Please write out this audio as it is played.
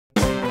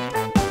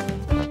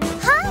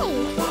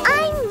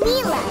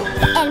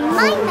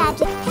my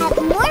magic cat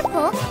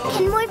Morphle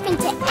can morph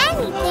into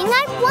anything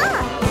I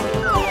want.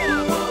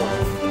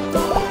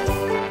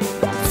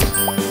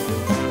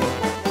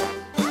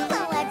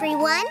 Hello,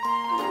 everyone.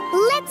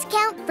 Let's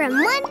count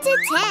from 1 to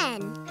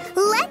 10.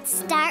 Let's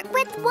start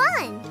with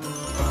 1.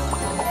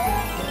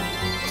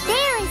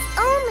 There is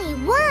only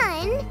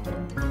one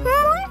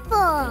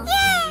Morphle.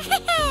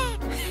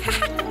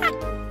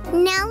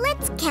 Now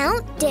let's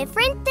count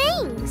different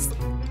things.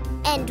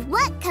 And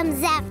what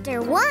comes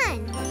after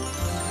 1?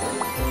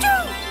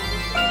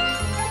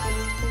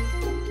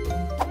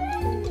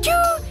 2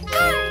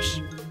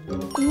 cars.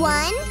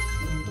 1,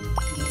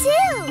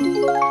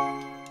 2.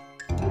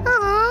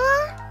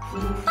 Aww.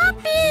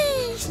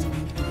 Puppies.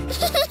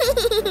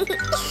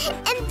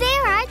 And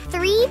there are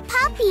 3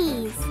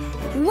 puppies.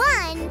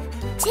 1,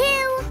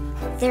 2,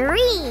 3.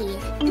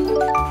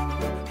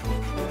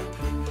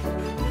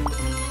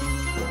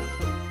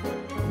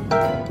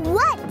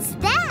 What's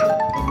that?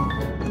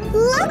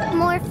 Look,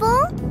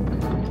 Morphle.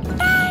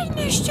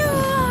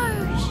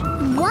 Dinosaurs.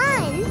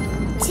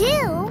 1,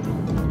 2,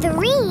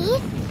 3,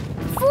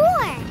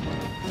 4.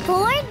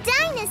 4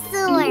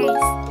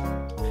 dinosaurs.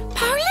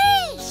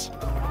 Police.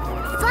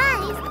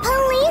 5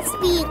 police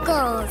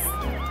vehicles.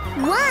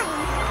 1,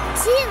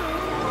 2,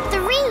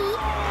 3,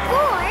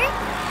 4,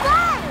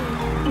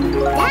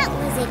 5. That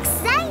was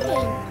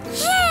exciting.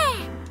 Yeah.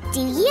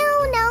 Do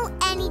you know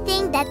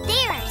anything that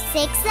there are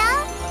 6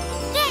 of?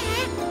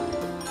 Yeah.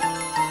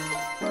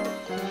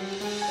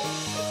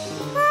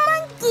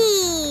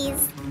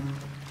 Monkeys.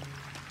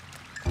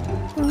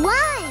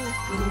 1,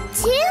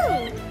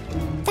 2,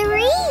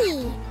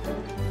 3,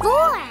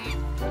 4,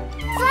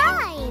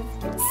 5,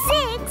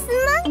 6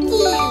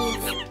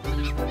 monkeys.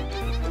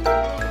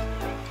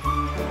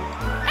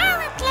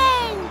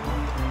 Aeroplane.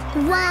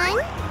 1,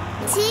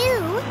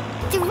 2,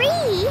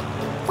 3,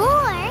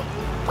 4,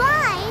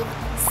 5,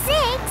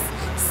 6,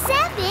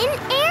 7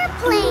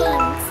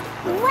 airplanes.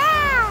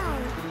 Wow!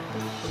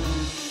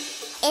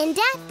 And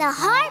at the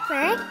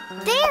harbor,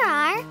 there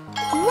are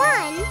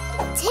 1,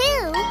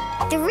 2,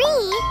 3,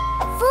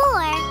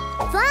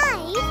 4,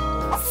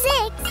 5,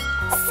 6,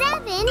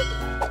 7,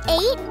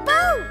 8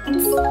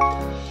 boats.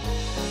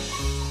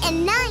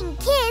 And 9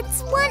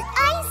 kids want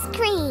ice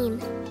cream.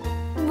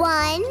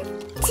 1,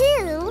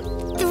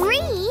 2,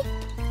 3,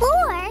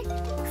 4,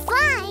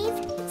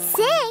 5,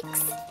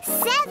 6,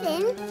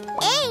 7,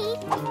 8,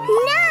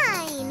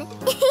 9.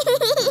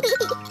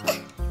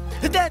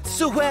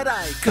 That's where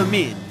I come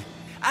in.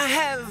 I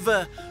have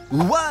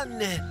 1,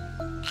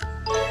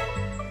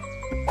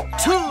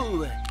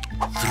 2,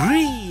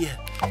 3,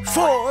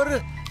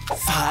 4,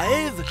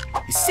 5,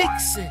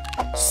 6,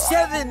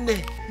 7,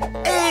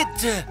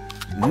 8,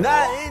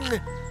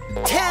 9,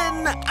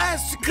 10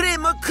 ice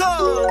cream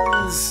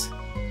cones.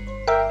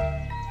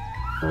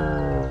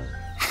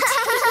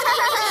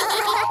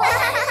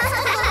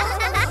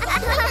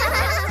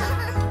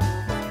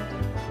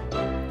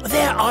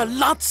 There are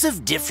lots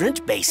of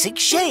different basic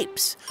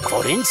shapes.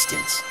 For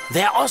instance,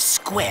 there are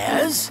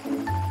squares,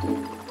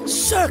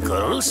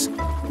 circles,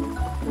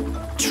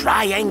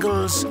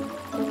 triangles,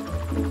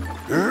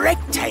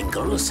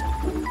 rectangles,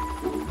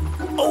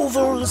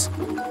 ovals,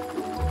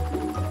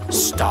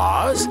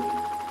 stars,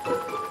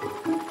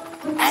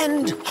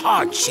 and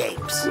heart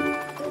shapes.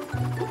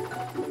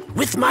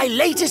 With my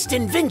latest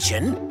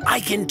invention, I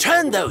can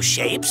turn those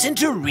shapes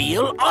into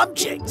real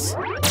objects.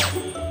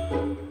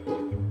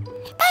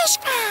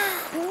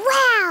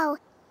 Wow,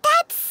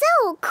 that's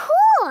so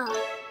cool!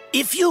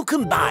 If you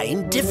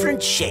combine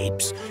different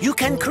shapes, you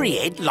can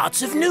create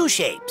lots of new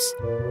shapes.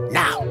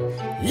 Now,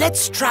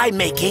 let's try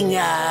making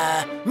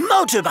a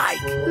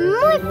motorbike.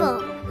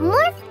 Morphle,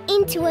 morph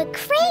into a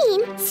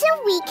crane so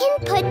we can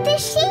put the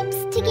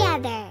shapes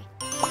together.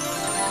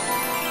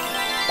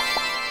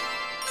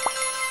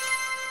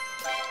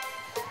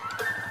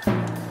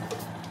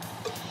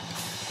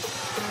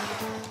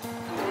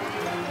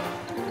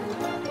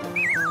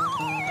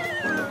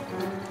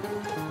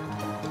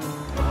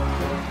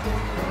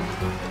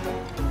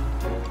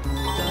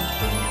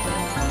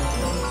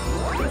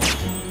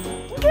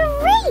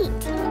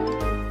 Great!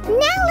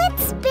 Now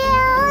let's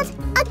build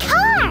a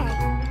car.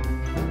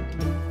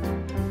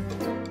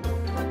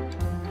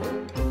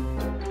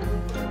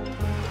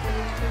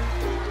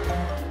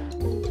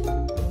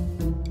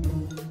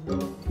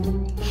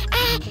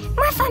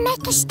 Morphle,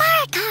 make a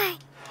star car.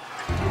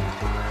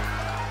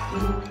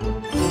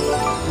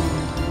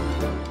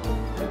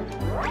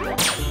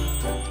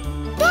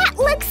 That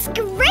looks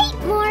great,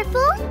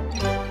 Morphle.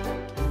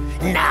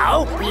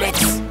 Now,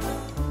 let's...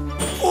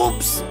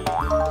 Oops!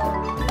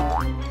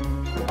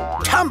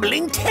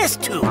 Tumbling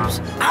test tubes.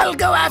 I'll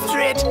go after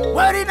it.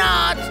 Worry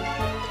not.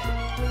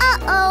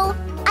 Uh-oh.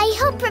 I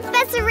hope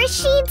Professor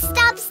Rashid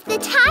stops the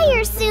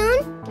tire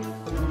soon.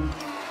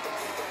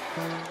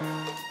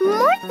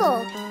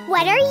 Morphle,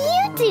 what are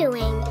you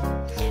doing?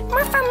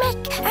 Morphle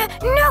make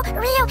no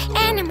real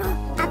animal.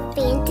 A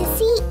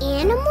fantasy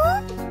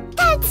animal?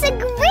 That's a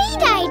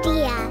great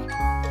idea.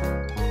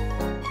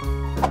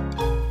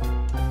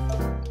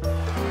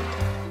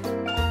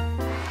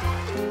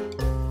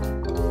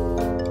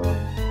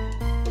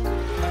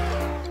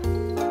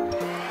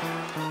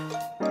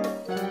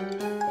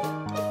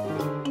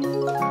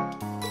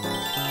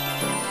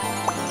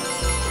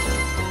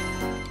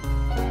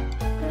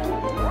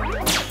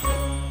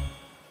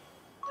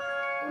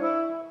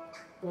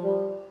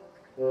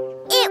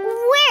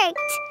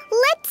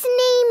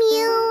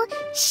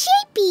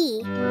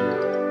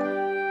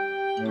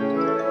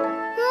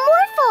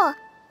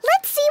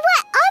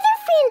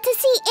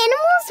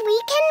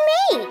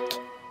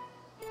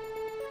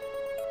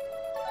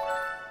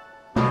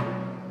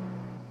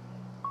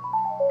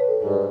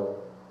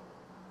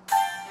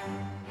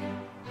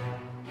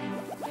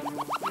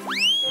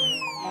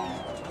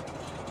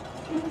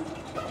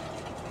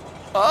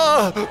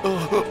 Ah!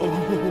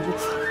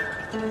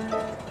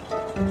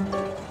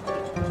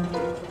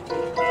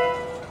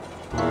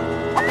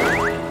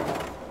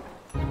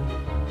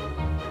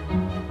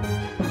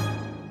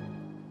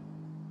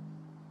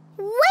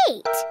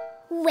 Wait!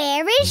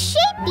 Where is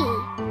Shapey?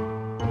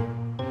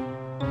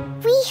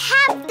 We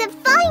have to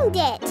find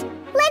it!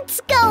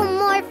 Let's go,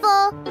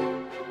 Morphle!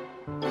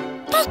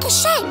 Take the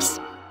shapes!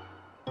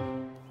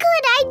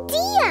 Good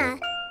idea!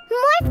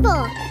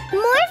 Morphle,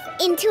 morph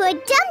into a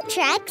dump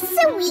truck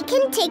so we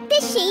can take the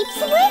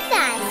shapes with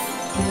us!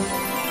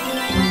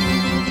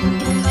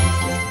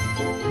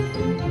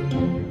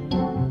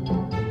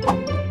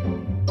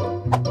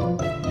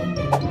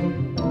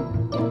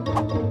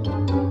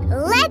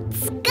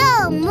 Let's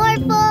go,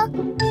 Morphle!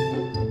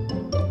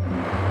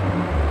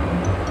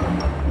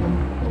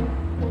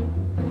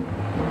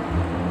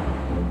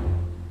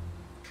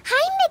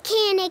 Hi,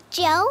 Mechanic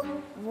Joe.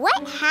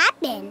 What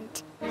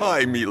happened?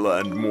 Hi, Mila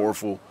and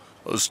Morphle.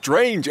 A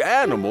strange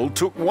animal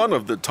took one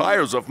of the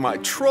tires of my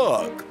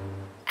truck.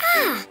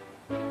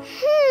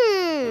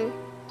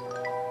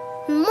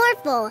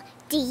 Morphle,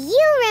 do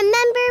you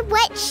remember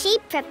what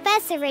shape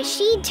Professor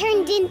Rashid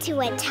turned into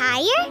a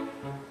tire?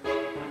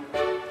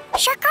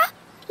 Circle?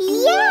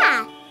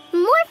 Yeah!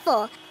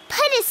 Morphle,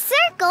 put a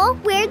circle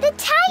where the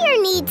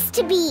tire needs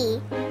to be.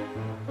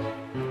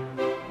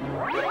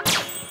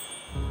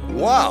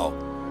 Wow!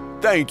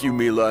 Thank you,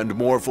 Mila and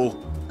Morphle.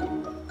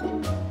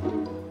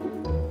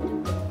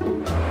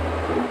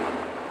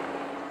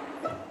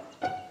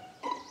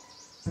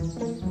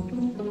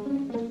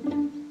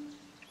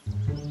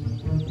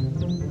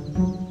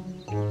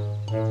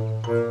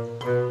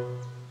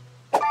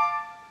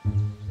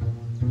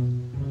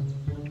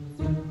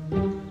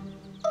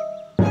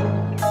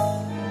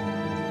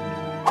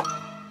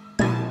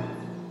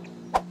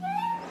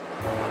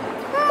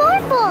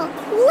 Morphle,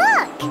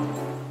 look!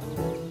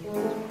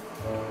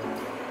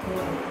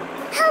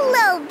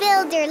 Hello,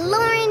 Builder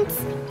Lawrence.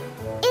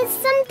 Is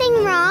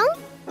something wrong?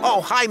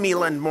 Oh, hi,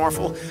 Mila and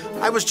Morphle.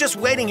 I was just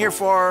waiting here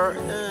for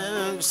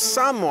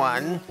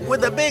someone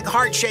with a big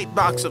heart-shaped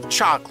box of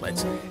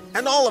chocolates.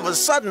 And all of a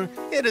sudden,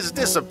 it has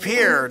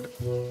disappeared.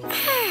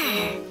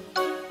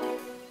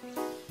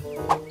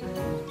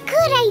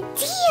 Good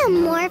idea,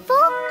 Morphle.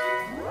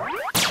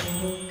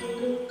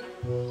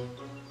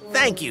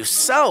 Thank you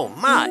so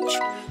much.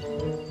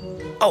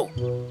 Oh,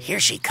 here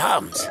she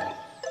comes.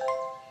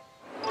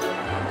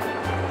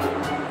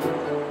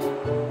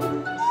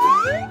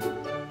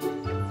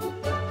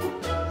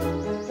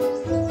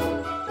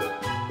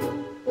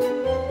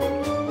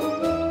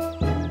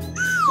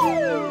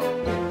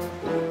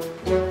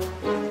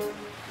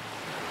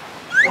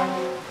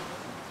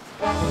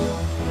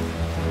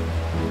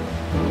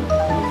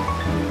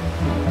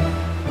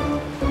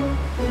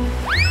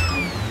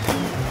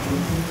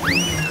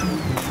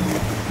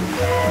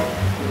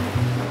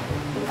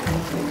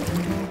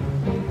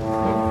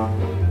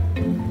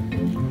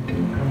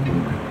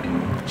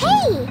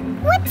 Hey,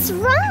 what's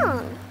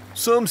wrong?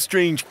 Some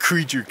strange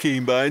creature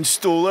came by and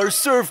stole our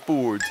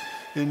surfboards.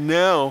 And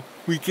now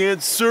we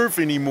can't surf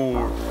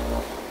anymore.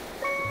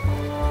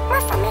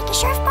 Morphle, make a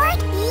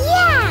surfboard?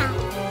 Yeah!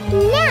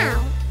 Now,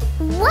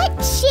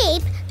 what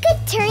shape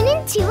could turn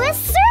into a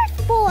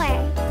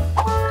surfboard?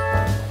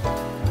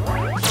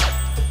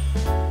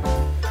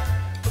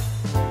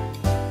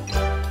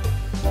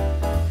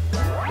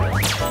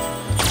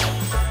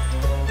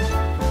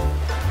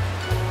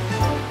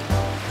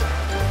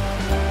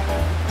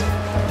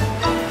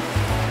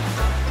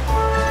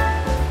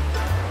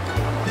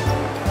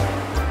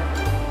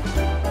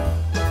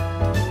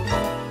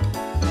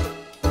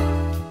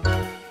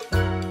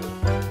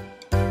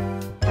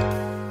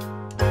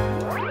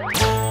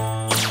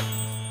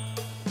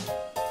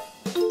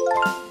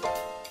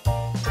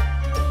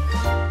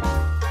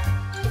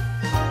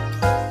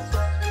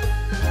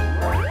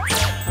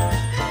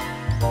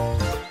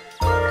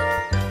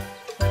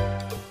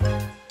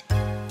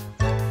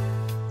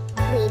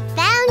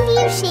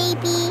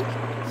 Shapey.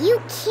 You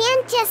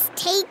can't just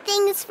take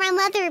things from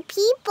other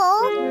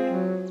people.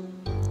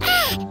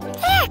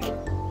 Look!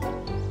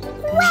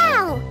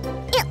 Wow!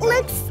 It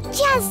looks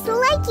just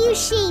like you,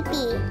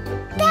 Shapey.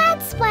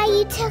 That's why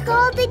you took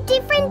all the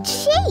different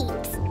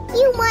shapes.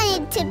 You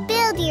wanted to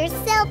build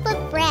yourself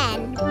a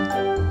friend.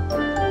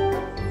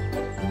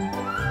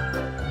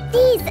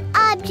 These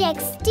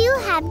objects do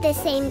have the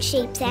same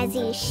shapes as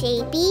you,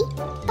 Shapey.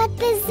 But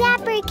the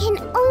zapper can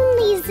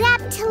only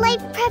zap to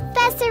like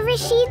Professor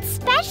Rashid's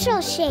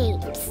special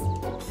shapes.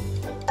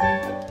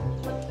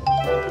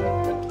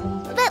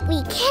 But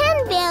we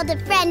can build a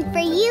friend for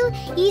you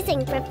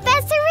using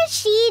Professor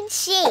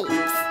Rashid's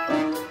shapes.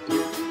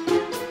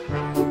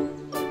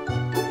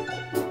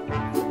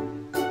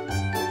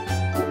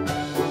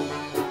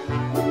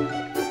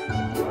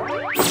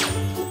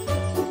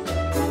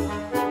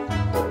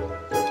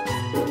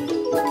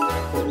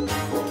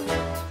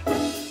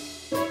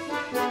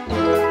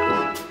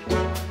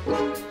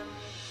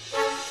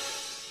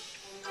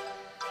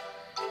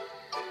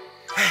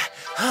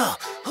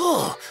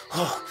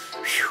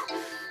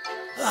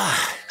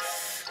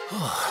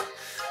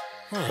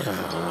 Over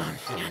here!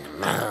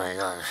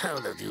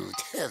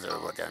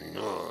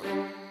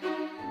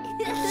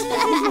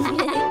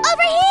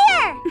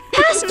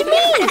 Past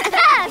me!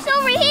 It's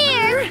over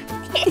here!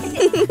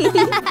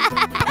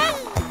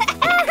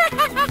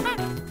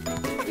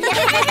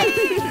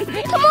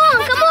 Come on,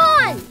 come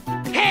on!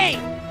 Hey!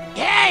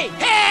 Hey!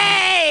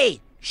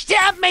 Hey!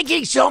 Stop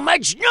making so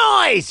much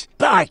noise!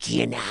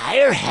 Barky and I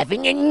are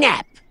having a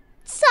nap.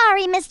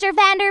 Sorry, Mr.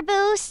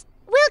 Vanderboos.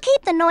 We'll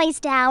keep the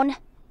noise down.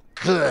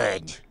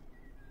 Good.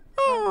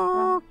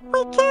 Oh,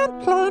 we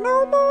can't play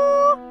no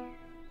more.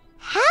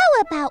 How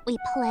about we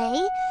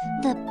play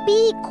the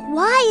Be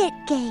Quiet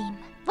game?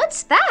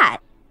 What's that?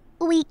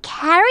 We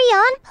carry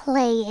on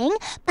playing,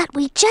 but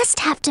we just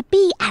have to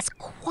be as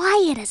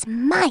quiet as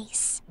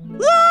mice.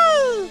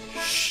 Yay!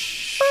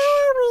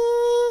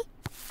 Sorry.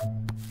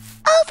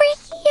 Over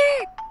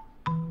here.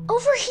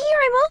 Over here,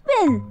 I'm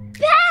open.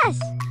 Pass!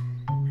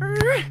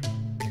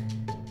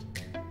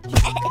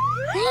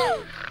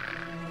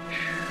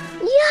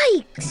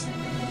 Yikes!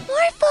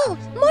 Morphle!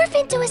 Morph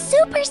into a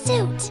super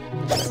suit!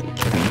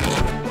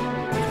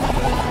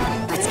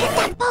 Let's get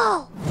that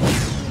ball!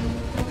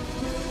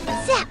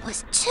 That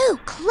was too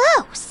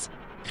close!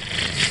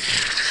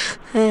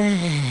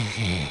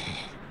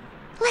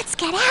 Let's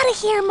get out of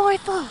here,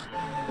 Morphle!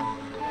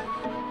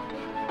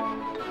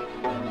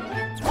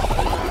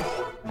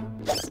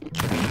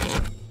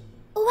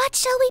 What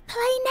shall we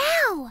play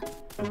now?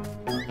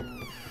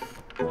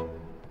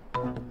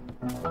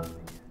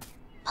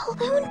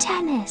 Balloon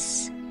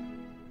tennis.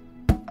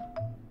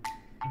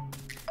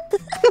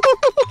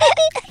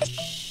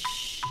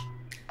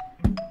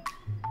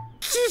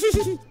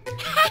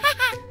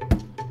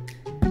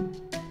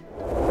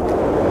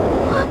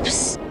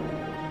 Whoops.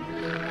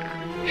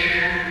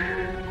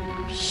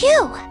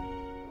 Phew!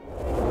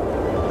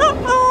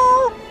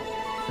 Uh-oh!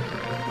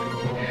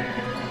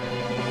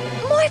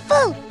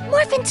 Morphle!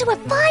 Morph into a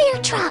fire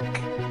truck!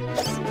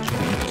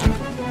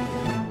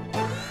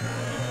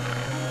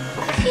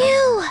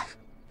 Phew!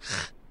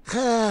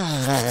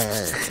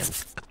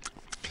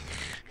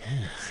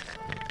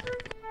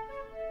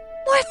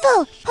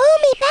 Morphle, pull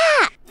me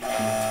back!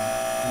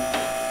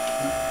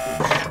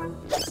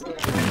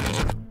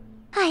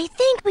 I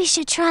think we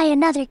should try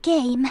another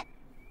game.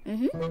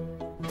 Morphle,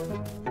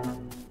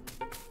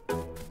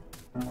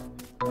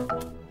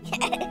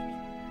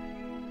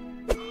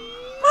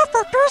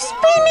 go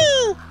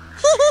spinny!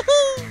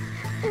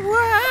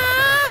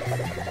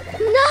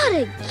 Not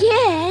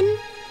again!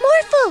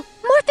 Morphle,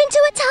 morph into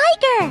a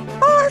tiger!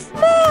 Morph,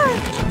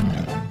 morph!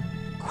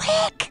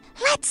 Quick,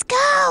 let's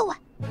go!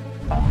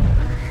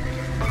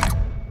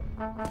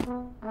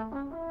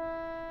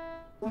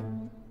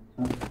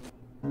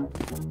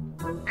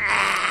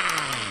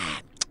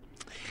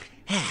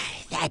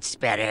 That's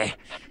better.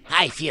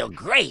 I feel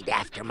great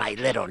after my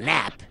little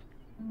nap.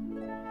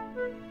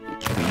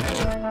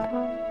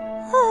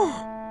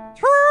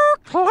 Too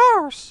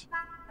close!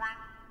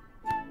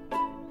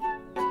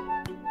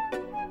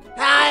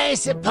 I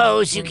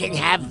suppose you can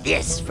have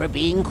this for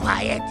being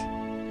quiet.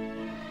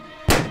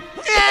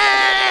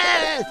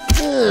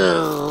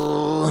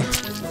 Ooh.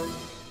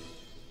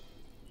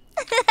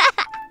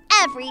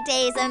 Every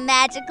day's a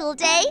magical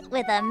day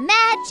with a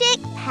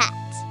magic hat.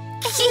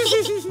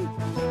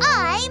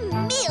 I'm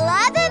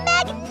Mila the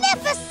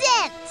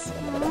Magnificent!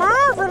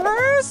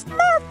 Marvelous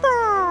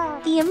Martha!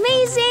 The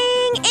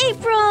amazing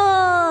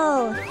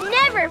April!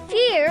 Never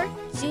fear,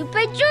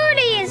 Super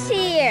Jordy is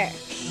here!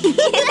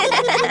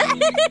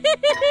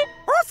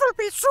 Orphle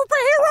be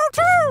superhero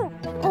too!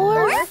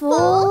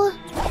 Orphle?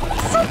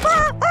 Super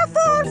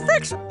Orphle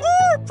fix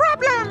all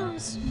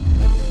problems!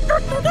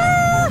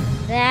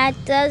 That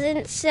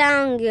doesn't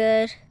sound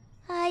good.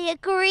 I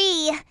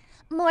agree.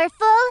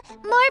 Morphle,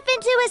 morph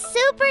into a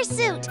super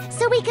suit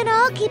so we can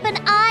all keep an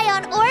eye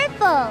on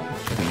Orphle.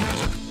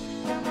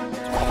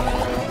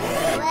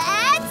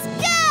 Let's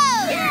go!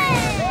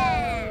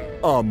 Yeah!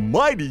 A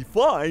mighty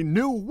fine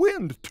new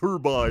wind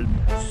turbine.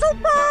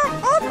 Super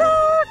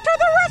Orphle to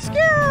the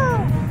rescue!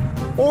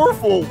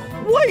 Orphle,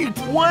 wait,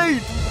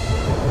 wait!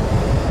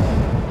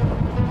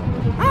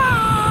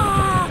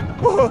 Ah!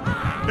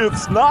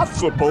 It's not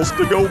supposed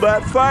to go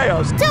that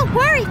fast. Don't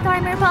worry,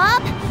 Farmer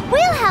Bob.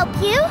 We'll help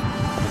you.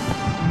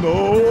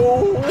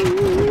 No.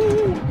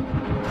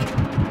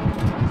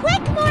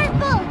 Quick,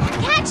 Morphle!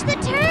 Catch the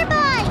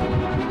turbine!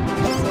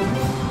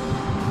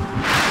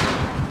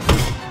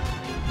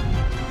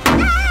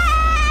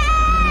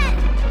 Ah!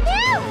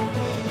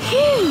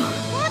 Phew!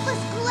 That was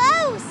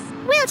close!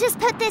 We'll just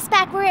put this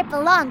back where it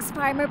belongs,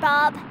 Farmer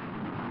Bob.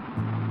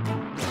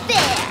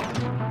 There!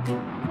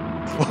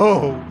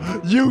 Oh,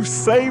 you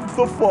saved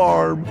the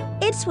farm.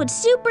 It's what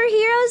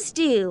superheroes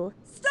do.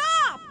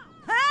 Stop!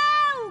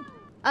 Help!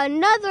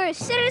 Another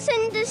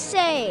citizen to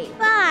save.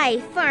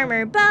 Bye,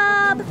 Farmer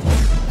Bob.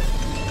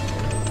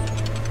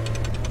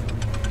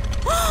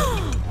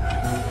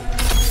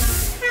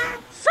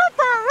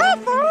 Super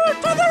Orphle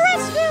to the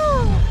rescue!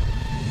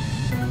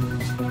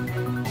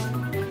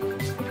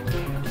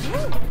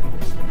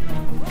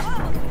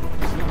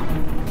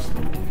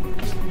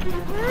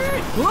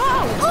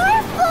 Whoa!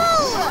 Orphle!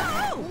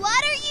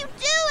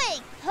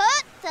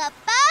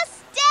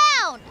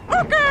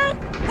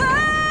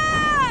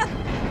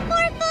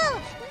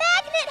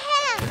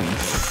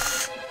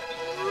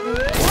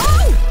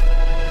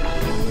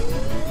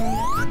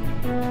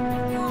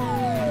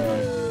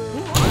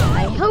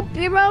 Hope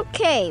you're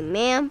okay,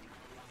 ma'am.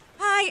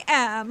 I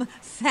am.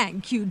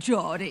 Thank you,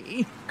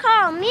 Geordie.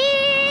 Call me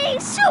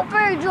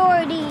Super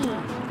Geordie.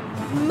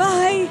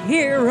 My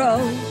hero.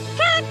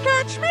 Can't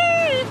catch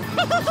me!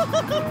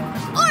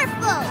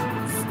 Orphle,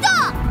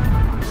 stop!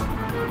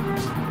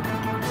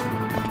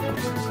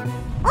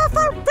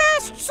 Orphle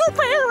best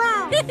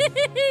superhero!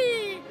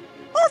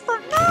 Orphle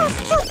no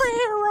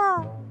superhero!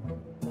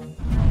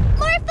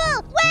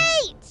 Morphle,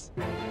 wait!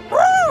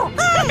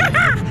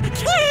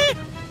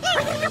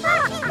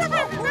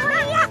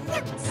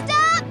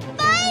 Stop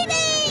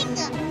fighting!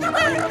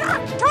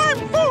 Time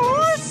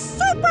for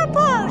super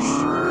push!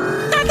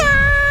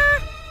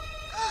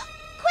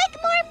 Quick,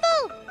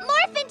 Morphle!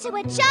 Morph into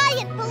a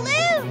giant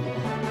balloon!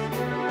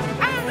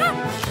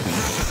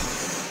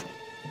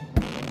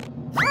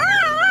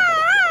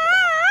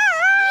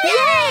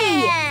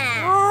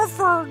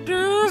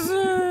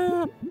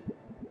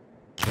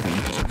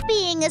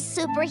 Being a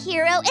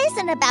superhero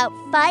isn't about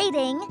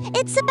fighting.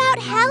 It's about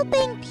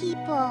helping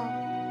people.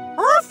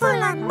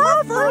 Orphle and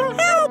Morphle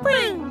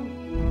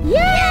helping!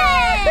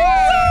 Yay!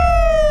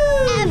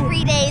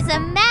 Every day's a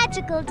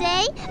magical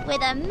day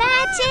with a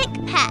magic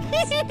pet.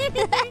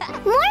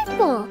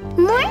 Morphle,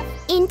 morph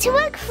into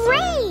a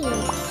crane.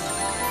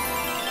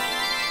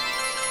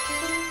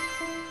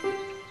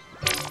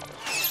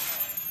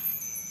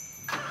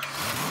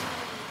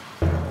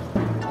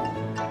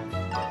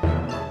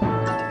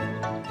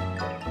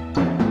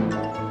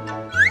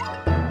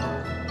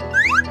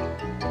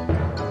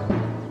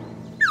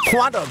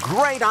 What a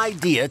great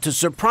idea to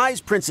surprise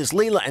Princess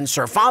Leela and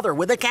Sir Father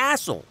with a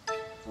castle.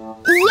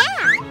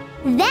 Yeah,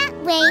 that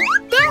way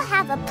they'll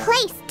have a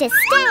place to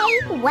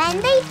stay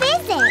when they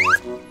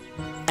visit.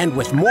 And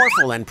with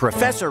Morphle and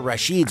Professor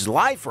Rashid's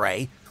life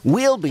ray,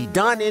 we'll be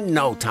done in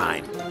no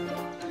time.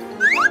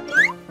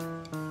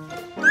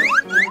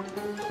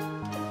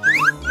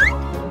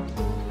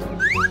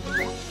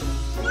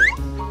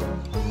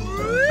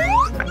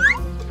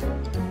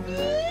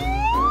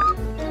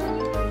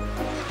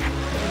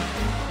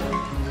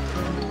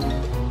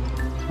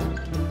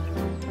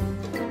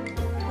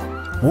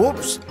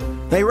 Whoops,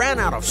 they ran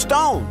out of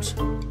stones.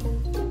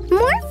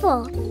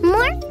 Morphle,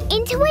 morph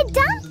into a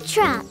dump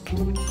truck.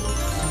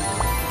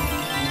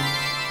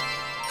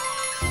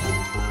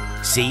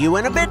 See you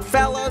in a bit,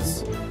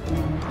 fellas.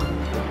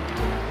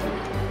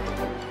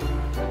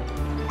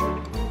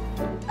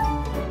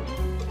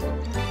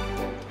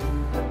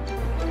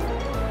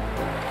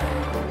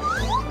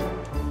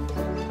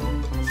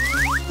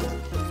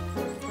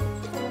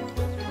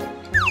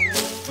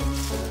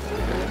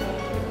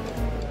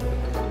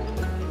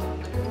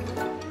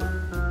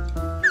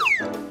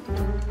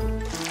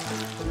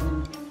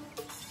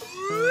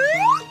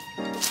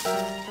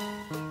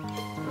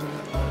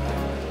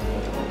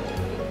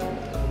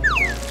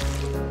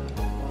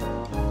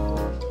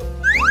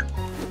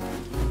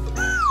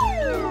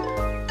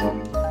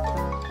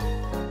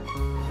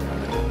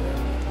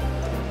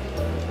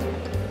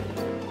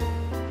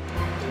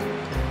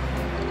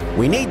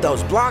 We need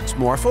those blocks,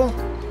 Morphle.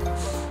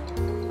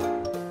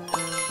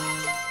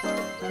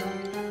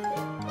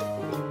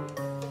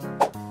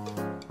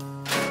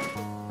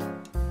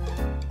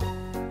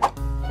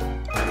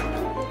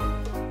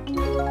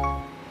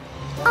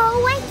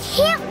 Oh, I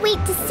can't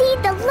wait to see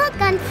the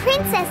look on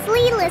Princess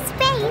Leela's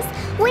face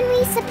when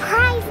we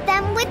surprise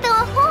them with the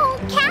whole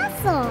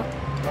castle.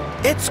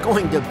 It's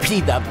going to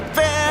be the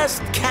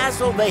best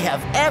castle they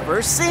have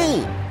ever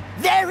seen.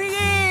 There he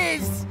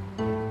is!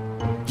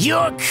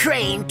 Your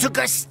crane took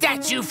a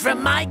statue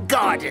from my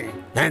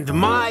garden. And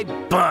my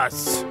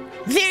bus.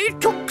 They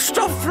took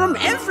stuff from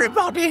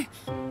everybody.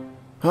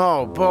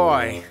 Oh,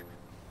 boy.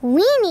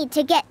 We need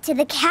to get to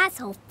the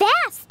castle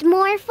fast,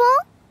 Morphle.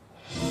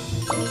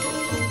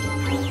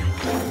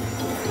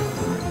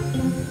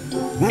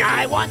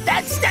 I want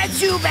that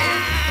statue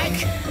back!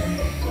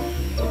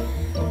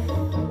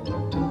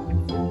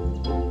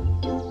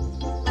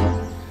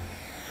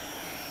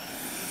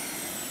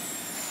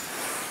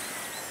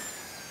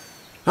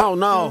 Oh,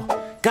 no.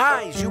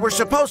 Guys, you were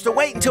supposed to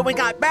wait until we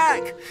got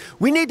back.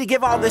 We need to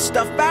give all this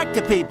stuff back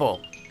to people.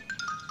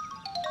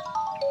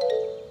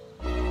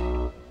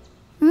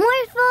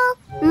 Morphle,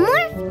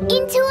 morph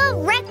into a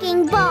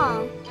wrecking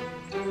ball.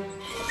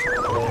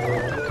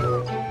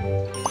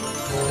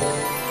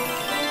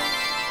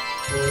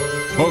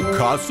 A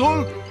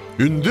castle?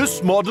 In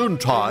this modern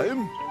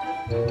time?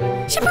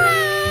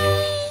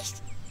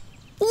 Surprise!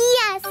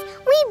 Yes,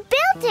 we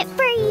built it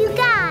for you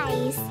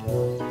guys.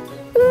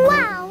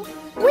 Wow,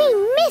 we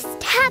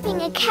missed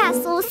having a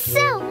castle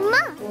so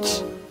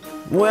much.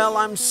 Well,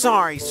 I'm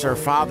sorry, Sir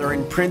Father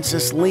and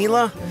Princess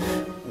Leela.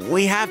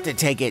 We have to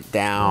take it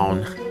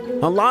down.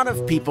 A lot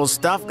of people's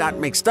stuff got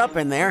mixed up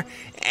in there,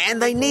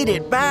 and they need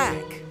it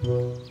back.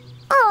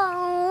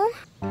 Oh.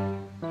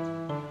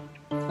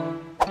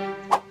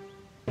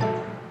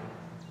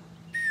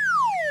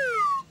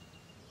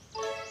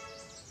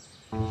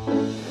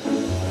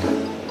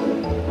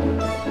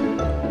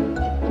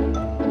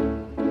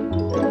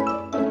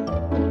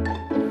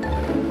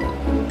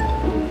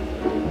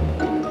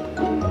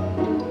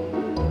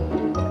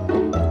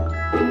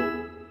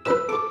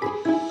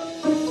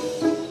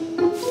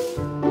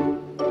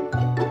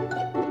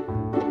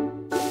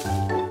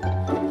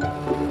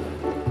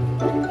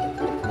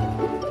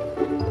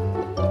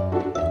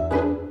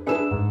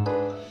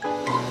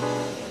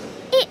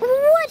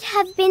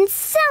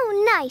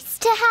 nice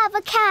to have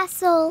a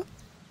castle.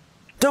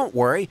 Don't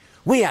worry,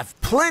 we have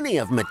plenty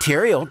of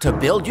material to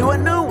build you a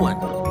new one.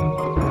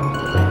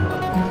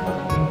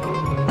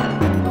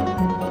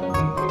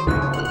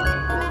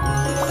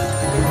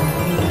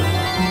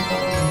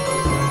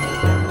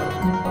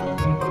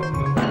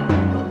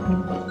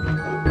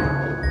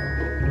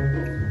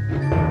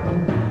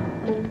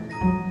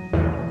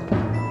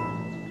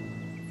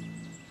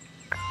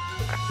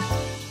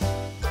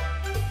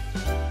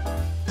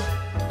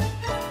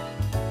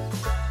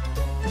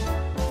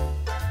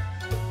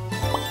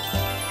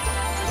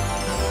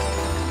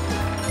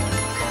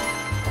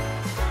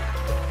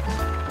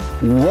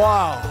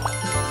 Wow!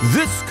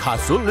 This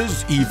castle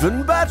is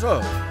even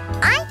better!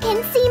 I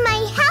can see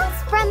my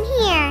house from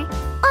here.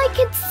 I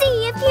could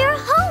see if you're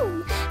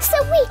home, so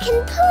we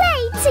can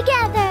play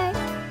together.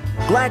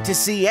 Glad to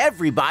see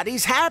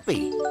everybody's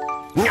happy.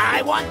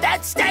 I want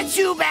that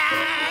statue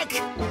back!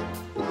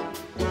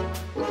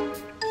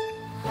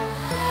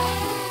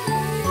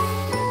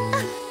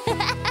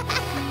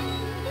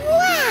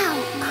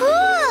 Wow,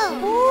 cool!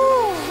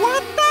 Ooh,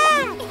 what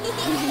that?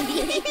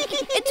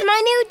 It's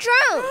my new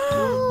drone.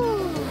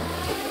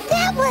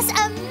 That was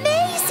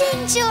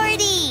amazing,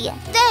 Jordy!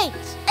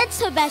 Thanks. It's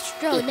the best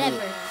drone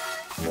ever.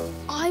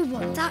 I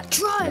want that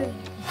drone.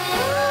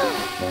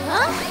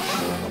 Huh?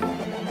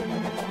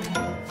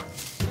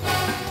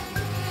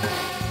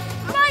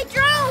 My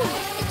drone!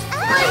 It's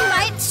flying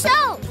by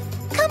itself.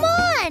 Come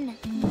on!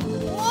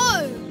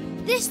 Whoa!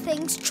 This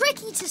thing's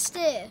tricky to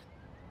steer.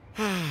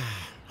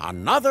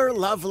 Another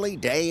lovely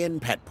day in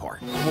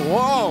Petport.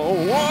 Whoa,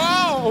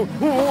 whoa!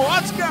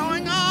 What's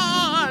going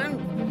on?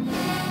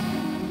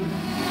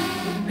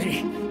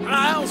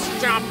 I'll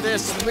stop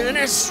this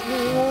menace.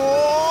 Whoa!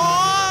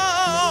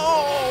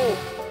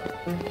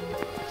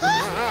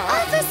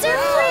 Officer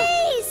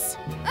Freeze!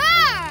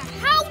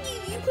 How do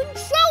you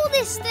control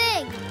this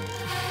thing?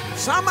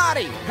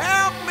 Somebody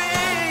help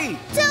me!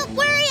 Don't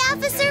worry,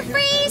 Officer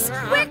Freeze!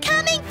 We're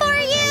coming for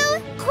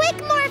you! Quick,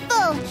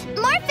 Morphle!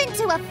 Morph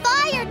into a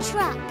fire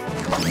truck!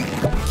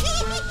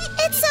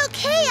 It's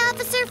okay,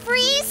 Officer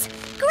Freeze!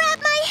 Grab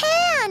my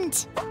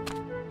hand!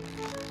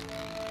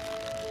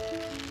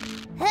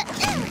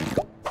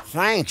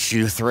 Thanks,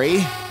 you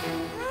three.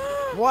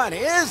 What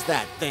is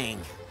that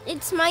thing?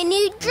 It's my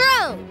new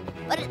drone,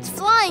 but it's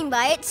flying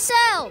by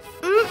itself.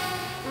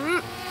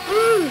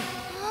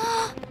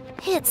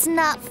 It's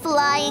not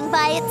flying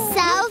by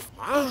itself.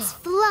 It's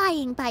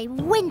flying by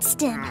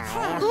Winston.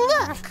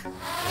 Look!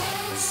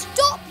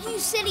 Stop, you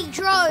silly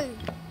drone!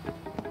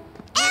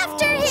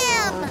 After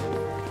him!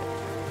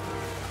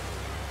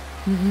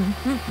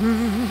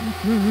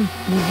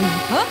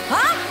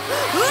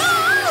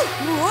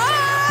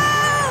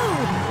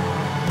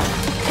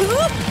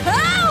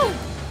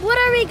 What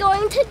are we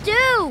going to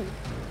do?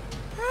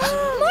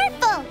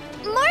 Morphle!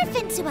 Morph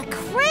into a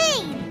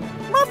crane!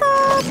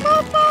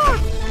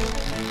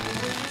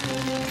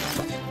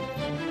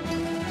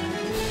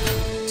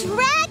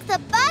 Drag the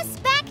bus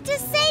back to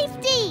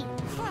safety!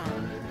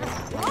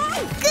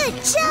 Good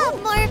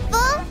job,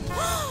 Morphle!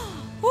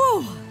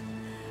 Ooh,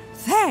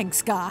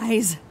 thanks,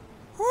 guys.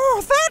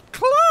 Oh, that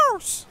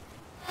close!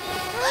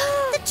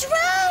 The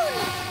drone!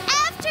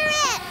 After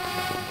it!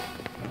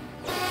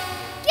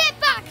 Get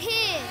back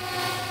here!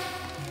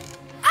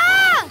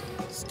 Ah!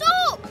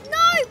 Stop!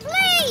 No,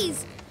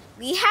 please!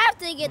 We have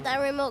to get that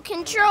remote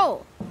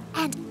control.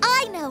 And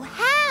I know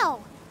how!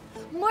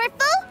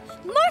 Morphle,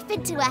 morph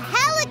into a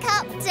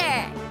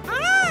helicopter!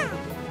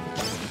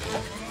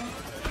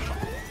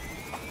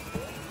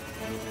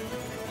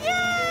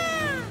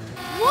 Yeah!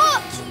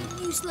 What,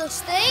 you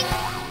useless thing?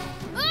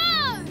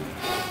 Oh!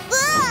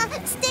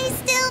 Stay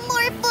still,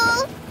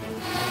 Morphle!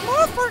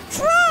 Morphle,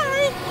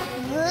 try!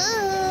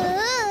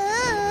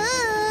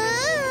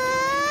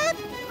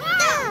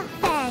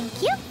 Thank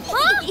you.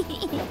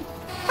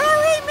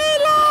 Hurry,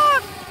 Mila!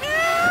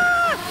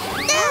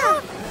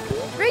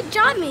 Great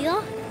job,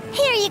 Mila.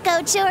 Here you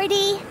go,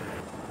 Jordy.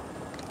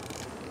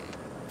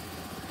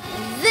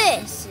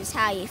 This is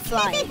how you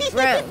fly a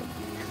drone.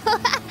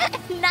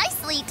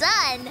 Nicely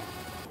done.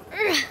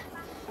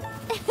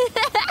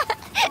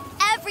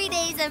 Every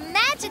day's a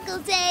magical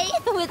day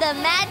with a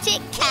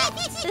magic cat.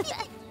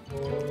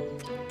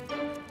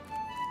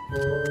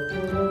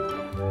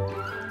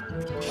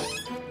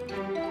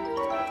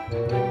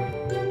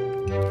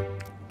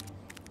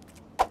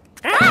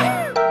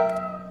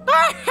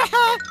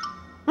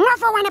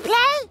 Morphle, wanna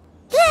play?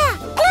 Yeah,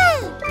 play!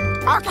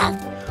 Okay,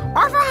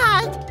 Orphle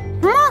hide,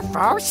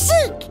 Morphle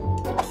seek.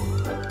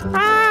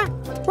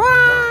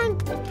 1,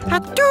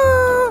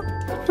 2,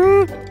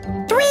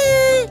 3.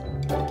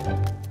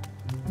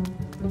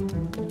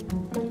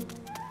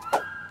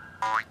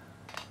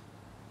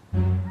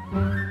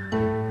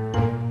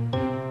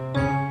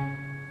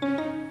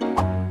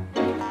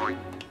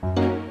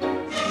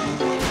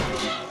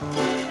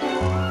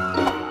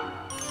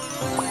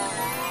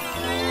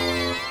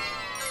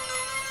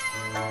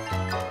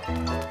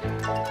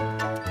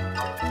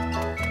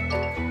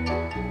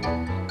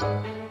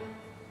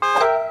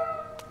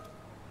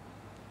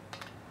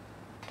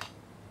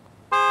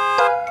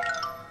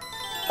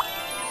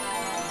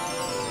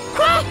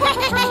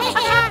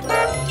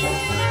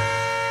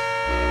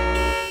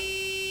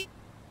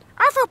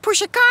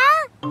 Push a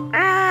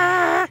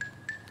car?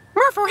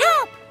 Morphle,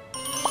 help!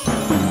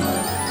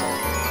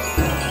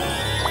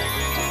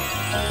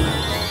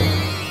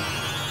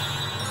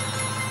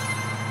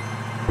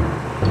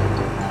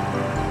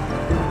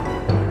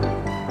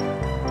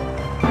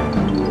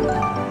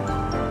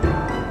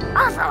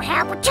 Orphle,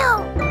 help too!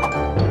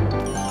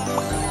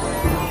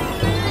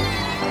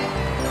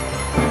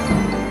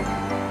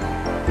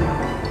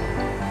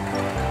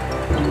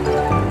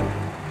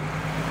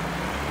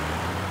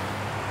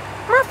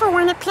 Morphle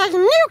wanna play a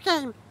new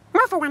game.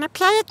 Morphle wanna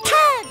play a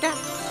tag.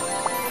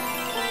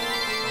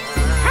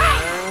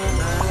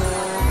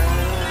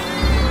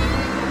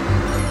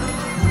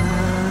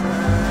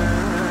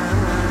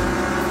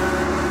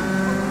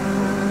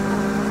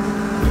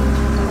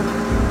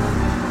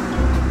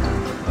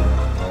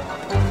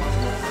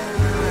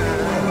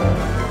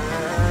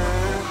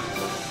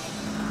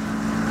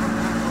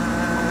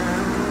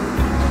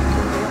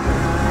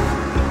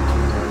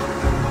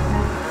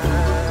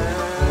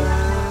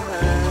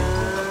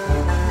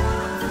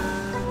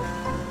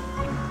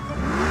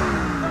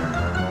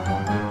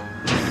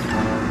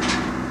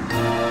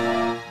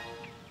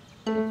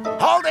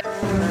 Hold it!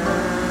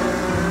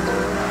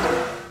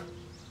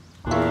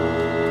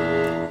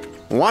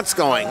 What's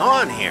going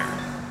on here?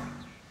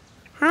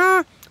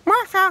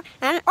 Morphle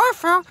and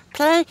Orphle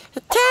play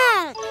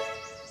tag.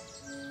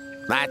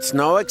 That's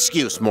no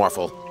excuse,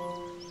 Morphle.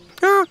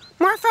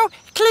 Morphle,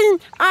 clean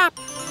up.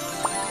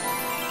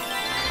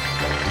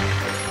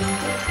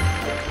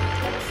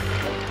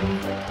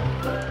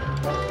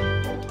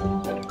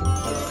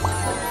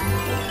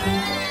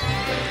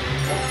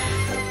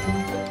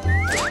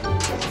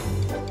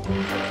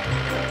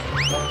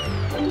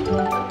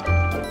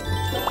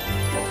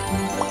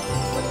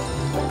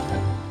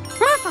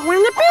 Morphle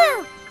win the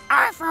bill.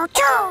 Orphle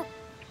too.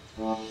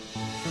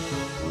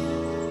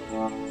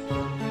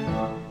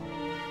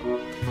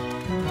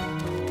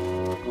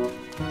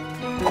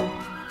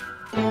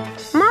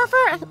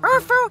 Morphle and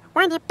Orphle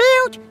win the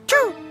bill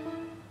too.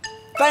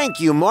 Thank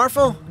you,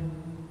 Morphle.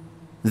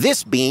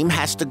 This beam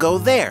has to go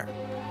there.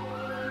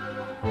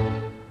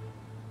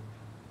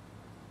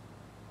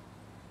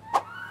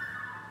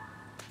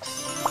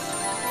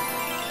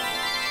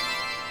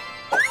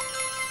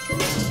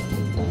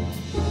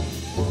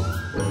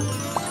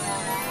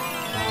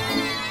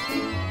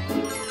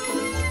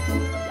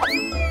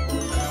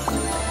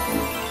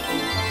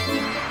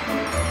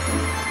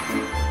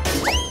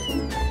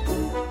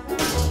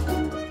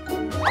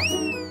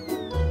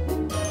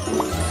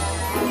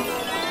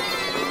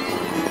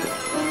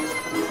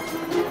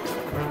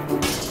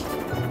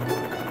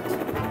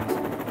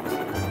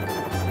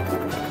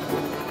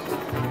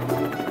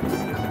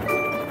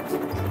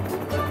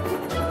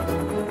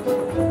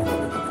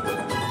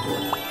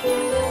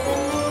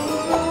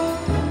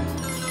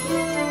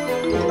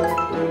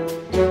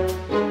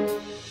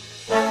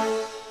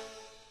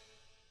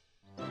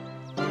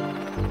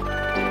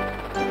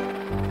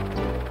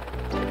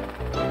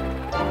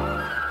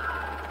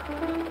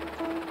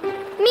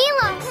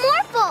 Mila,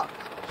 Morphle!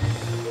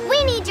 We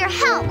need your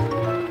help.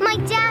 My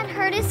dad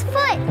hurt his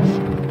foot,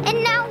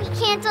 and now he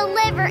can't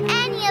deliver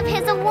any of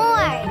his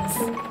awards.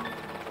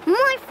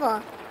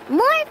 Morphle,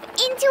 morph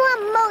into a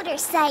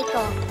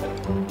motorcycle.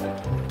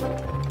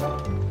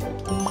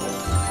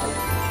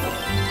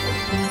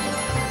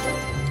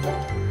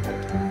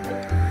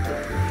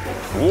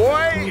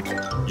 Wait!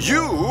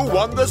 You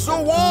won this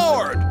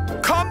award!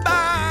 Come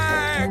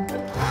back!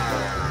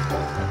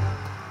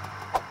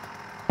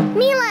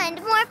 Mila and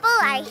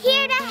Morphle are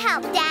here to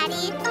help,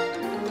 Daddy.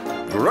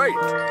 Great!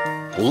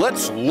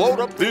 Let's load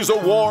up these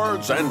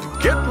awards and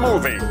get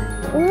moving!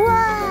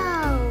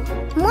 Whoa!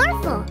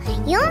 Morphle,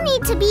 you'll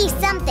need to be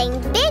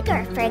something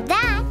bigger for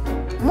that.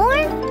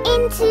 Morph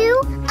into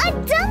a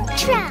dump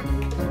truck.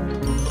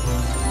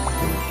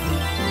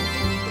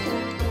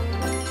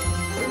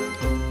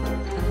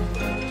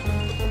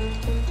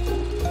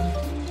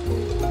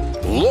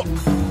 Look!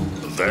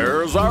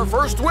 There's our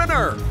first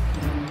winner!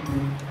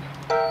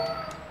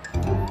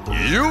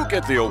 You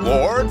get the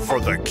award for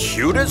the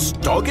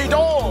cutest doggy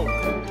dog!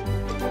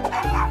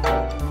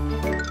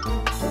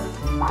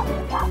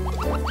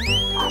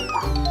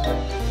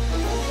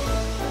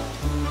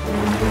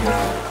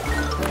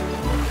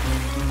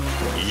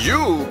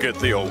 You get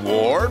the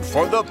award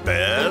for the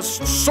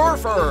best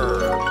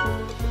surfer!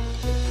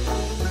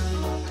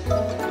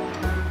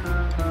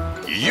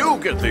 You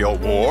get the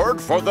award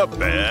for the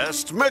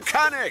best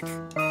mechanic!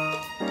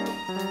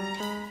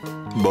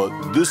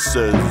 But this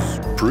says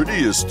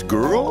prettiest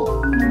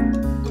girl?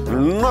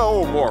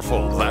 No,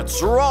 Morphle,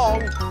 that's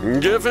wrong.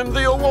 Give him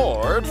the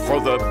award for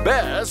the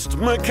best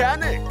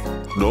mechanic.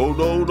 No,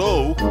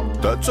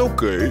 that's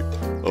okay.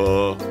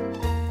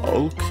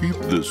 I'll keep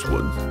this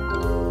one.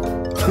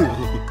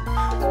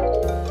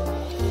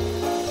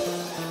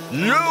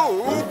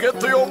 You get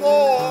the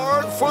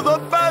award for the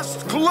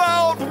best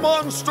cloud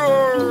monster.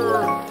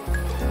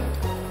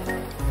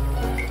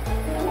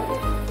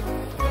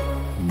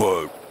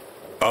 But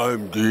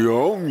I'm the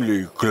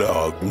only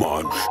cloud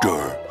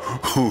monster.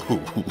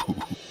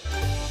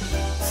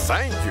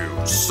 Thank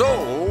you so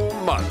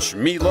much,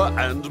 Mila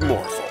and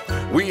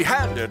Morphle. We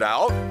handed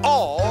out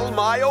all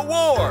my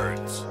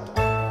awards.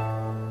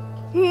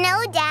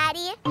 No,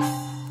 Daddy.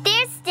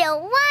 There's still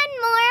one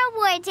more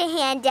award to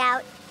hand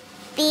out.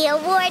 The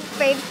award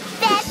for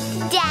Best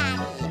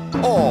Daddy.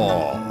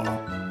 Aww.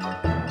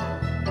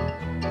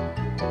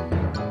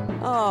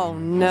 Oh,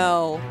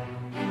 no.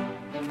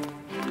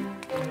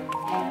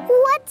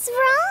 What's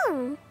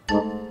wrong?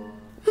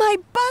 My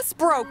bus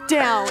broke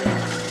down.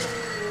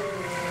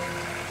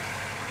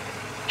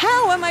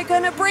 How am I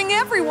going to bring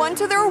everyone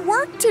to their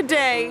work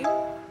today?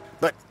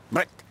 But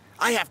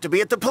I have to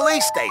be at the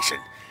police station.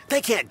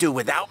 They can't do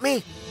without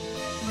me.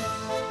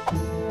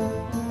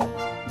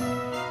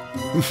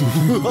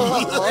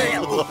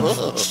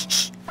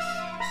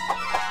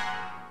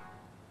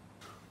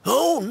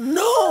 Oh,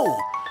 no!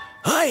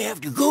 I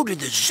have to go to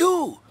the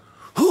zoo.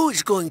 Who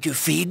is going to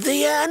feed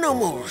the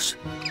animals?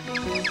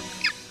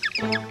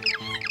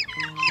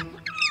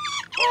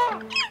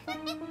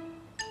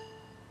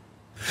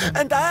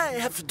 And I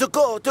have to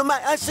go to my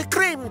ice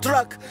cream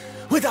truck.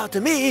 Without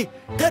me,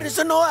 there is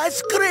no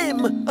ice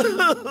cream.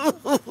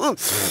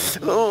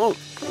 Oh.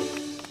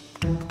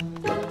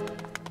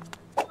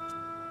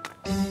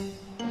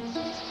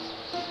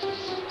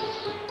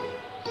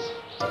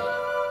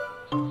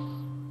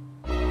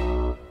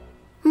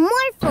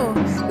 Morphle,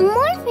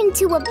 morph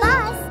into a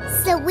bus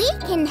so we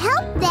can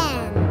help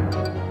them.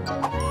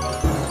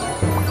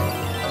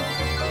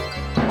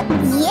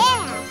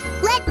 Yeah,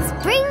 let's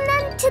bring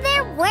them to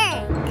their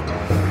work.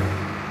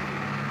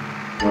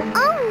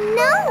 Oh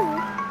no!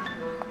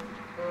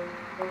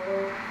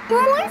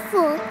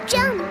 Morphle,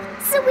 jump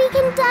so we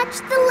can dodge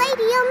the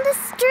lady on the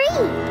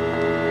street.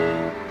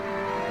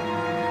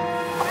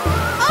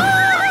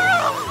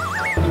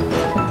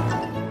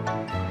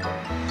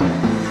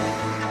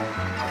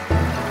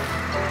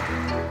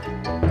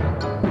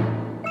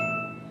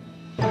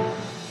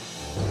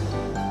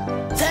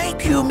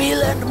 Thank you,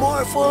 Mila and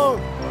Morphle.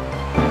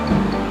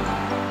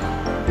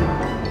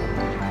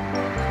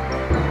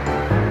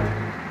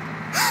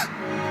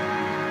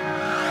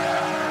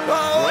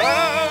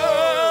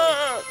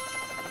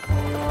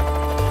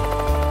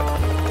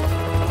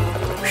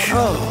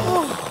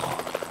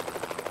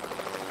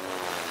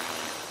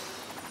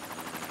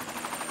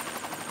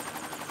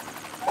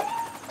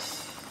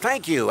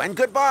 Thank you and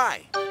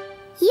goodbye.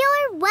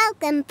 You're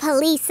welcome,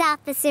 Police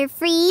Officer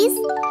Freeze.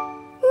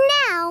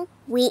 Now,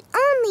 we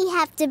only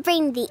have to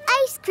bring the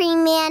ice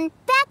cream man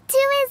back to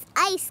his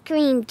ice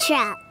cream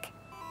truck.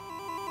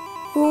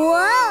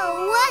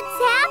 Whoa, what's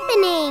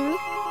happening?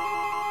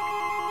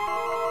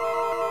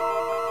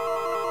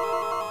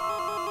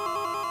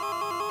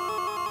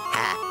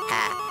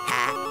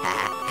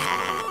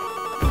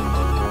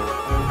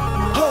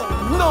 Oh,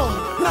 no!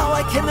 Now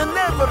I can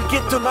never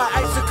get to my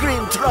ice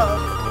cream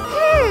truck.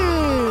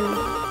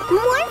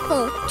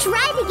 Morphle,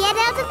 try to get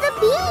out of the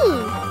beam.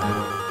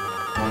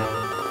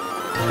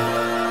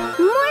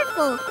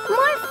 Morphle,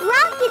 morph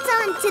rockets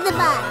onto the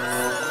bus.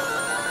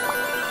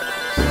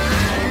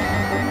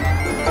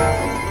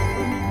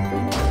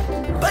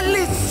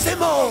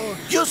 Bellissimo!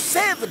 You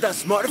saved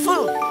us,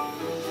 Morphle.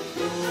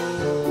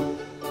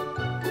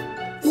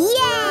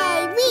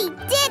 Yay! We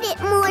did it,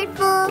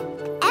 Morphle.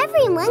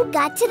 Everyone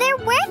got to their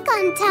work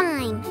on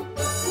time.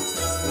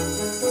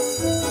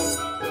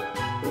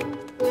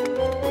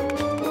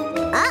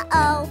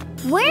 Uh-oh,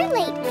 we're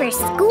late for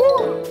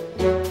school.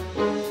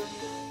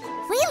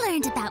 We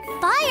learned about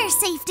fire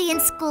safety in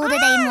school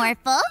today,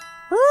 Morphle.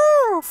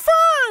 Ooh,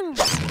 fun!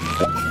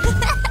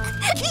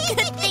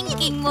 Good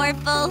thinking,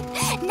 Morphle.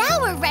 Now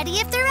we're ready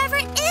if there ever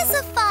is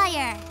a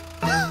fire.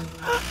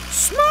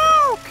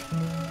 Smoke!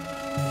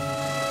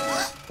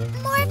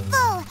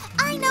 Morphle,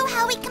 I know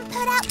how we can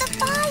put out the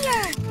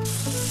fire.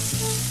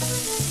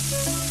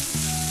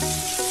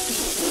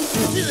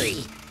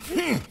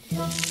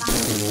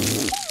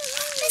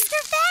 Mr.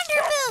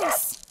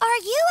 Vanderboos, are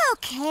you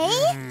okay?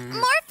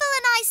 Morphle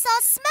and I saw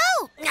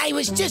smoke. I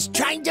was just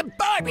trying to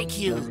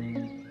barbecue.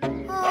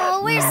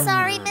 Oh, we're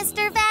sorry,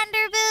 Mr.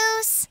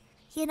 Vanderboos.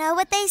 You know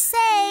what they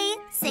say,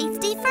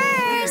 safety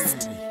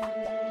first.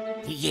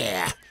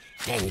 Yeah,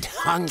 and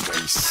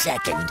hungry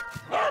second.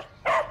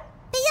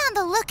 Be on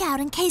the lookout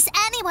in case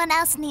anyone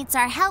else needs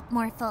our help,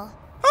 Morphle.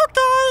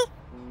 Okay.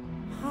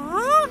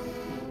 Huh?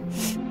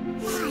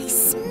 I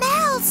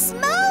smell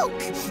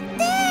smoke!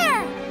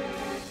 There!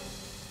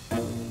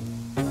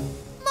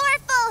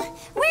 Morphle,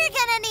 we're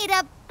gonna need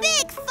a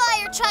big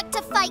fire truck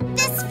to fight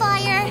this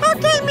fire.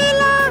 Okay,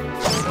 Mila.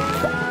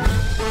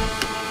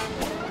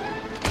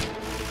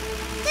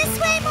 This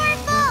way,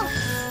 Morphle.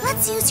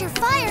 Let's use your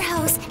fire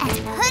hose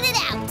and put it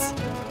out.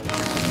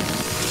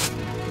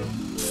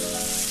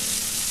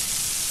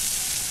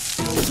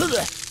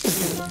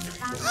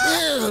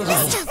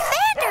 Mr.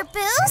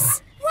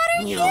 Vanderboos, what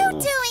are you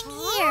doing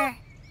here?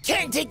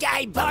 Can't a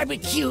guy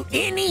barbecue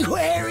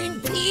anywhere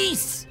in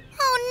peace?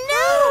 Oh,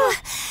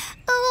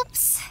 no!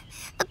 Oops.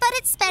 But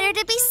it's better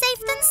to be safe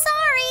than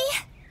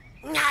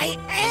sorry. I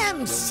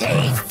am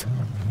safe.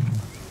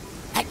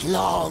 At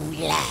long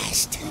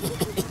last.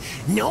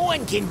 No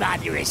one can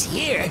bother us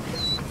here.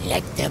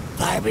 Let the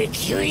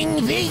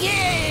barbecuing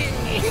begin!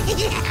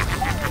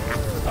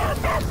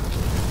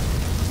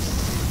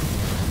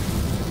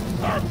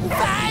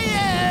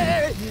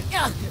 Fire!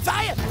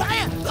 Fire!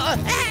 Fire!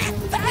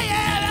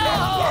 Fire!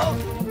 Oh!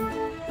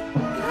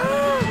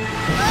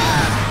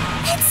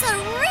 It's a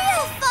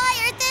real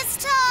fire this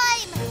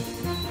time!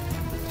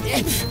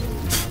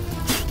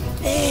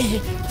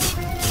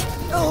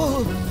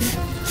 Oh!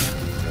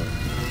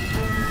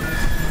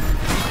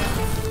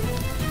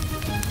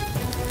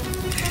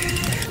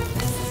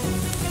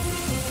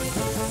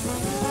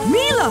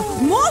 Mila,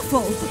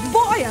 Morphle,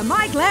 boy, am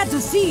I glad to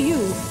see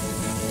you.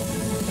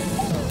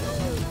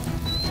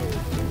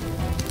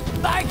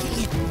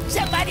 Barky!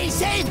 Somebody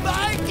save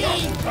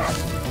Barky!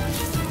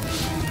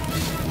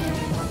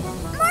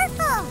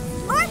 Morphle,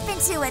 morph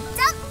into a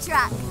dump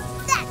truck.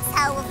 That's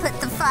how we'll put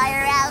the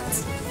fire out.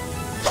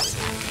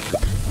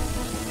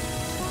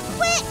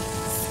 Quick!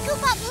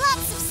 Scoop up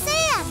lots of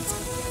sand.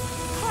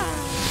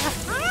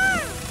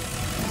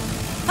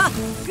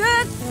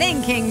 Good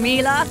thinking,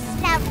 Mila.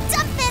 Now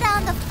dump it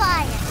on the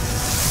fire.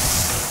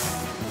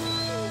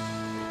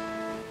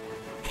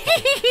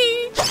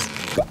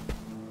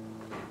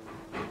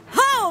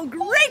 Oh,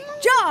 great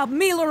job,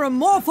 Mila and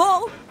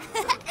Morphle.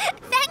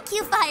 Thank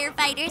you,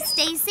 firefighter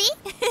Stacy.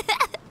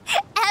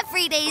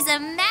 Every day's a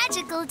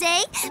magical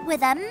day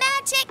with a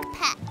magic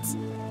pet.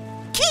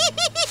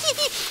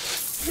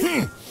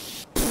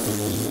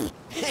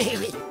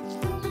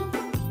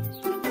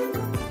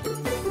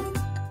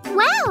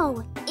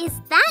 Wow! Is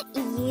that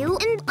you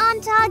and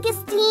Aunt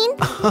Augustine?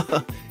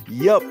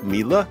 Yup,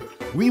 Mila.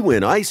 We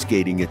went ice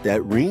skating at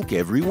that rink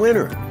every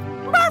winter.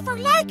 Morphle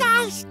like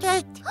ice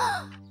skate.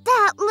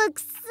 That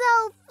looks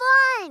so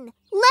fun!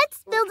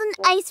 Let's build an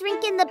ice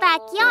rink in the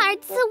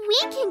backyard so we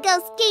can go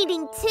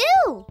skating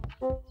too!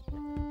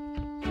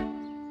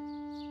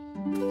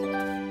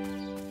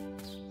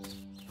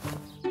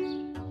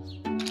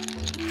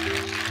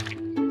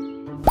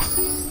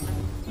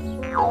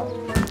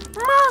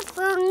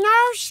 Morphle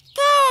no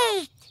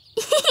skate.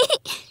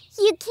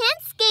 You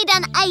can't skate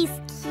on ice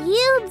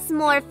cubes,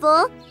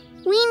 Morphle.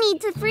 We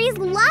need to freeze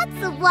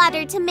lots of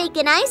water to make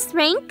an ice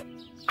rink.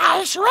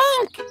 Ice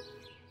rink.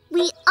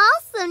 We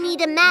also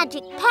need a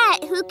magic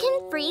pet who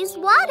can freeze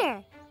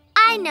water.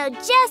 I know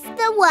just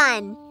the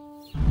one.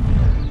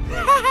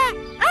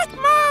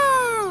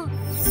 Atmo!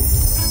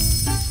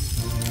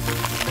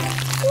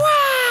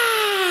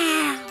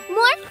 Wow!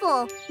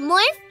 Morphle,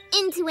 morph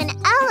into an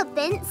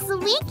elephant so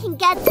we can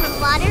get some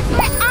water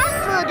for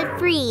Atmo to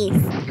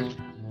freeze.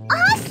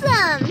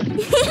 Awesome!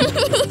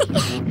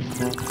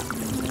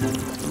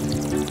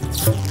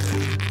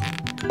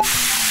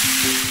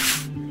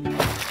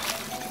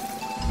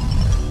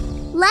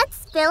 Let's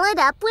fill it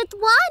up with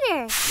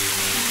water.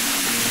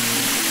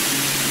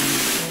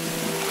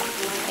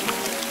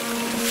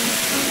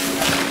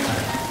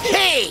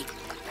 Hey!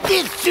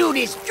 This suit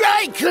is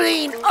dry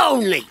clean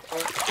only!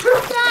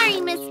 Sorry,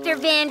 Mr.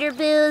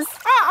 Vanderboos.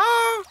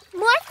 Uh-oh.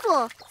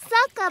 Morphle,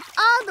 suck up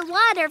all the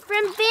water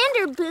from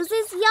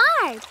Vanderboos'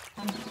 yard.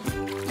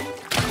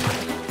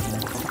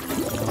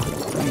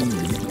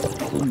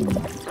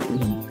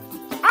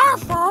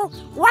 Orphle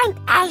want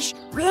ice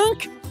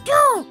rink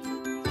too.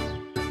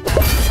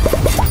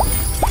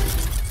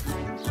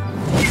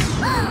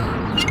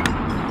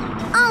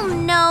 Oh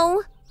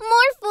no!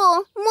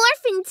 Morphle,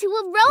 morph into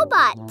a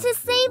robot to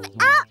save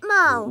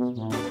Atmo.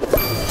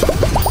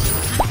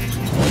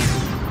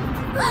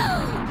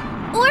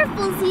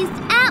 Orphle's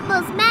used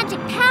Atmo's magic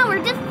power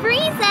to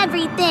freeze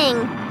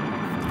everything.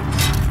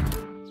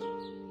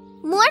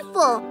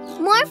 Morphle,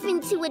 morph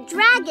into a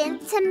dragon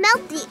to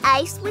melt the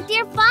ice with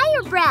your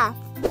fire breath.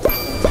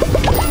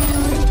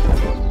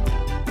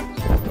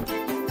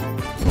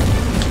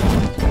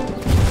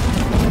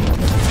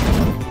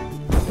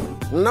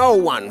 No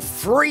one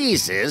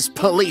freezes,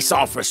 Police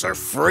Officer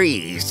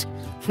Freeze.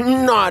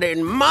 Not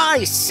in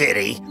my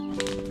city.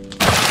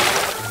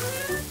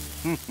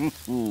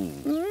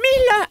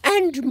 Mila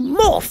and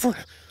Morphle,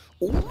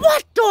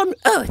 what on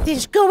earth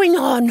is going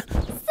on?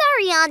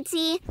 Sorry,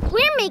 Auntie.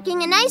 We're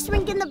making an ice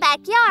rink in the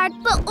backyard,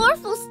 but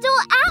Orphle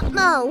stole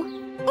Atmo.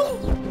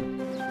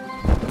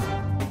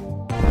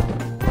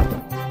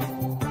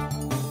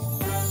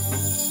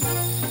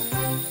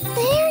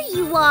 There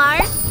you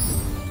are.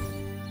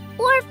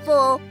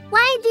 Orphle,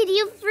 why did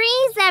you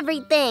freeze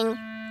everything?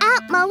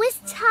 Atmo is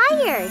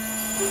tired.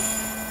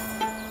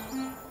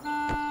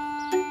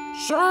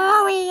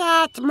 Sorry,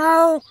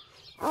 Atmo.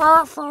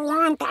 Orphle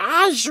want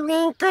ice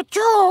rink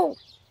too.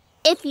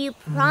 If you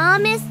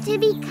promise to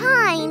be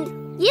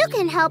kind, you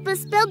can help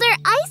us build our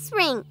ice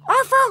rink.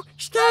 Orphle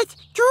skate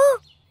too.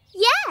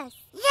 Yes.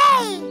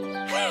 Yay!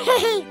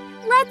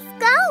 Let's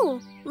go.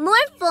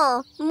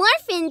 Morphle,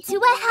 morph into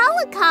a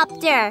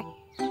helicopter.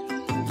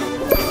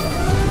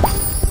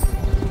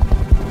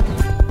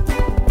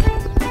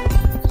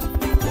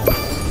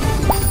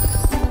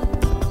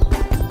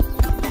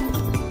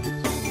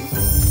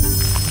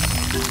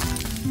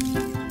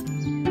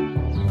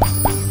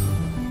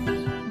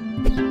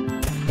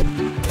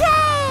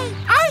 Yay!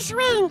 Ice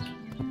rink.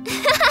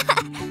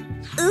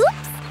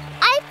 Oops,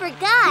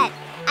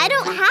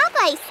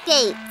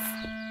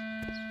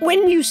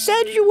 When you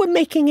said you were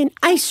making an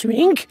ice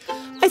rink,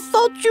 I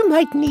thought you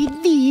might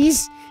need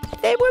these.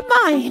 They were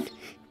mine,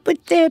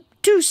 but they're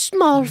too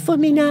small for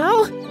me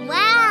now.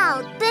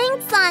 Wow,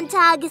 thanks, Aunt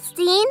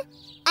Augustine.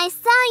 I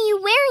saw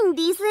you wearing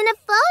these in a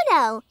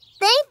photo.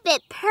 They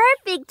fit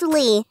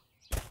perfectly.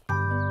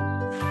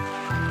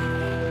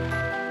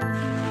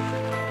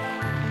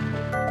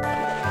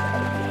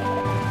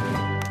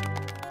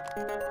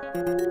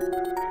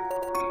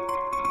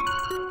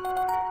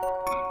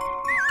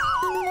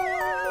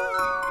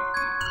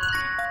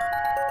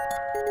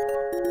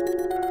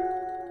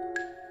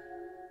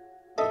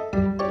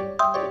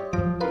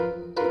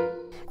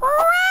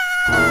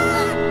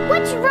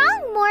 What's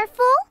wrong,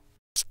 Morphle?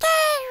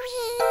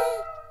 Scary.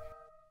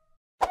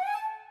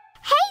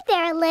 Hey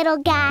there, little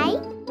guy.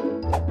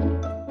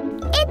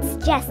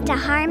 It's just a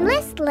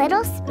harmless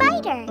little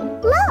spider.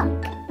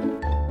 Look.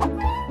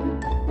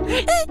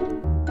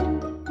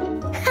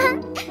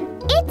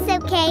 It's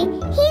okay.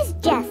 He's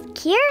just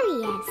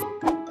curious.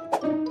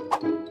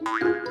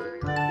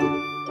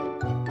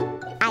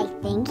 I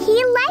think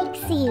he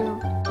likes you.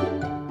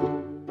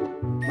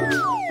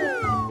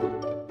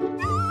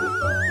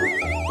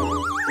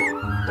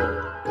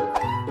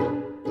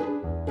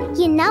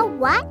 You know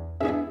what?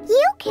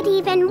 You could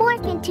even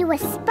morph into a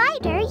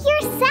spider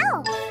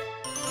yourself.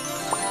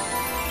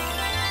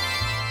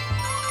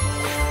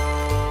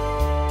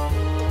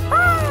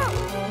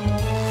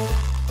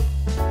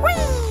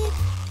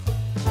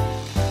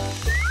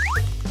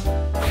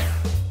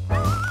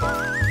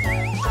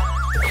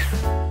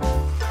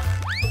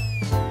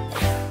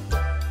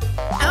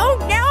 Oh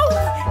no!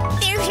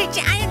 There's a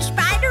giant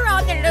spider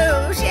on the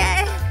loose.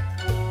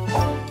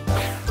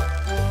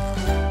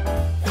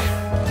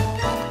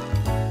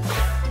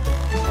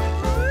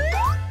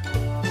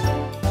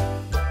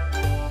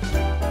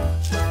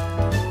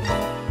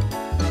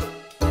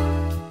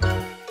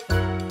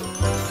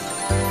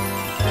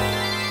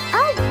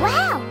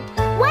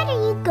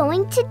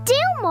 To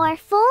do,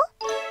 Morphle?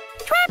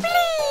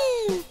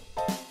 Trampoline!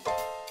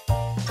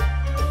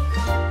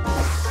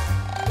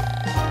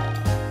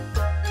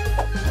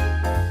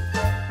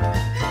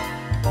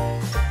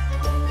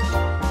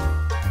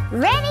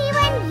 Ready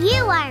when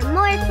you are,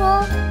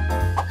 Morphle.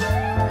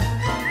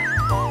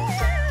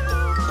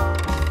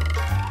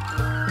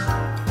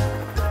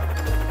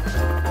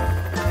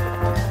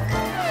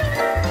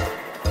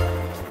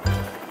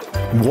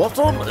 What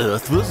on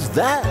earth was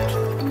that?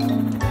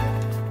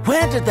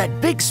 Where did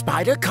that big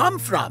spider come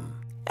from?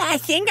 I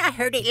think I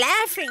heard it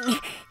laughing.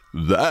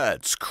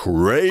 That's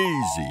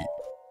crazy.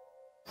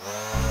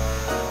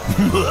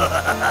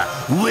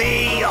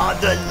 We are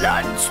the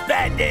lunch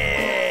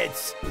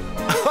bandits!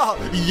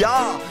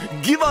 Yeah,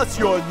 give us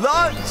your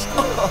lunch!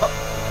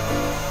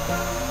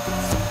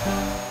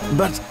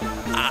 But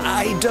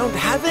I don't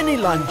have any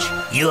lunch.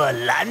 Your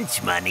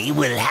lunch money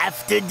will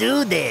have to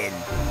do then.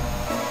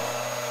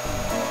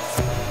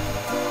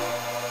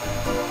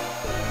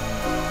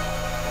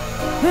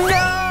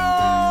 No!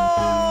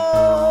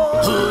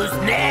 Who's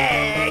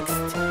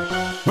next?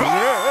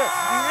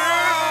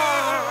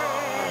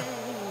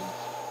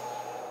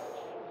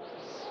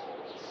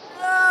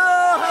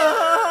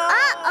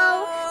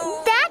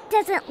 Uh-oh, that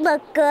doesn't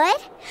look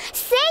good.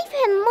 Save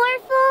him,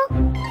 Morphle.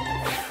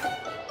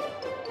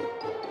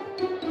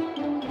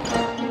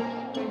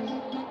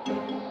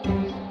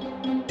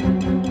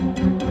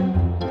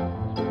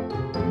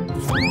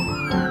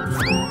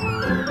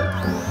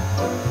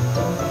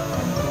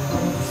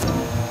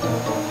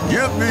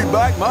 Give me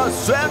back my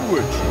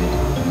sandwich.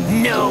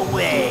 No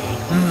way.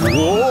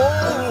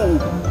 Whoa!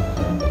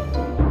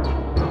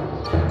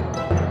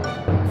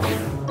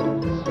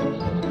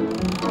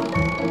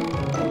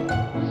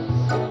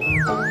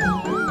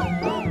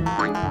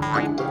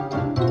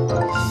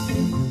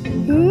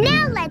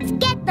 Now let's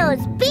get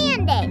those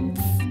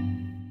bandits.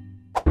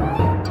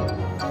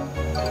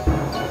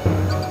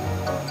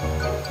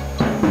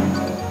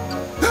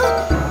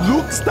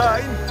 Look,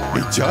 Stein,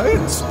 a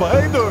giant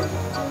spider.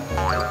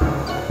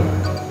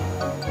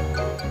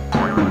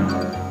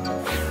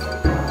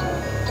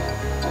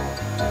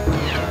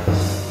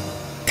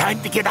 Time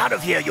to get out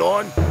of here,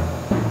 Yorn.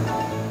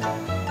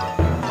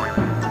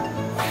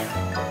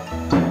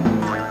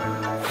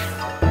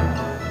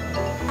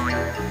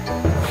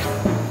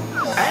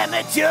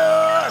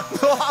 Amateur!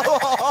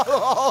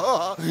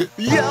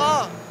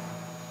 Yeah!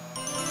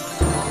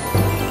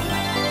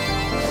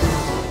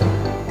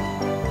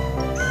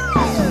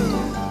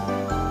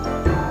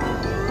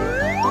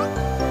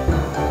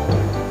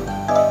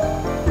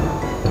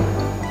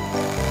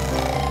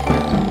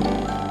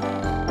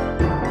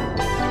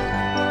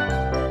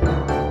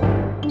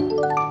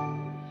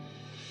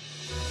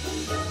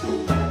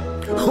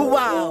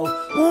 Wow,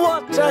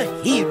 what a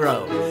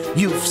hero!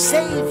 You've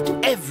saved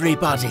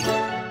everybody.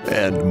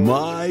 And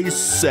my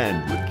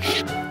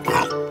sandwich.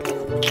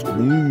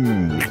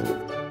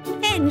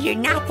 And you're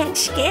not that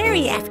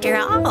scary after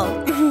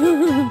all.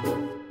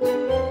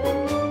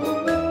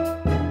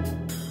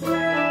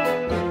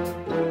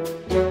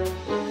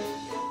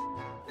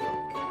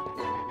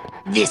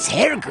 This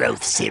hair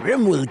growth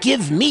serum will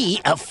give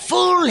me a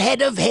full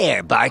head of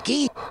hair,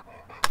 Barky.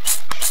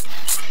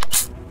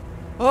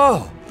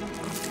 Oh,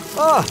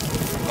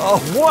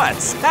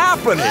 what's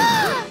happening?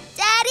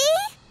 Daddy?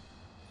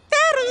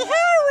 Daddy,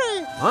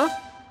 hurry! Huh?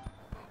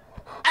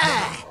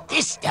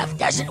 This stuff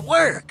doesn't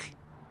work.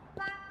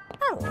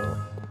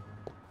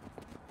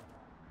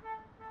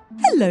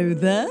 Hello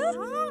there.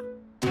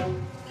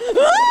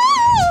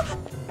 Ah!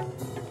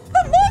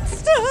 The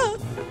monster!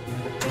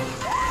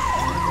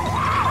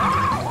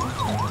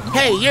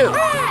 Hey, you!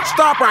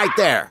 Stop right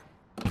there!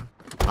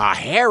 A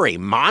hairy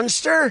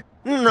monster?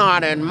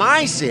 Not in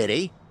my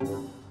city.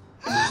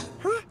 It's not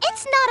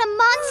a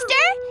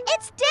monster.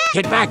 It's dead.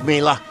 Get back,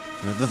 Mila.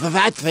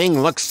 That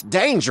thing looks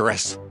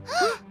dangerous.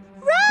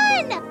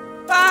 Run!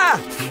 Ah!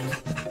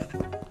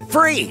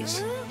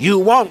 Freeze! You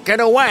won't get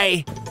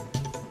away.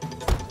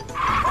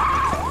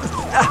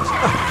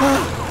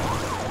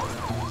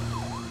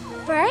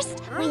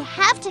 First, we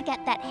have to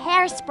get that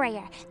hair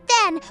sprayer.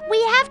 Then,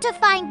 we have to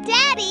find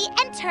Daddy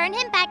and turn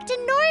him back to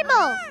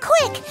normal.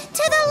 Quick,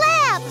 to the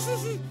lab!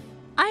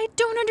 I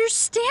don't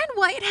understand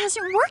why it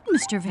hasn't worked,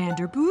 Mr.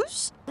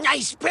 Vanderboos. I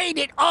sprayed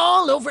it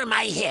all over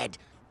my head.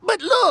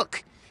 But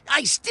look,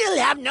 I still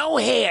have no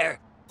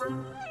hair.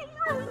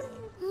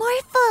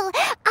 Morphle,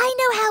 I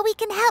know how we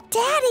can help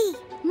Daddy.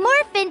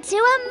 Morph into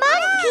a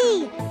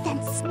monkey.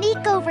 Then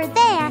sneak over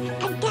there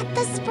and get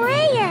the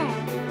sprayer.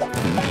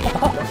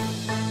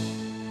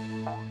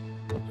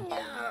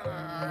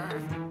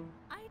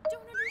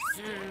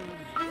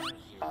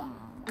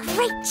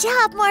 Great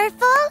job,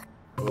 Morphle.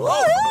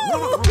 Not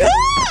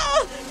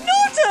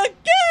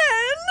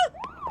again!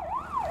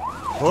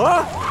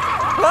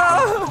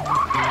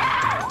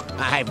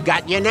 I've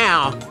got you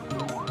now.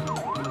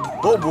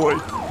 Oh, boy.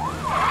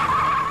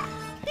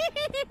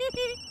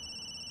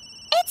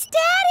 It's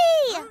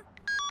Daddy!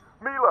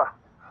 Mila,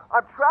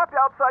 I'm trapped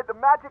outside the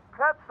Magic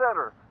Pet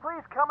Center.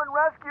 Please come and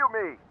rescue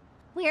me.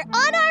 We're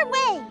on our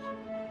way.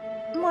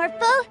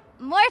 Morphle,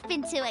 morph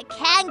into a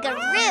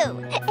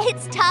kangaroo.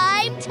 It's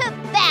time to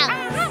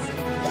bounce.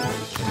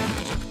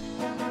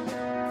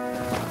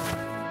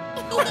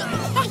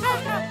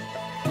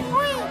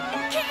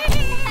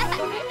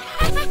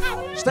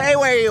 Stay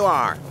where you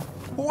are.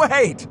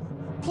 Wait,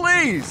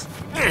 please.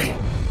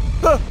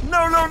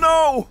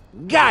 No.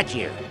 Got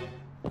you.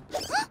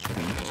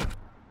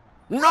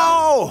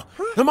 No!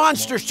 The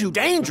monster's too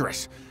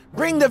dangerous.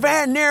 Bring the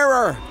van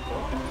nearer.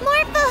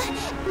 Morphle,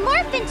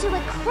 morph into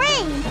a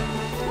crane.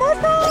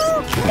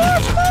 Morphle!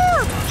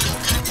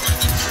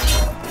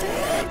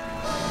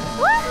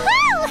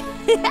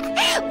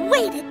 Woohoo!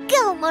 Way to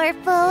go,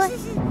 Morphle.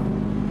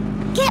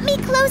 Get me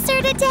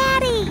closer to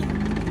Daddy.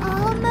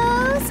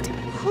 Almost.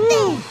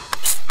 There.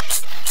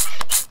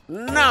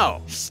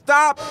 No,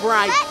 stop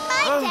right. Let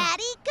my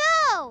daddy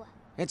go.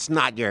 It's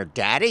not your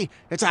daddy.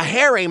 It's a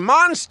hairy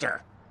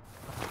monster.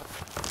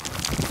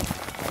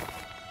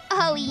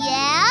 Oh,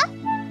 yeah?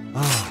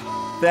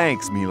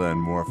 Thanks, Mila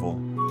and Morphle.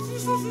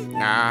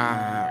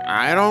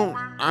 I don't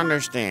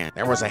understand.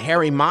 There was a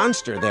hairy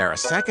monster there a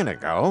second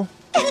ago.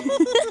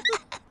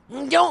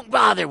 Don't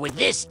bother with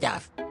this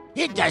stuff.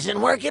 It doesn't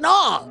work at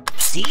all.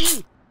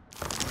 See?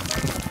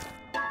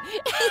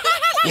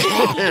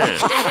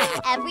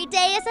 Every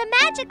day is a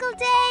magical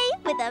day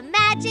with a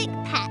magic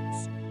pet.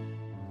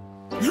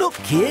 Look,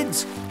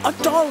 kids, a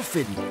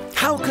dolphin.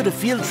 How could a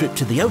field trip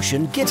to the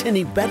ocean get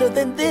any better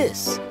than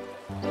this?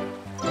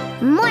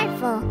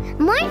 Morphle,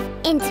 morph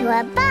into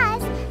a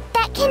bus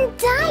that can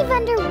dive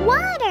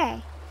underwater.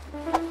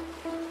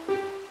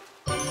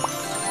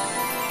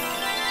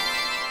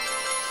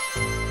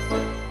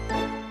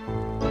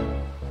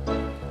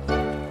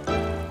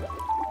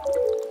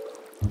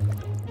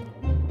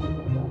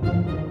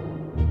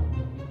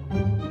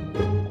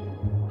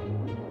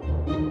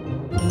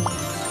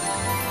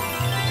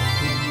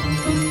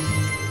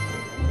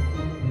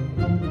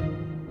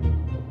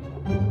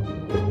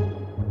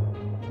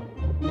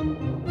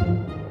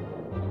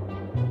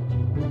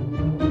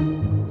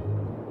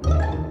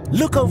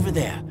 Look over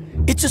there.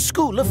 It's a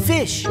school of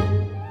fish.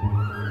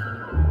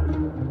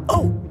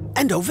 Oh,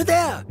 and over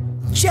there,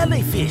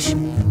 jellyfish.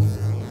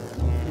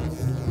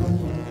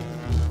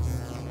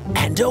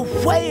 And a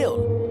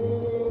whale.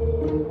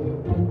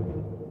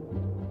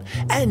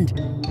 And,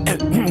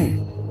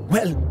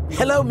 well,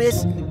 hello,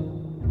 miss.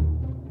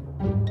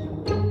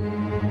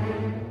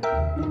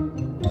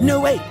 No,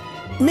 wait,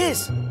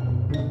 miss.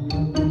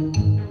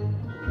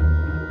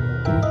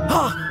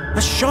 Ah,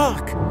 a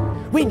shark.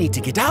 We need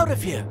to get out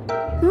of here.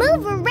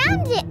 Move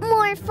around it,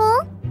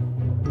 Morphle.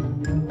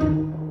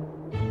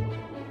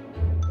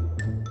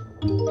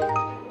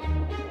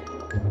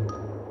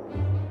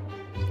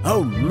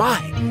 Oh my!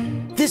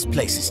 This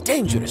place is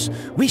dangerous.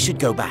 We should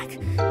go back.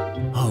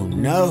 Oh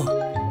no!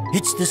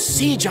 It's the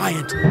sea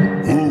giant.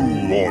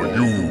 Who are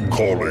you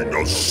calling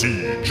a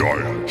sea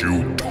giant,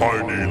 you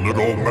tiny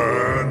little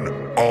man?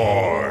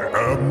 I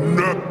am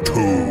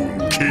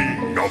Neptune,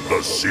 king of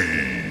the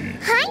sea.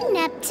 Hi,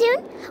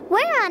 Neptune.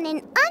 We're on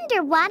an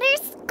underwater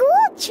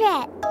school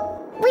trip.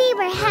 We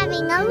were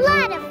having a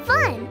lot of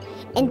fun.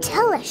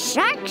 until a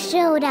shark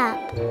showed up.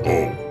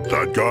 Oh,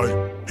 that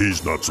guy?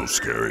 He's not so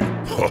scary.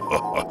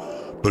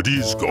 But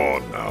he's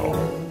gone now.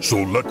 So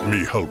let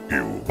me help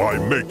you by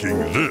making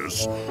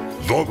this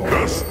the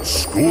best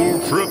school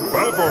trip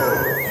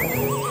ever!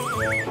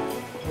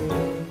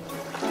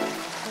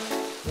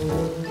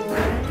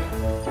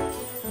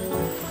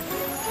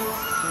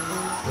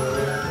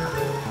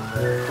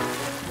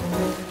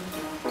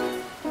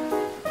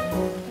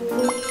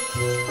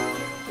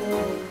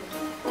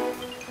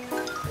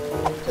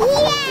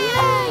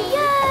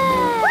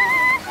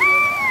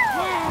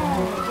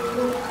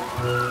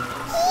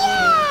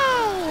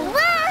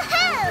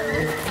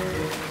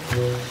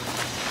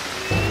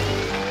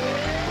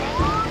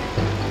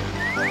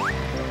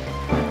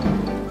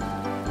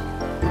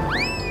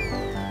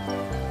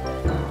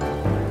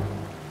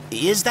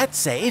 Is that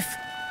safe?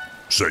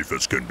 Safe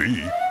as can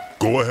be.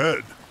 Go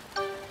ahead.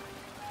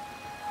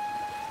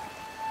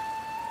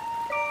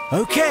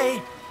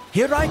 Okay,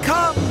 here I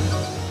come.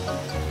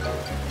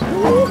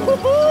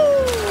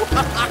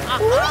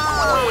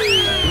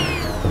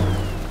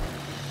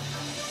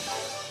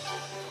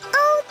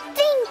 Oh,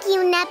 thank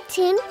you,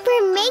 Neptune,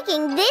 for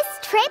making this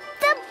trip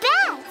the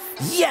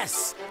best.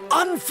 Yes,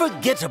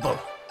 unforgettable.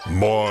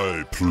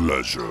 My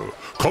pleasure.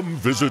 Come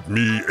visit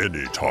me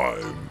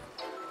anytime.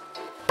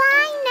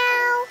 Bye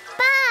now.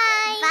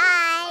 Bye.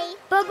 Bye.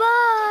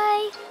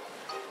 Bye-bye.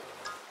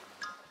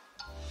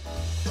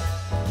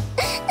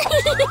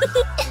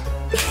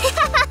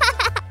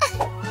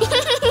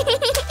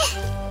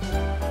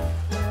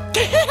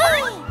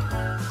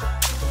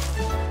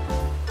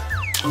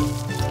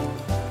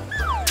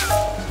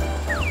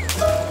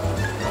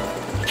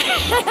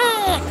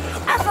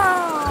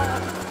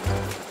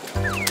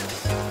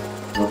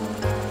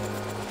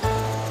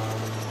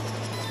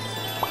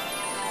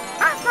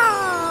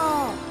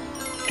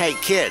 Hey,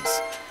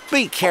 kids,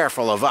 be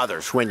careful of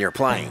others when you're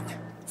playing.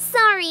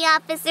 Sorry,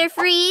 Officer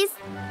Freeze.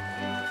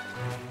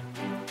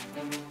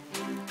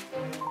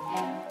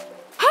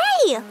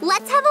 Hey,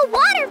 let's have a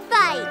water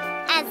fight.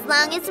 As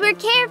long as we're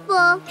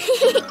careful.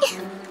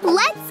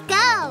 Let's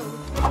go.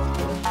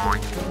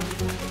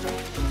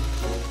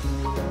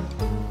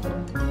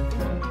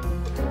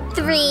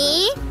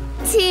 Three,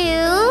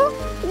 2,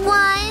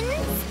 1,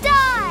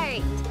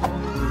 start.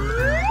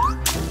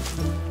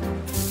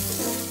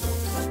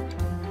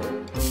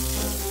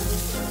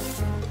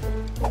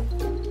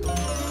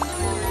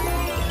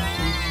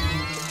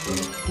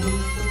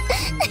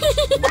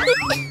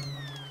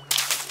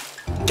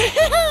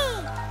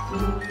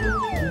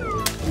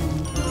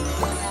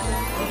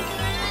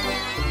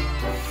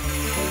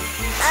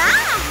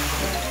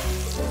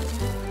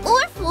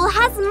 Orphle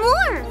has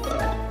more.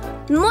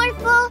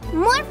 Morphle,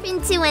 morph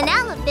into an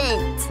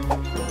elephant.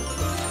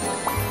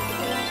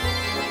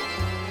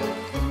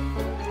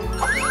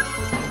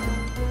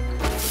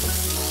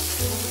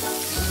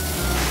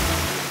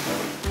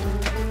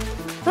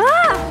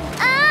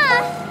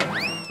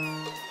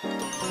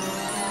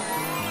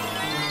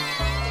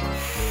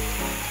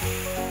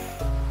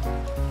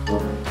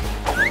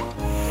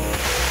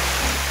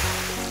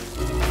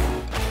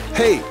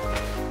 Hey,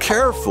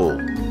 careful.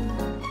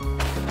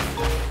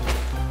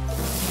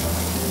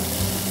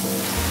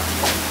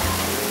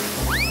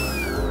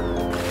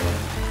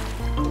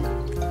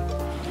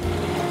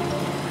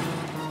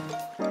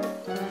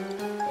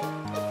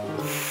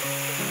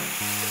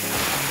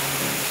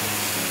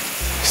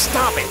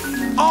 Stop it,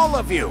 all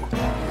of you.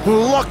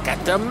 Look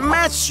at the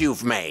mess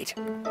you've made.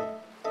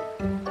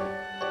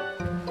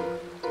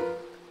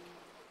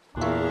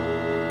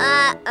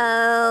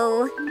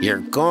 Uh-oh. You're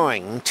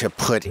going to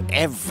put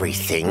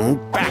everything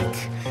back.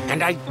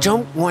 And I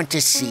don't want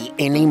to see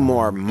any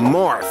more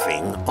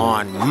morphing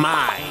on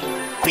my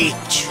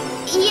beach.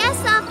 Yes,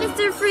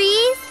 Officer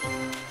Freeze.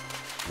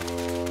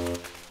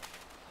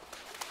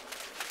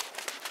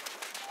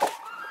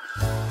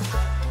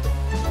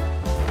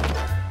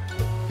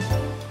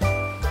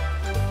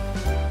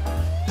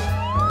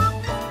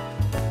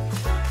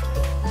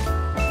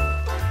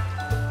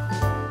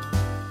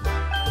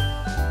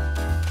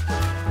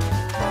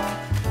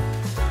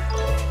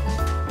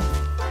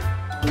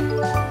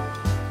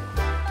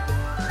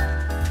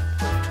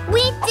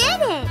 We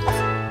did it!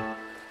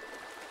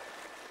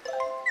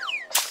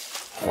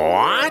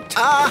 What?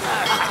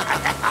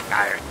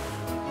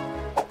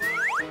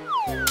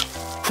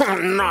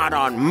 Not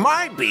on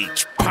my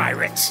beach,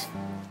 pirates.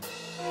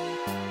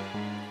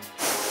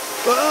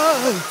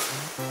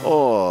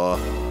 Oh,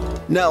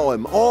 now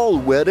I'm all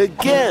wet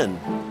again.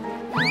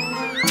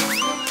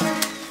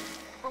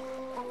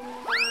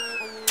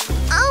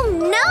 Oh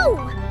no!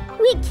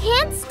 We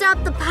can't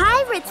stop the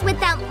pirates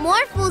without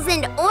Morphle's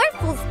and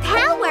Orphle's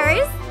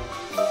powers.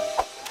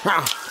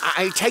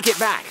 I take it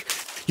back.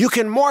 You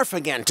can morph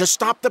again to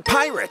stop the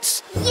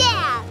pirates.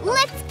 Yeah,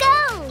 let's go!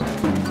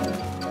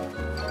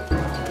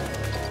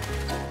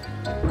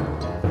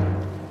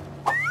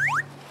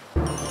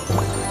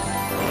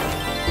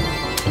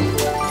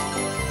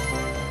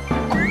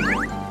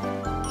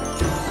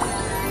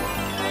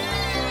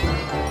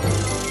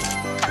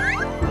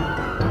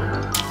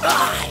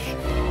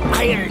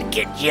 I'll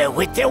get you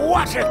with the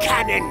water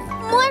cannon.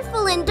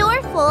 Morphle and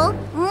Orphle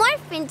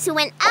morph into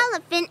an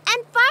elephant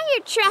and fire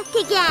truck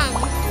again.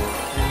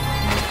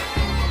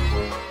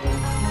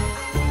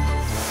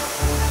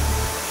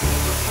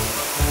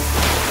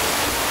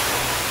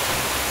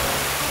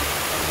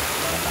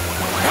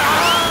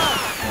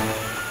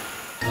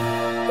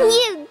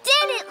 You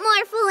did it,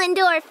 Morphle and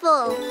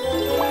Orphle!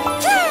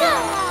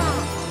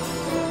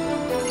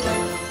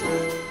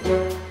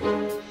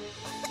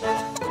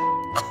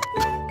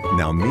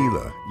 Now,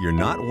 Mila, you're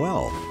not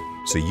well,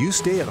 so you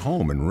stay at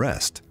home and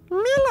rest.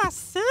 Mila's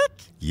sick?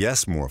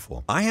 Yes,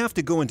 Morphle. I have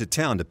to go into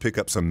town to pick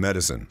up some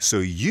medicine, so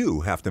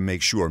you have to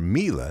make sure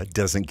Mila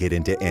doesn't get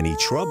into any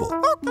trouble.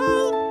 Okay.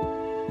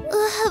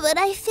 But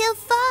I feel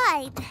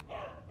fine.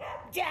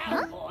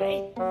 Down,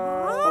 boy.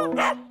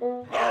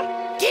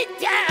 Get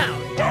down!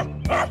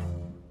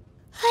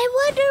 I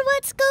wonder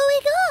what's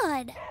going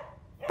on.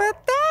 But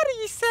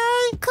Daddy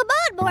say... Come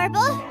on,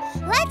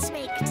 Morphle. Let's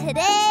make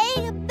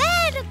today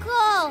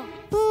magical.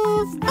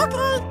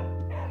 Okay.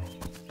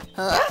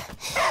 Huh?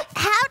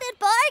 How did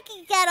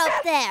Barky get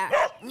up there?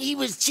 He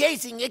was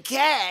chasing a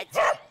cat.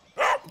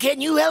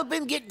 Can you help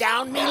him get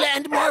down, Mila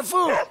and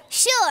Morphle?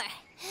 Sure.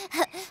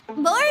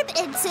 Morb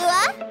into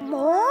a...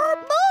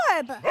 Morb?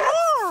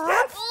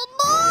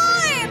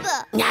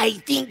 Morb!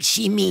 I think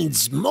she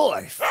means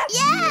morph.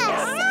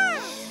 Yes!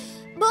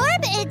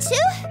 Morb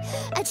into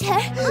a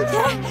turkey!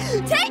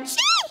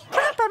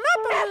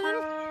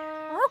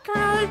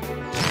 Okay.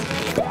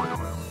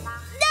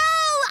 No!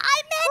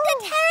 I meant a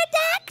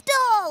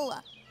pterodactyl!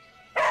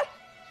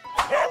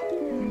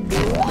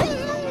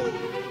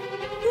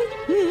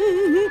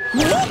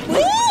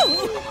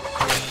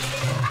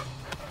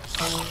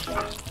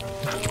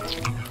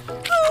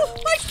 Oh,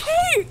 my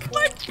cake!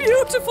 My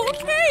beautiful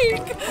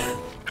cake!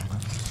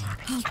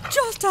 I'll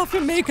just have to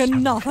make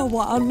another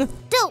one.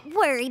 Don't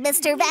worry,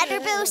 Mr.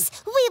 Vanderboos.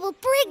 We will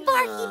bring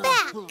Barky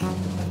back.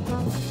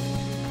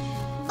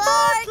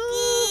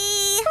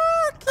 Barky!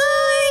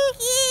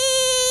 Barky!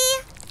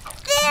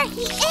 There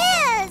he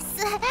is!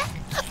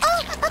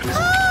 Oh, a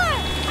car!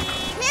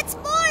 It's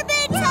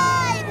Morbid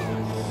time!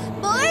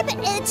 Morb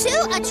into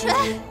a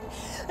trap!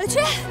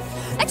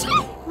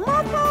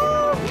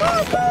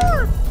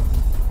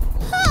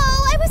 Oh,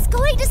 I was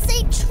going to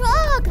say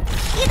trug!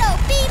 You know,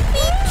 beep,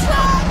 beep,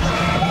 trug!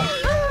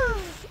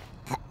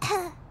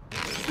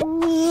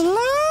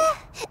 Mila?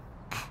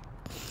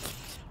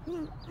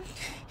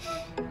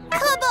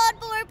 Come on,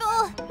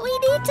 Morphle! We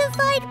need to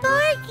find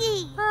Barky!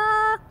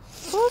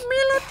 Who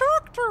Mila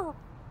talk to?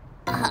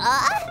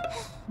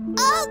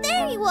 Oh,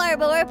 there you are,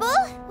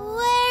 Morphle!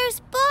 Where's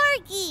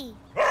Barky?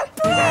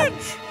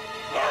 Bridge!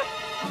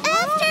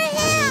 After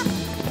him!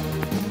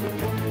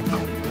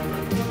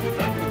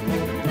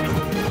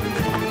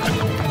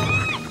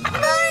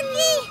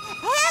 Barky!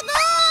 Hang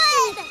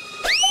on!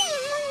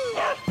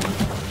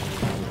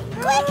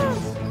 Quick!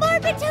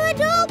 Morph into a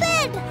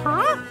dolphin!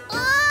 Huh?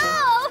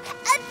 Oh!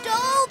 A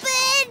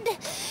dolphin!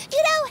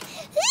 You know...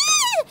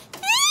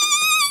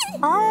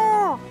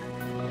 Oh!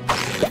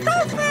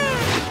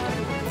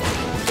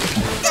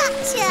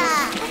 Gotcha!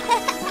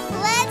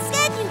 Let's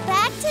get you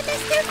back to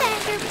Mr.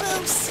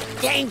 Vanderboos.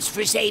 Thanks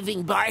for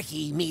saving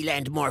Barky, Mila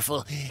and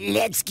Morphle.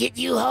 Let's get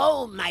you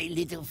home, my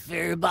little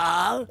fur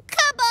ball.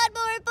 Come on,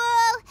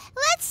 Morphle.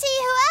 Let's see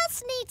who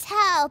else needs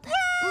help.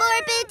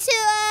 Morbid to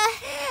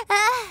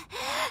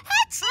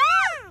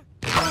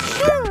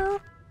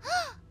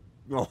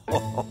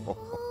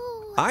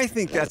I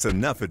think that's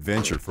enough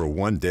adventure for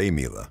one day,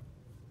 Mila.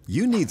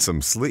 You need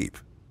some sleep.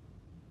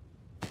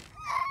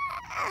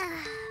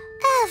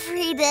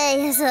 Every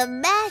day is a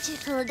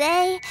magical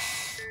day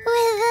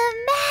with a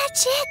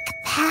magic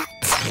pet.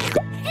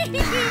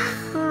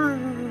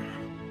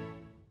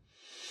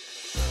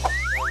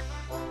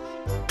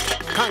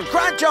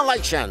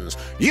 Congratulations!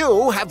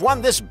 You have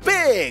won this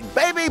big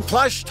baby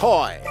plush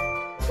toy.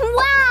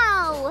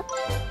 Wow!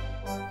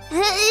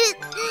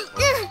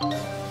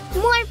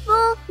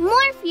 Morphle,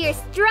 morph your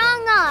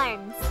strong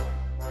arms.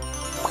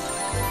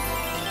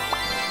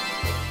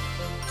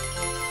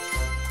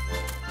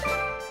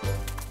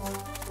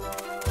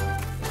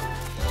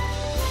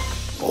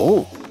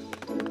 Oh.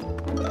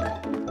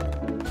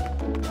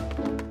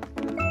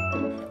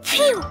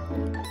 Phew!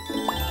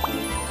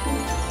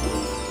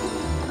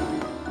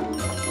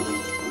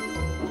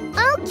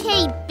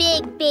 Okay,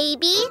 big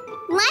baby.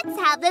 Let's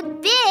have a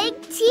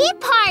big tea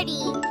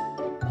party.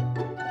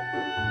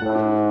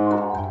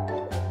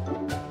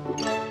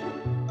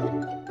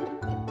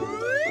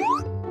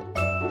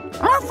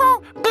 Morphle,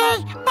 be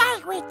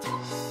pirate.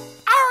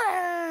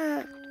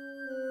 Arr!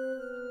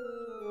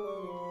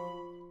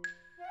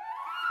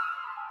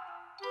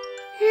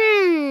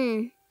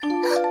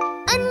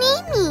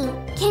 Animi,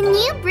 can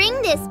you bring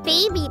this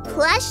baby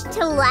plush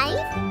to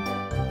life?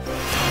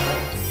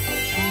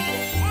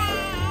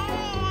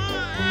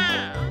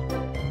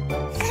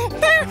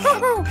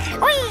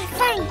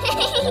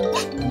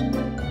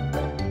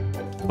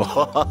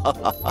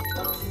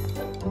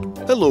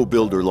 Hello,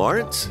 Builder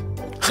Lawrence.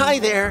 Hi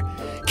there.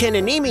 Can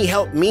Animi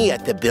help me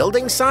at the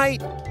building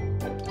site?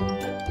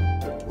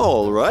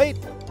 All right.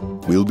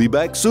 We'll be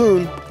back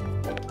soon.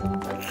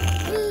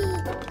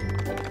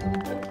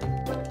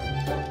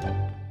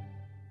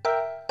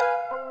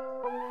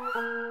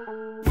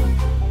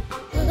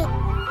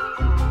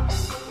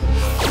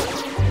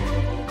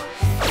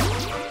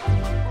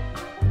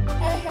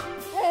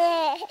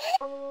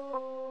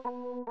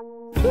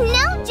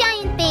 No,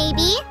 giant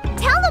baby.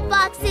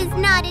 Telebox is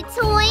not a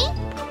toy.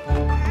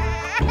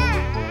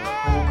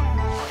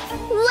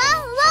 Whoa,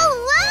 whoa,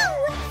 whoa!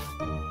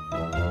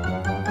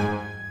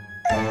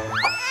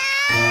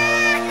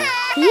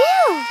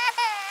 Phew!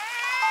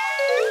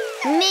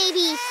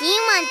 Maybe he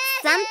wants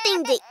something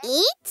to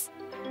eat?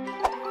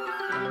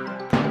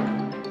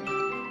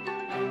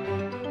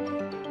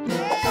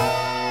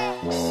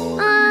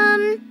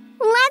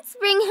 Let's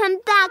bring him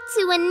back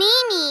to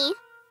Animi.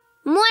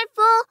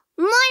 Morphle,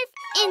 morph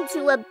into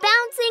a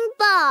bouncing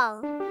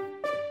ball.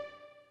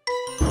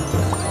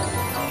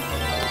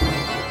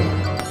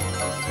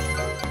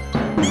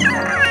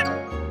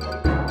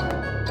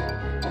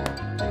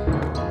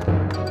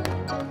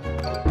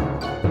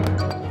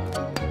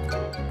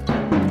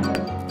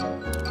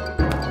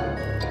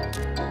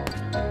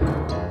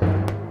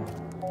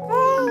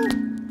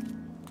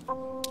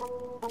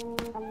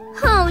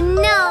 Oh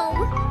no!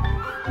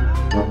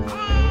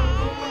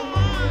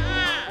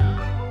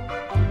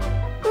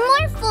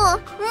 Morphle,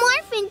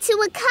 morph into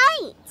a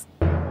kite.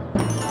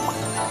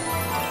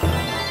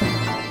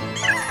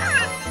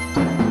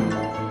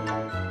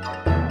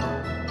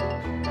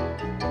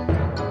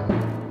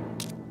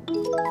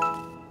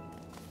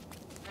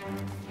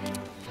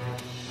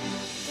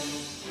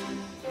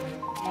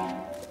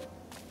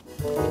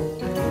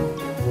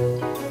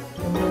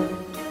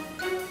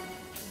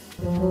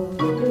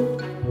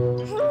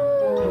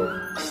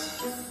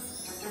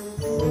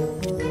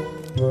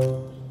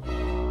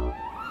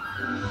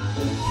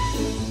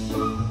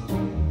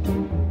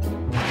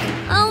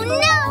 Oh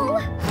no!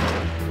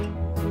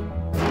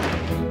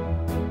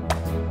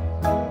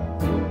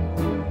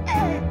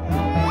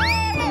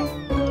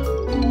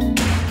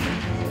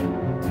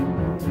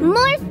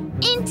 Morph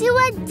into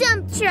a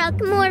dump truck,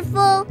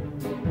 Morphle.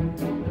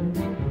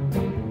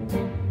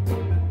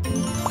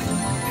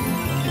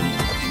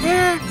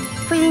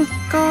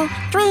 Twinkle,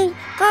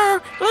 twinkle,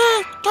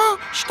 little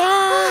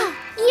star.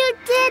 You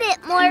did it,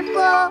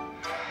 Morphle.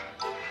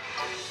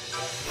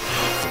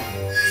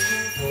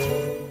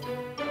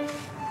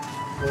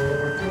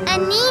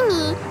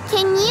 Animi,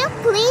 can you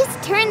please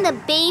turn the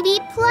baby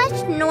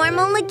plush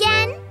normal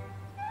again?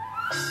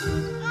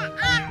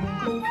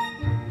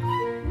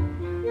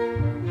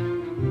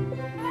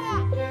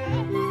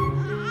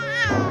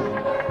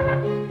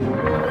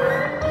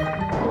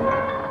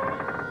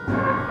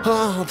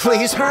 Oh,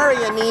 please hurry,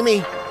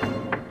 Animi.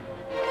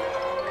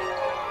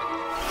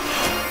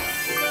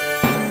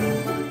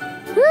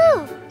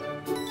 Whew.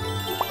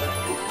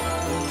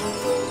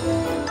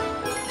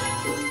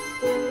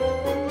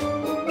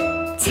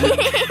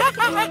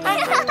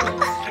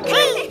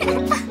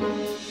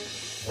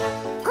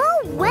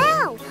 Oh,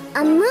 wow!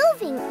 A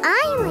moving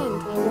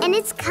island, and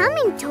it's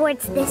coming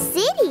towards the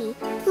city.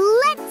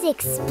 Let's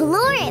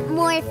explore it,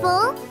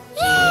 Morphle.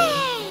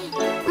 Yay!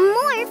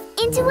 Morph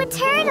into a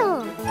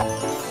turtle.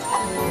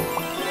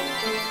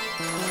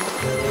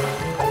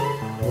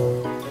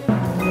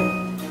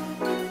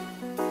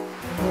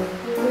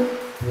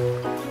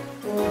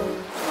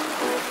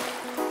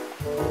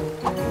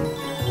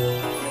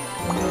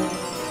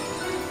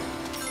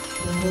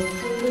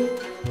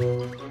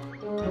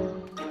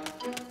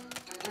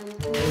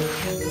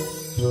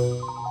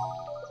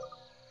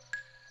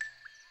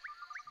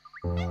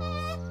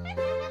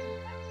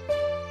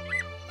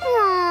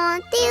 Aw,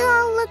 they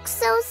all look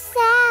so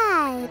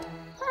sad.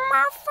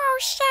 Morphle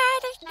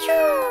sad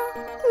too.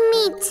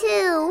 Me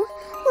too.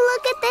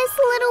 Look at this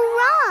little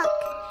rock.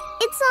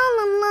 It's all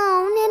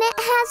alone and it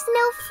has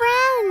no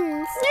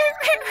friends.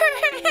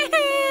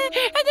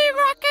 The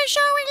rock is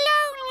so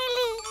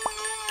lonely.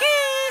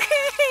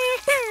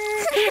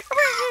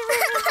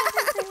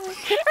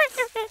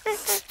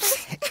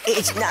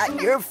 It's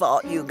not your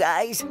fault, you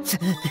guys.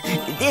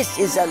 This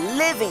is a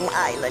living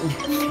island,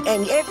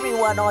 and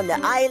everyone on the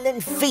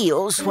island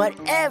feels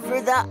whatever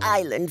the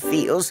island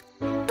feels.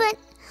 But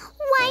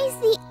why is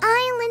the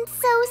island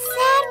so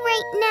sad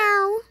right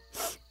now?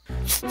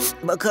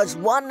 Because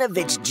one of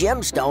its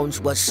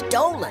gemstones was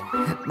stolen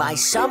by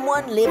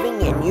someone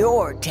living in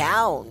your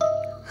town.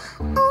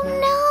 Oh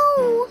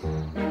no!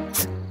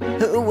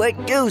 Who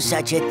would do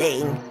such a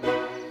thing?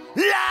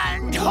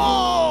 Land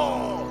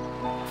ho!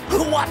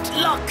 What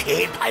luck,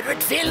 eh,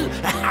 Pirateville?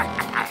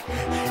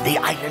 The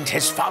island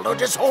has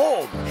followed us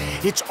home.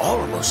 It's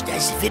almost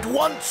as if it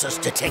wants us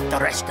to take the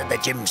rest of the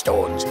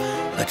gemstones.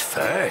 But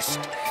first,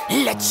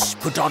 let's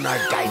put on our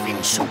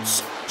diving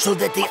suits so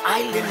that the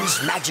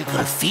island's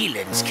magical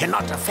feelings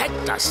cannot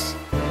affect us.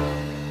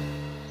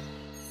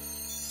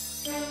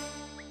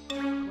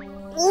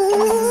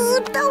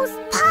 Ooh, those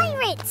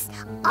pirates!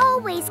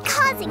 Always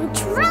causing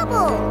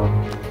trouble!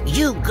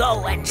 You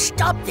go and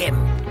stop them.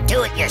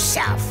 Do it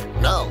yourself.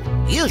 No,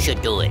 you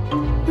should do it.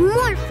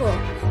 Morphle,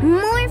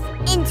 Morph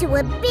into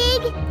a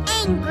big,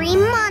 angry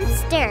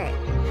monster.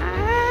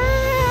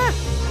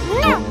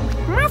 No!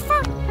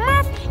 Morphle,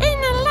 morph in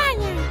a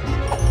lion!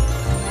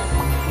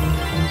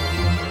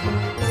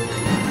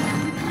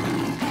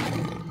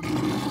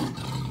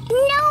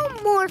 No,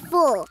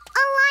 Morphle!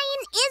 A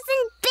lion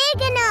isn't big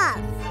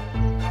enough!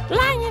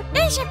 Lion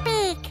isn't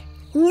big!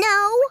 No,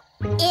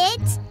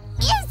 it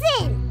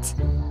isn't!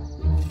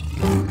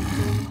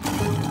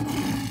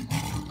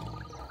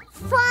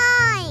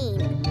 Fine!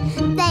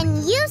 Then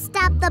you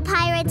stop the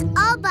pirates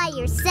all by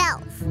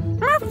yourself.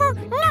 Morphle,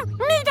 no,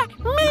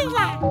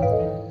 Mila!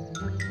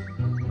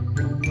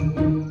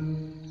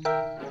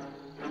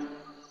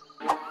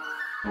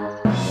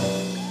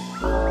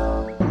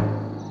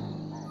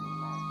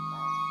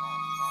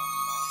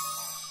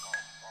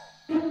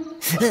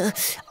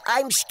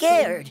 I'm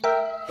scared.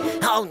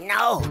 Oh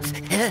no!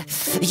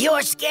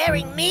 You're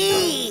scaring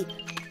me!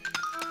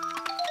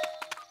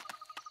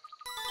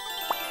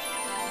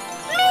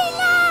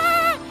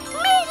 Mila!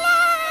 Mila!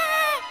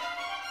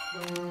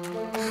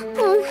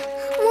 Oh,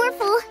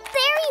 Morphle,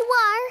 there you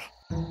are.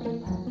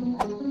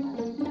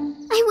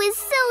 I was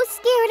so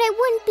scared I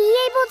wouldn't be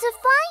able to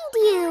find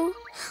you.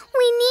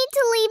 We need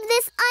to leave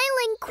this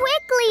island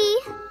quickly.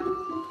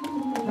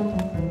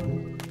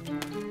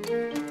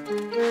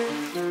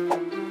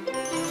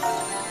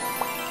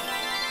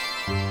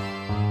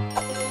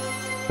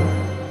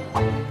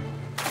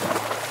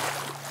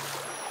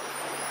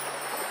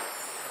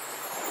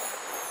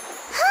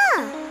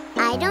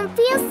 I don't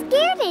feel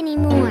scared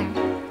anymore,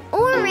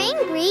 or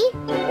angry,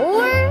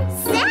 or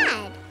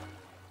sad.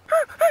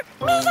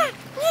 Mila!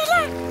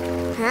 Mila!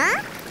 Huh?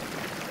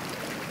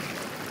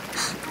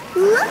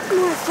 Look,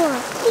 Morphle,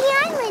 the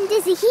island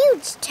is a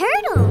huge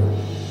turtle.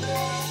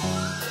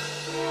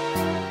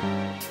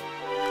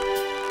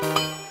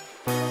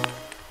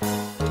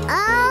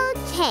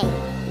 Okay,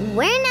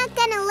 we're not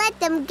gonna let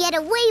them get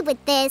away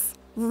with this,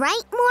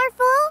 right,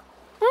 Morphle?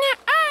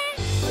 Nuh-uh.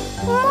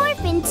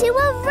 Morph into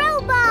a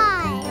robot!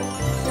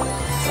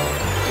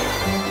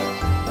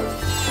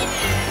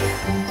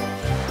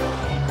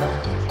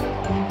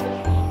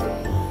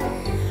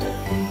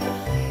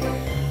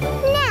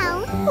 Now,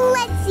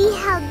 let's see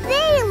how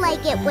they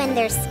like it when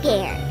they're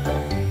scared.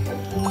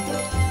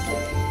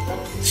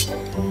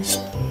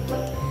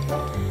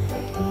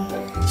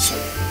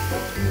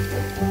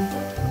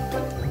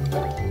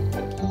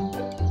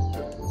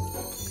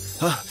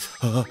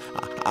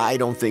 I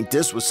don't think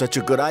this was such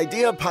a good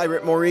idea,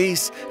 Pirate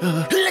Maurice.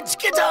 Let's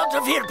get out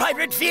of here,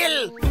 Pirate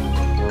Phil!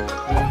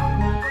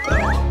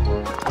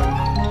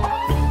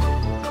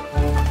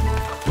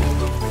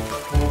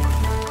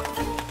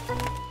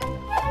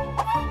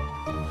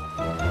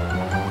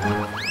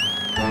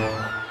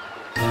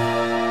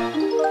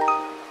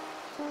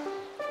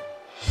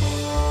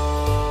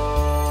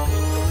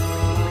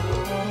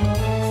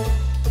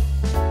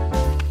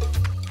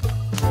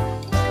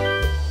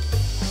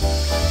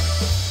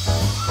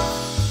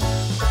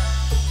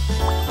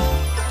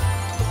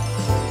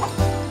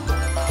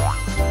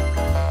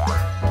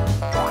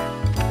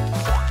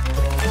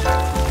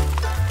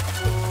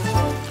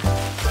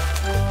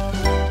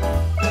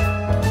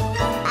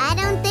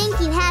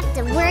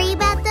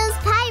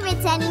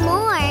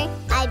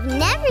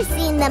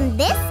 Seen them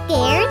this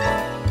scared.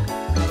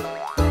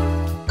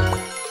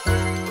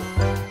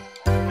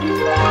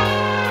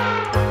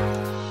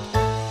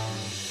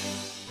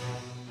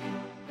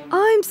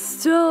 I'm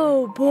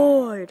so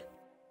bored.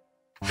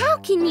 How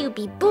can you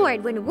be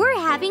bored when we're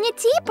having a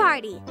tea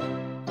party?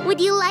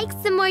 Would you like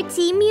some more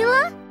tea,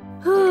 Mila?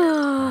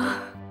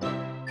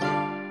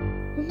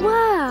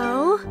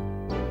 Well,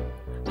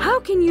 how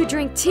can you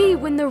drink tea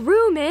when the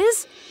room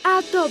is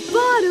at the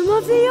bottom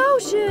of the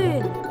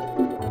ocean?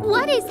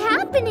 What is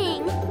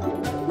happening?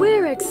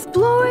 We're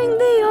exploring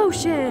the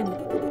ocean.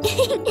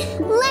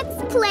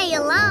 Let's play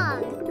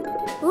along.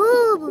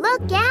 Ooh,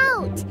 look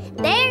out!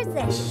 There's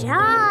a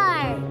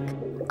shark.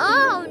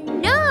 Oh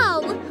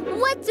no!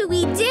 What do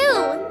we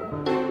do?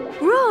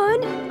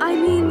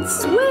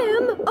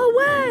 Swim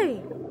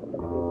away.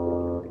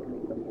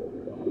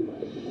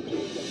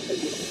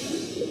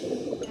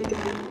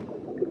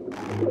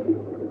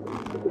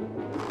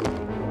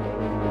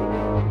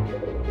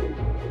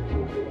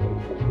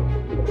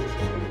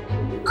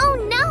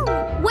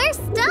 We're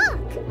stuck!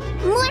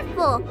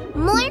 Morphle,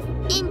 morph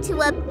into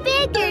a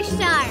bigger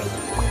shark!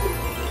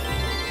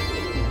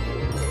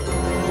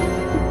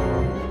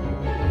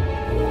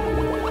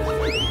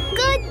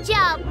 Good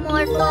job,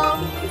 Morphle!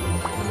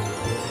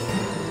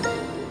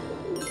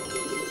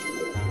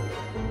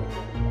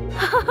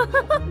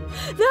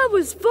 That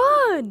was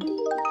fun!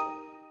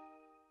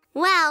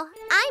 Well,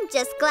 I'm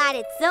just glad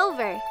it's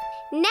over.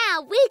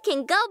 Now we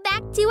can go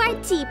back to our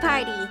tea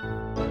party.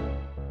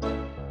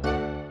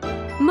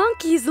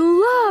 Monkeys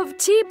love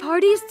tea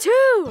parties,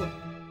 too!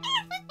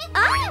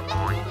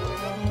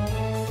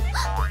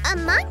 A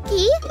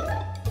monkey?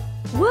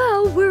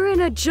 Well, we're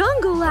in a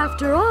jungle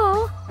after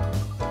all.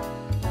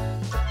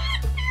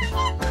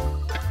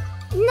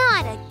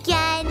 Not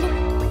again.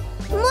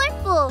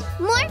 Morphle,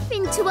 morph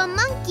into a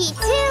monkey,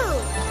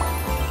 too.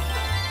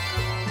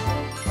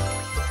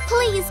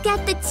 Please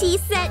get the tea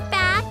set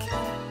back.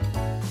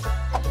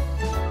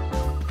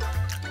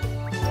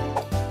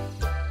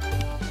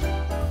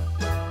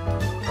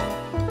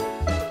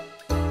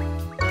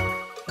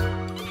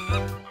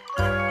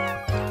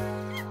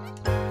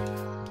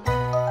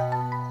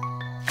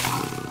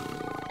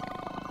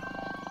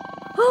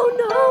 Oh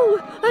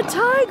no! A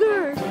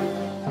tiger!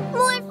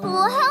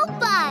 Morphle,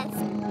 help us!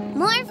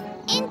 Morph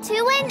into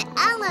an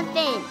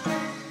elephant.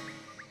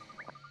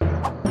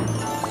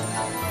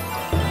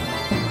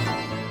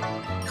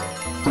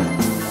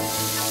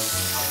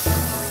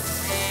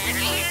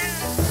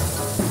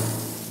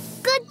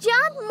 Good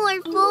job,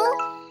 Morphle.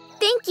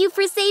 Thank you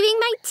for saving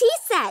my tea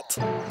set.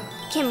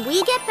 Can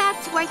we get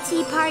back to our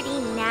tea party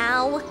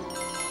now?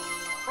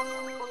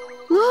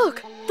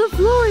 Look! The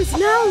floor is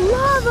now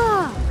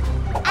lava!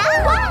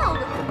 Ow!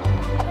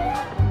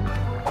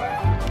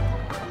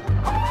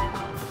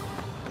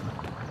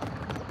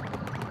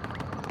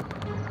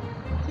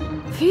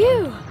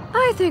 Phew!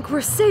 I think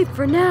we're safe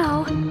for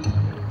now.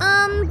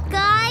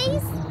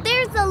 Guys,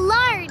 there's a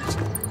large,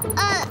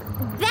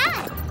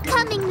 bat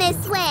coming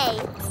this way.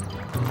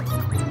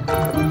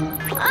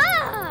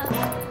 Ah!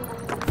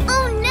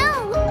 Oh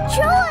no!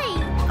 Troy!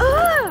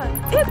 Ah!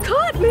 It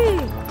caught me!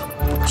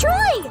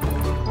 Troy!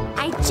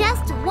 I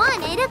just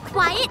wanted a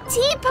quiet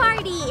tea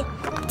party.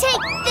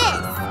 Take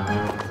this.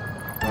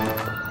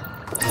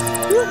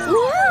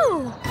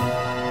 Whoa!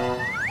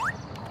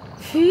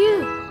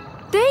 Phew!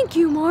 Thank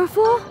you,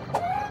 Morphle.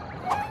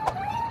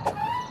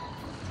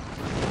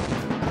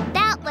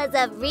 That was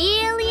a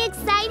really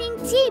exciting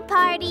tea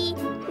party.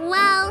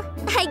 Well,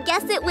 I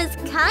guess it was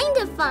kind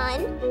of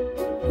fun.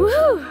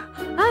 Woo!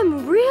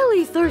 I'm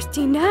really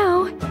thirsty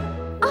now.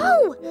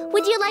 Oh,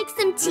 would you like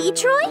some tea,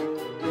 Troy?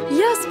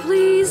 Yes,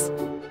 please.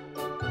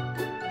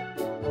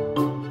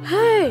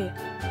 Hey,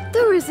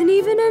 there isn't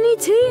even any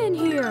tea in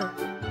here.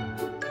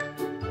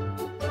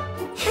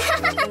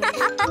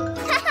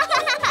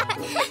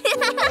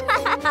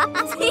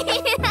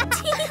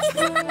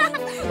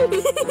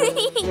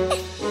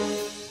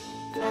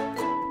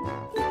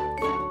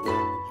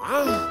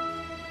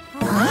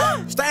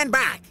 Stand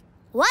back!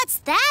 What's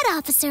that,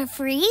 Officer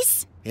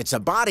Freeze? It's a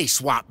body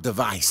swap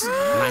device, and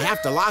I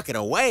have to lock it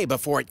away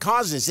before it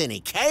causes any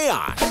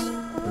chaos.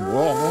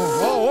 Whoa, whoa,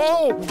 whoa,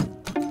 whoa!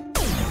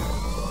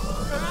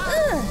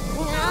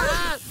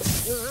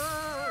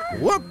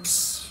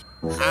 Whoops!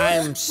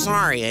 I'm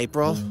sorry,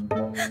 April.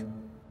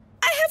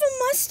 I have a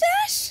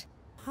mustache?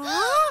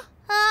 Huh?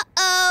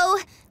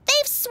 Uh-oh!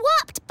 They've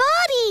swapped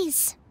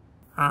bodies!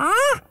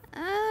 Huh?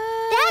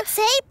 That's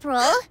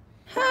April.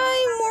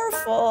 Hi,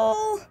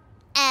 Morphle.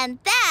 And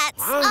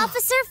that's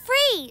Officer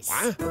Freeze.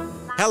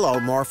 Hello,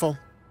 Morphle.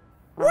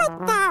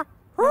 What the?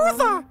 Who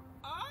the?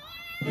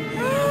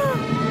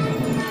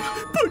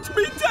 Put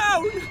me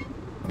down!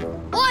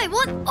 I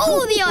want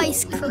all the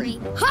ice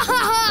cream. Ha ha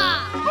ha!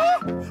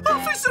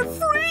 Officer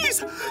Freeze!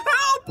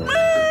 Help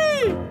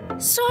me!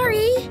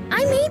 Sorry,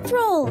 I'm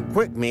April.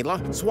 Quick,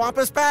 Mila, swap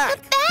us back.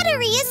 The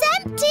battery is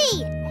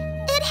empty.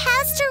 It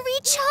has to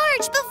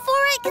recharge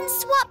before I can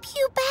swap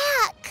you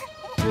back.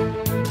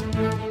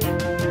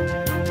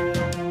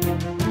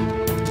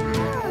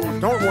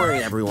 Don't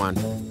worry, everyone.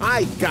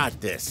 I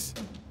got this.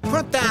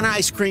 Put that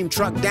ice cream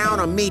truck down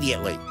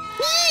immediately.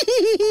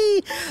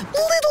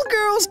 Little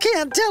girls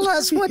can't tell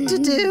us what to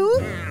do.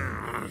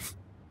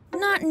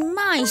 Not in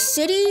my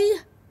city.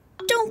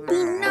 Don't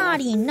be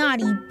naughty,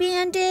 naughty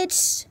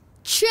bandits.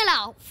 Chill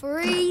out,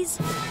 Freeze.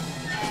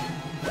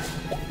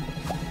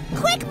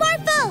 Quick,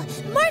 Morphle!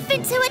 Morph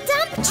into a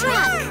dump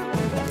truck!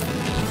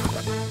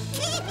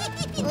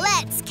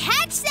 Let's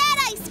catch that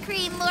ice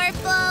cream,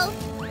 Morphle!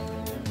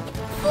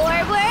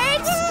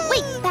 Forwards,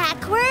 wait,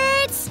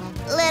 backwards,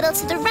 little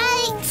to the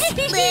right,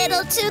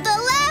 little to the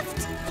left,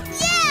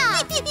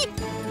 yeah!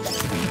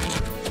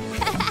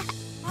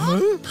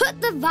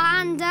 Put the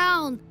van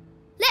down.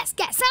 Let's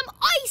get some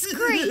ice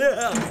cream.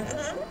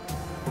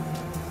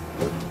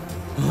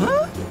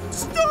 Huh?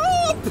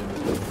 Stop!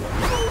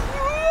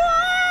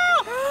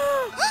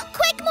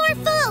 Quick,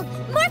 Morphle!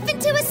 Morph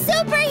into a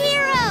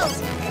superhero!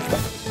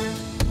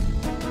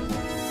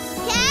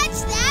 Catch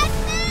that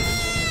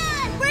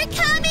man! We're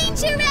coming,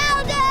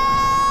 Geraldo!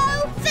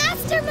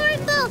 Faster,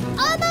 Morphle!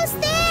 Almost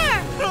there!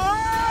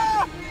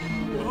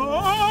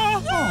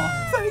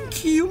 Thank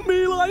you,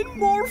 Mila and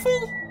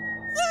Morphle.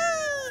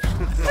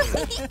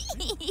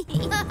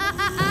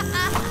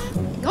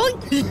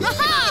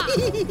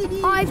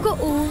 I've got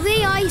all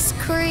the ice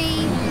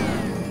cream.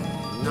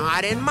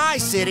 Not in my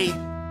city.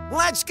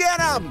 Let's get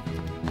them!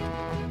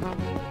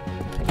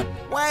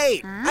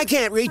 Wait, I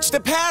can't reach the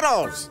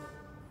pedals.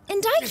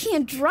 And I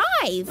can't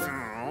drive.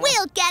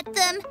 We'll get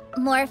them.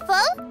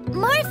 Morphle,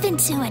 morph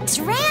into a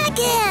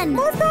dragon.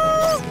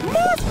 Morphle!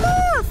 Morph,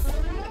 morph!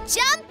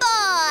 Jump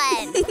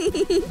on!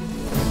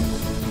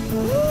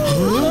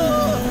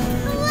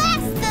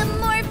 Blast them,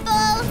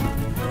 Morphle!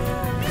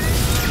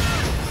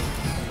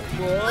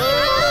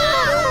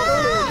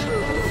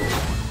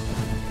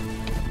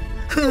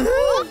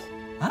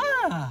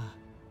 Ah!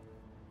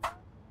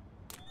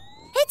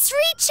 It's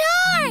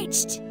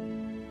recharged!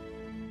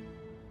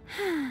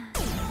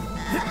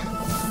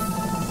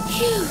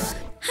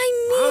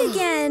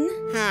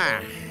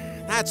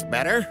 That's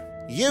better.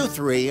 You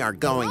three are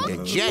going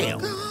to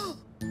jail.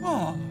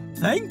 Oh,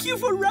 thank you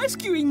for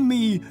rescuing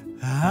me.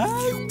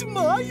 And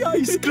my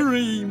ice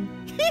cream.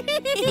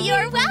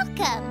 You're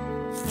welcome.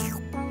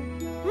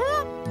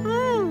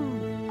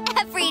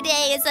 Every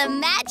day is a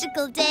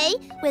magical day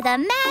with a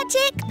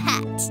magic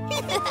pet.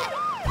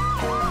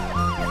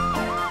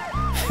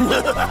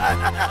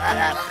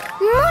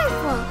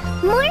 Morphle,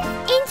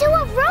 morph into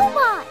a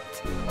robot.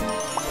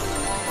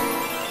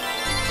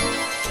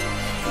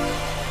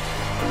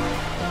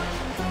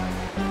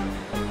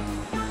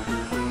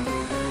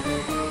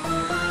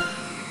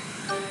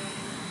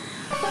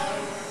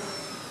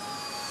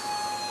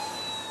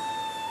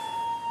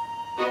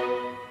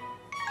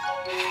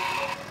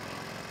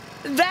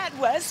 That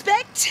was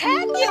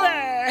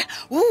spectacular!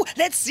 Ooh,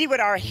 let's see what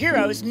our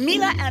heroes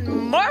Mila and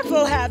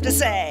Morphle have to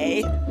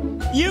say.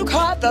 You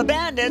caught the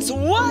bandits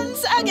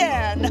once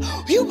again.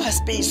 You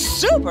must be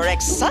super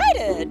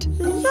excited.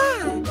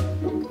 Yeah,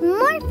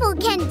 Morphle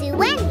can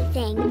do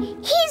anything.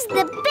 He's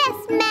the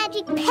best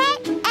magic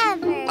pet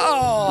ever.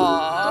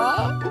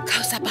 Aww,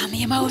 close up on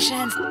the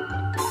emotions.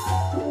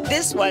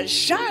 This was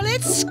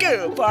Charlotte's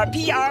scoop for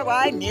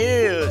PRY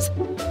News.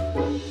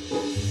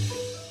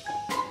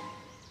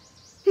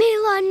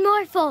 Mila and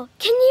Morphle,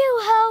 can you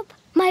help?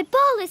 My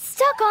ball is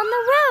stuck on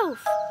the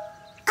roof.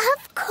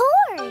 Of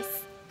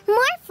course.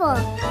 Morphle,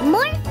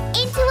 morph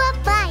into a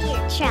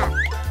fire truck.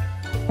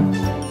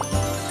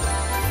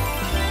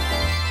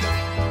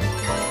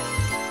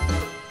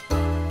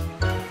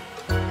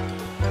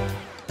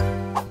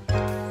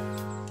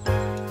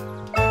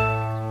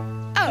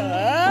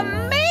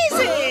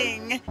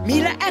 Amazing!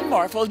 Mila and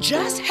Morphle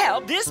just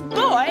helped this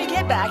boy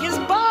get back his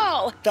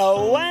ball. The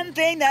one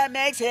thing that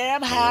makes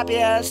him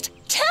happiest.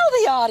 Tell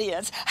the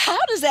audience, how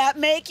does that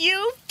make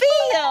you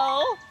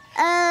feel?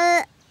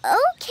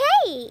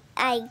 Okay,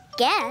 I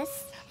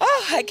guess.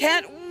 Oh, I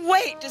can't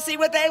wait to see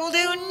what they will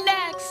do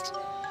next.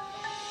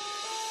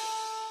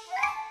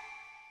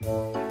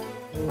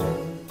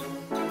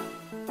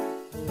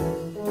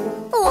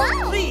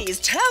 Wow. Please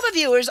tell the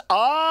viewers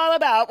all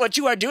about what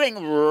you are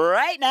doing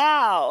right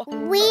now.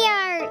 We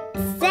are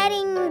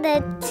setting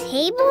the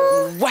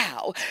table?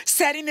 Wow,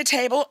 setting the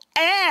table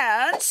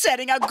and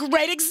setting a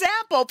great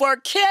example for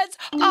kids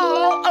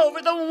all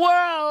over the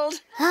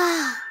world.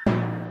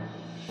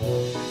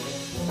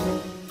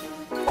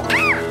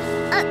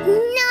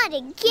 Not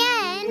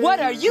again. What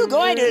are you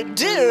going to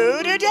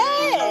do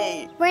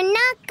today? We're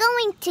not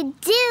going to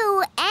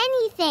do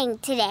anything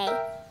today.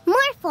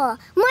 Morphle,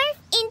 morph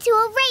into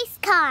a race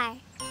car.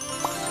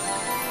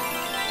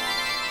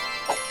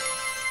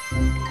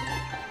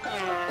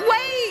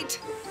 Wait!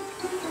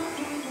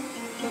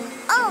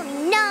 Oh,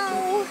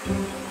 no.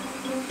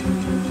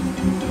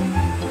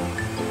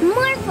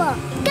 Morphle,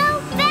 go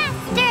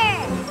faster!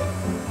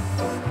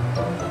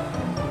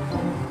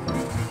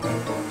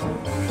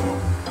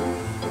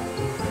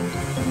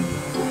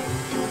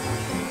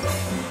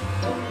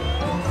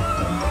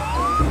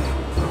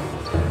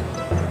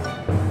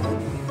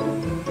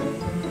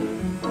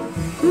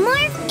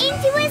 Morph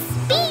into a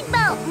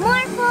speedboat,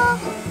 Morphle!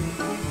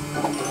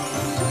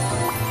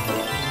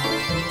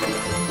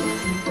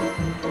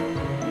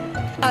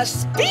 A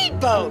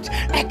speedboat!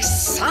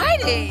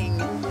 Exciting!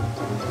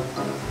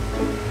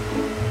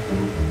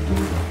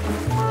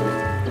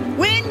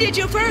 When did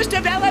you first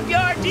develop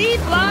your deep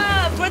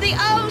love for the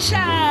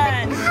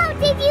ocean? How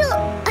did you...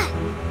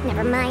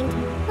 never mind.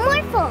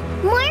 Morphle,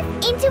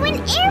 morph into an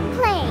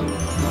airplane!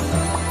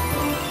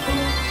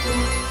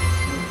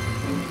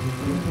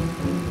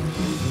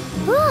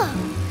 Whew.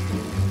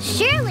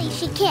 Surely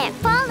she can't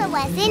follow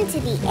us into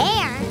the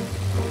air.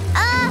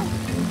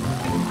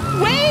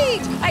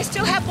 Wait! I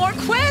still have more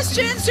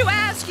questions to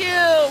ask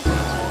you!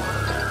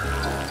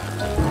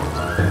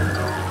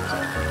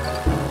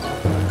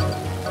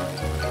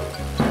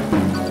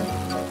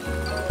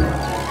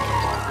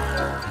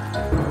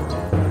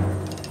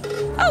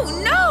 Oh,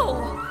 no!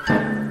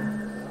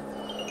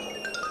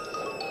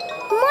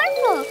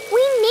 Morphle,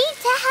 we need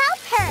to help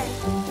her.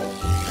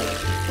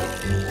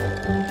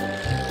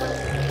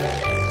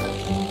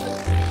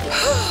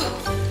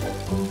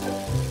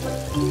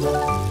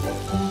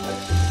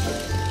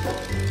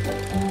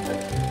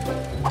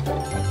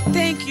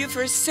 Thank you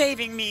for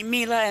saving me,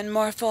 Mila and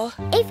Morphle.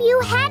 If you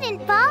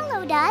hadn't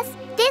followed us,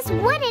 this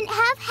wouldn't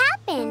have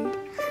happened.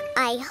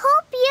 I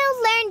hope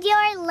you learned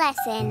your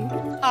lesson.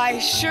 I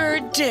sure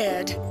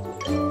did.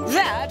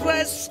 That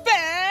was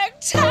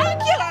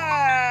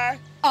spectacular!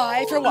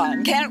 I, for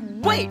one,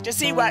 can't wait to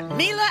see what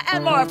Mila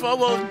and Morphle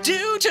will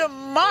do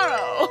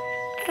tomorrow.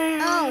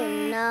 Oh,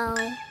 no.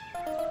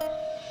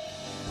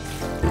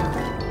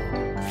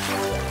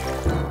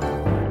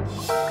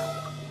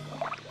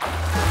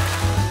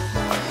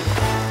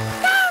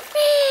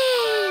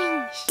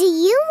 Do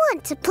you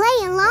want to play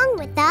along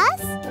with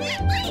us?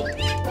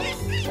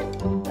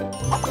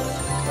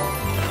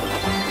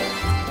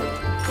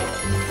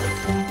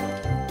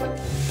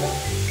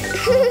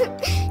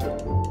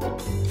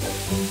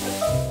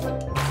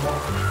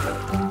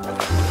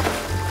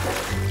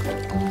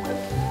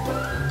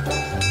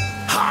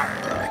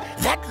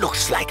 that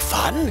looks like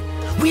fun.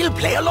 We'll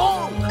play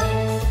along.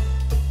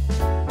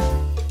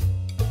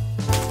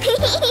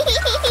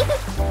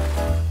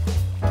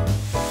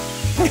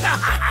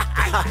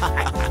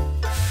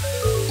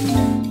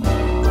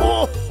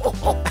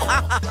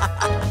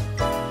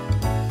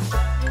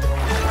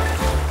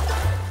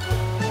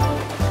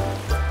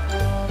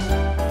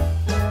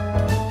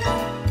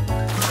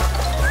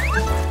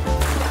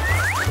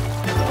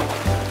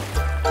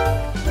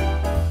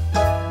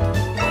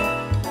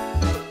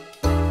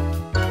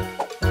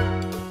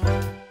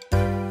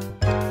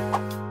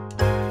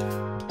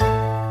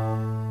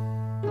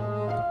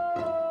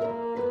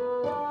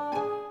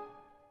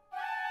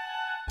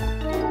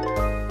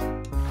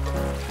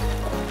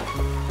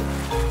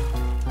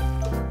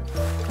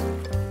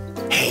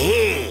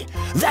 Hey,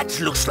 that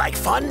looks like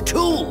fun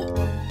too.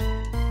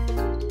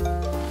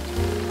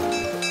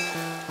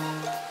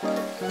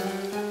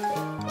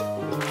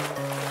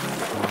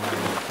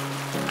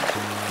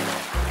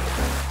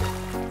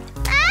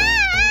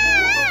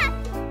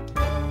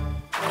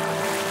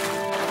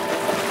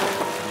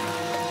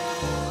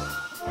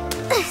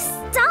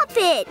 Stop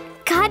it!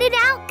 Cut it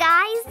out,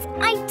 guys!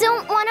 I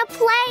don't want to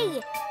play!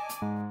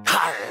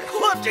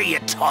 What are you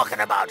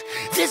talking about?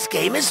 This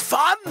game is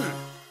fun!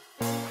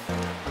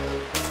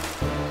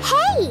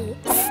 Hey!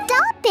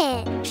 Stop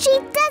it! She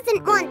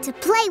doesn't want to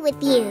play with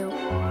you!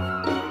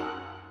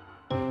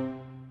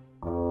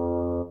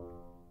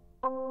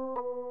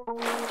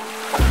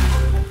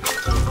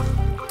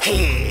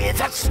 Hey,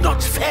 that's not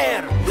fair!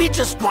 We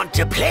just want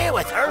to play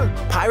with her!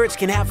 Pirates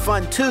can have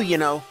fun too, you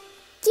know.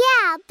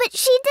 Yeah, but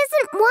she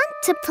doesn't want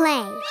to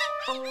play.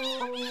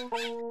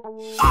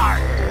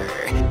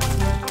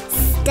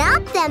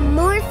 Stop them,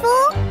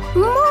 Morphle!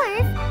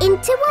 Morph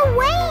into a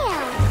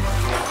whale!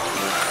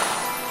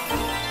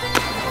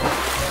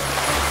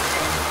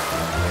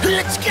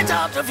 Let's get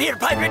out of here,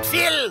 Pirate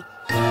Phil!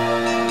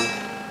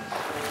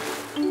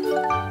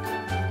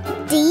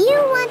 Do you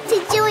want to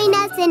join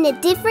us in a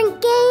different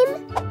game?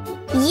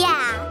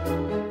 Yeah.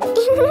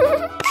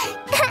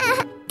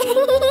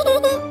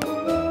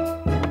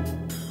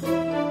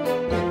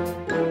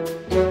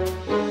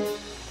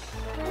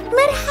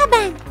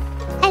 مرحبا.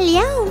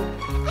 اليوم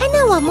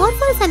أنا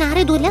ومورفل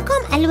سنعرض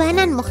لكم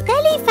ألوانا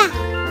مختلفة.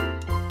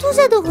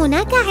 توجد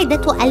هناك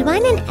عدة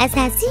ألوان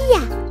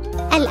أساسية: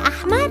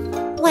 الأحمر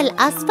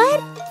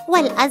والأصفر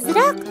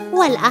والأزرق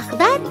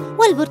والأخضر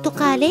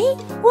والبرتقالي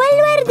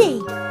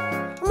والوردي.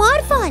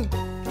 مورفل،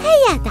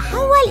 هيا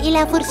تحول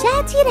إلى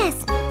فرشاة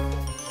رسم.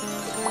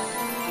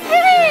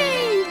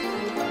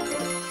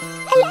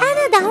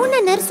 الآن دعونا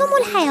نرسم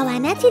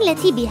الحيوانات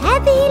التي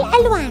بهذه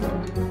الألوان.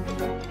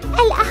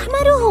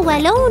 الأحمر هو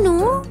لون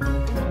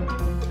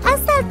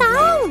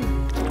السلطعون،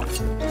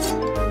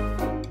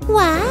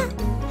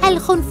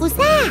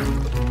 والخنفساء،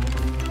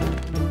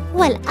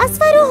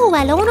 والأصفر هو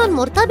لون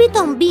مرتبط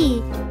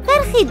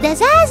بفرخ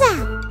الدجاجة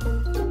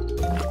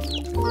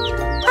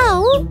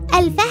أو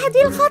الفهد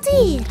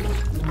الخطير.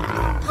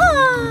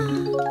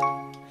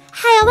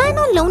 حيوان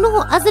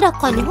لونه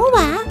أزرق هو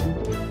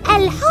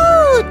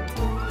الحوت.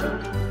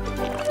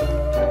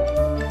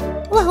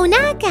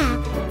 وهناك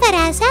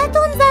فراشات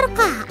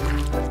زرقاء.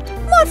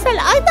 مورفل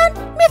أيضا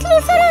مثل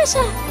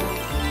الفراشة.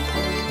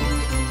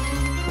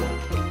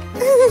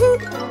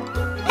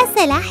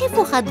 السلاحف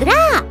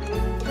خضراء،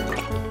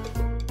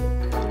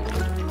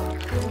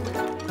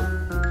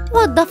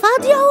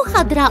 والضفادع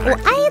خضراء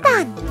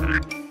أيضا.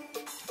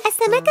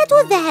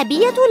 السمكة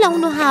الذهبية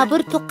لونها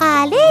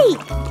برتقالي،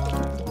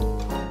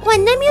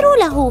 والنمر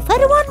له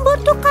فرو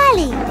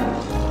برتقالي.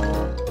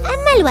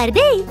 أما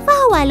الوردي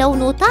فهو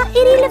لون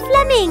طائر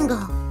الفلامينغو،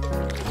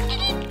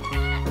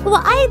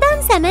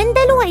 وأيضا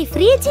سمندل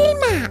عفريت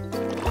الماء.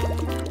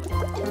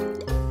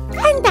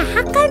 أنت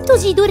حقا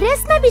تجيد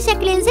الرسم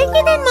بشكل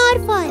جيد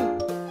مورفل.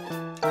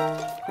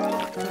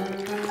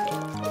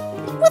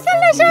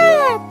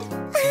 مثلجات.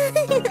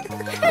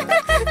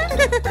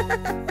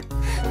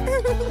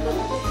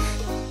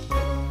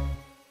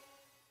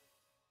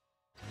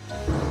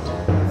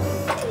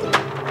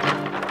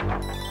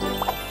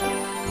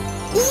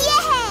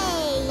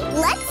 Yay!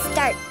 Let's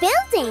start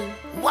building.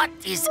 What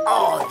is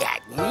all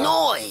that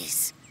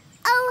noise?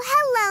 Oh,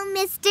 hello,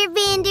 Mr.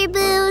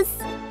 Vanderboos.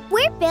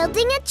 We're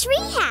building a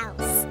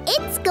treehouse.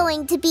 It's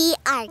going to be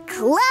our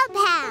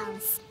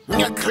clubhouse.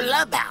 A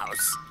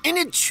clubhouse? In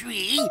a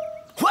tree?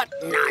 What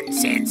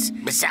nonsense!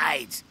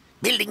 Besides,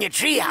 building a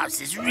treehouse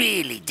is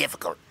really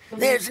difficult.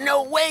 There's no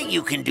way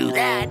you can do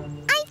that.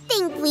 I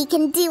think we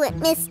can do it,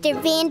 Mr.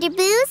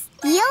 Vanderboos.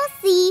 You'll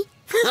see.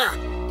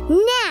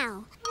 Now,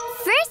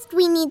 first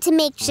we need to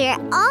make sure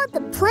all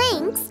the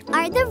planks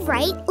are the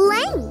right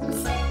length.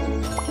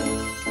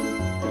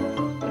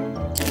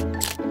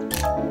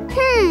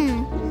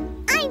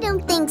 I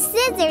don't think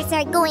scissors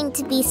are going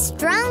to be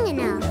strong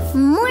enough.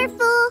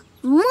 Morphle,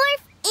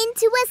 morph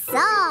into a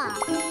saw.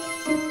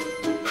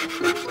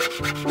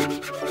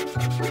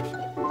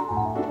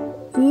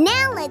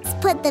 Now let's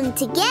put them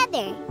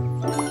together.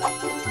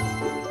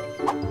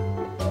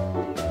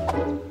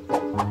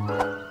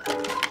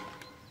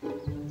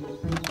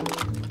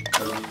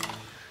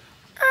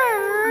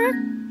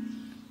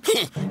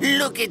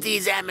 Look at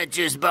these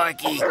amateurs,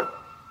 Barky.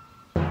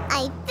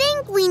 I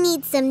think we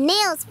need some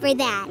nails for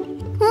that.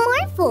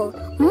 Morphle,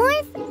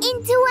 morph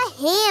into a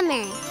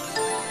hammer.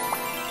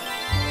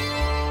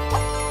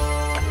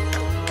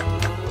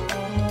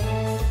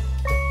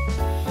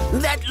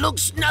 That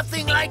looks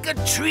nothing like a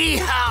tree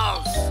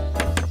house.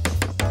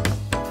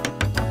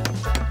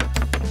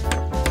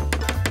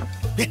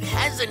 It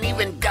hasn't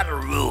even got a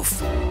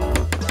roof.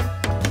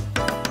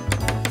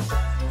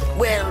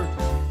 Well,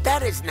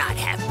 that is not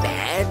half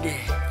bad,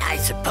 I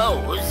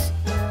suppose.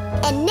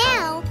 And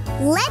now,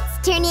 let's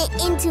turn it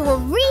into a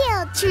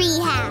real tree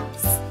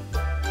house.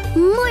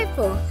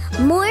 Morphle,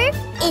 morph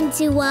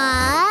into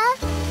a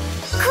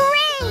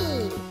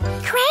crane.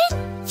 Crane?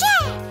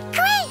 Yeah,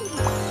 crane.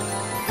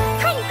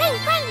 Crane, crane,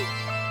 crane.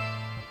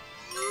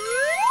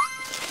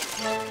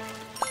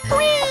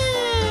 Whee!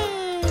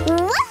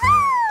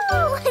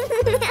 Woohoo!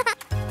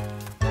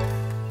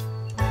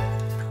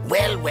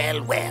 Well,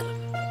 well, well.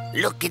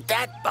 Look at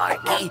that,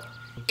 Barky.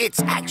 It's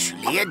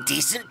actually a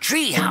decent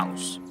tree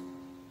house.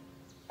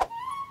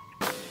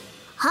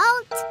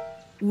 Halt!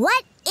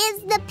 What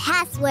is the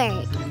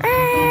password?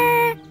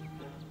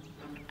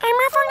 I'm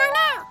Morphle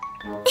now.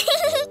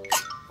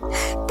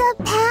 The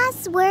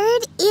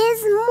password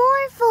is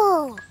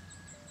Morphle.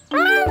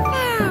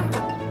 Morphle.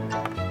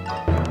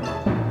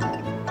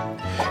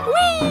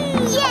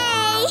 Whee!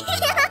 Yay!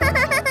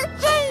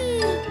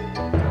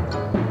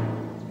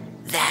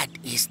 That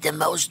is the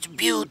most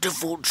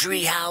beautiful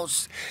tree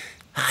house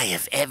I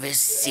have ever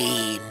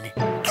seen.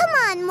 Come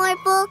on,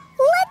 Morphle.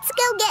 Let's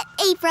go get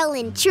April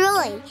and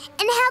Troy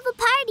and have a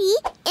party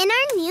in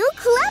our new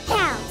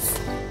clubhouse.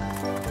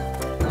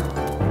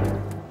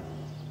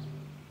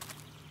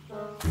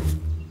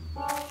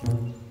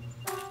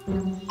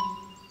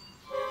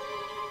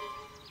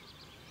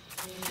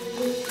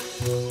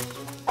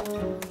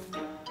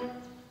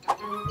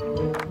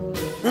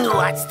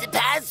 What's the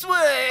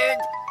password?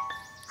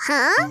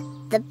 Huh?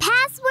 The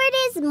password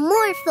is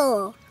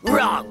Morphle.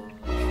 Wrong.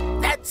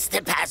 That's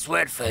the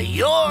password for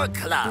your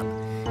club.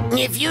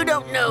 If you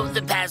don't know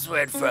the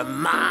password for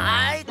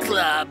my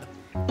club,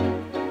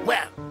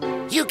 well,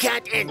 you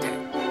can't enter.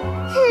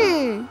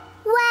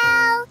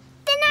 Well,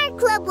 then our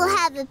club will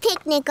have a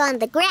picnic on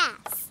the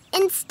grass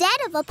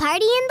instead of a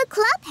party in the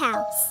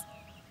clubhouse.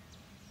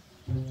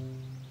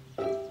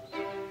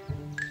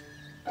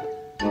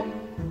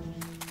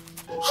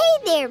 Hey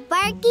there,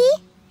 Barky.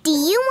 Do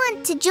you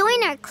want to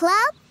join our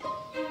club?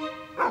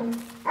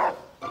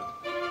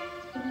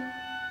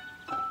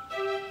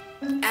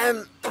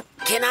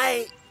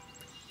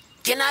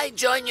 Can I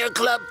join your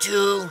club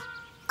too?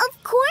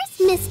 Of course,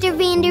 Mr.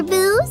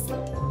 Vanderboos.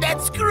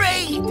 That's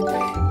great!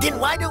 Then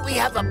why don't we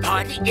have a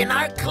party in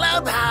our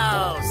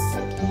clubhouse?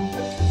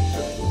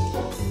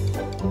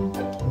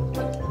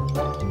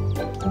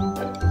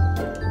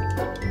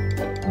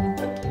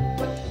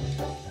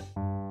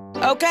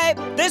 Okay,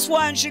 this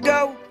one should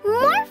go.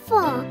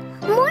 Morphle,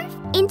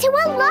 morph into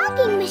a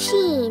logging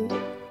machine.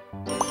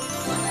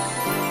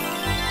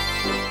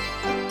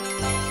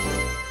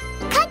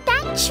 Cut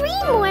that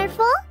tree,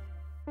 Morphle.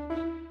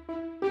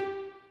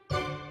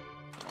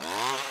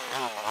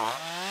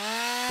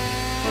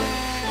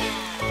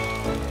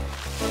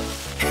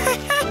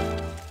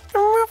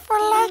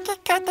 Morphle like to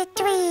cut the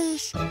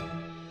trees.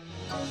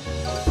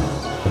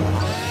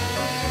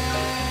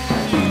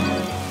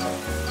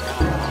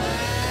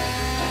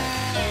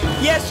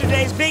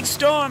 Yesterday's big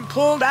storm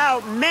pulled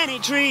out many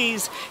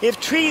trees.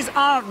 If trees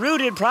aren't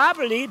rooted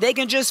properly, they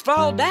can just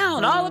fall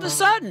down all of a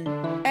sudden.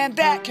 And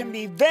that can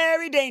be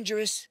very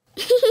dangerous.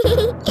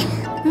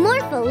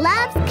 Morphle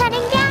loves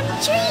cutting down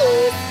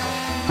trees.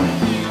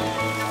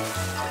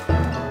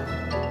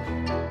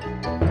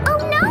 Oh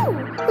no!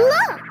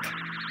 Look!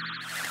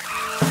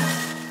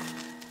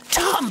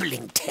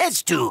 Tumbling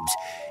test tubes.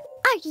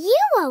 Are you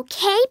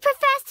okay,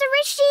 Professor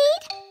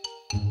Rashid?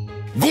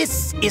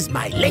 This is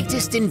my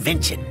latest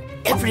invention.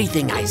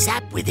 Everything I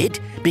zap with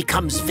it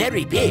becomes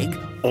very big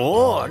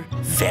or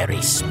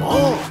very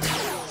small.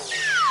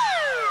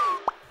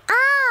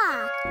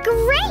 Ah,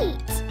 great!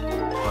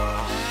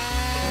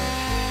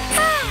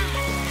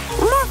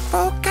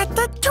 Morphle cut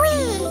the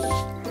tree.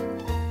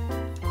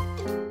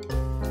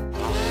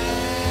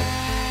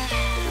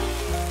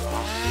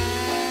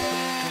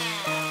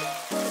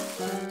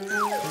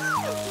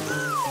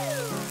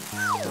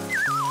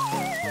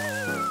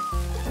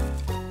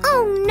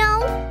 Oh no!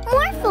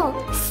 Morphle,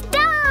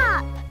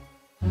 stop!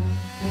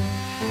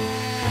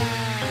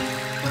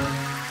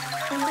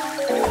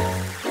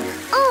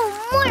 Oh,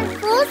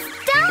 Morphle,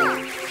 stop!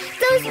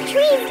 Those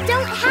trees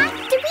don't have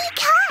to be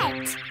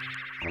cut!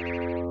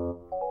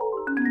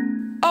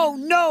 Oh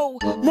no!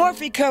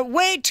 Morphle cut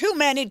way too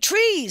many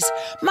trees.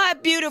 My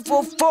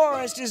beautiful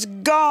forest is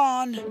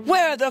gone.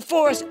 Where are the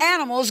forest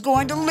animals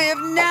going to live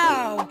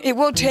now? It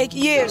will take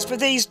years for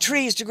these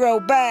trees to grow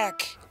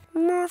back.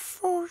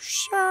 Morphle,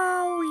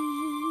 sorry.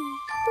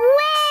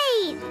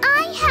 Wait!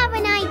 I have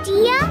an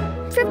idea!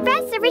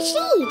 Professor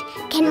Rashid,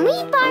 can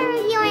we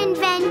borrow your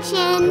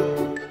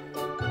invention?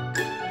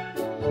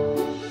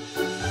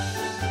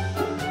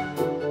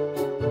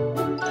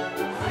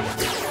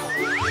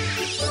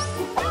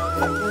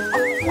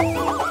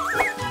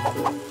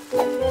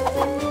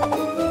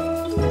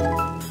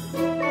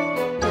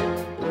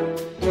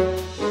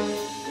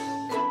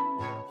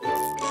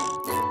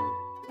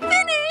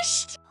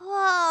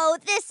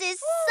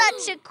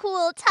 such a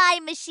cool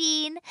time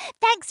machine.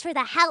 Thanks for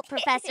the help,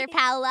 Professor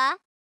Paula.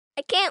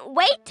 I can't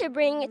wait to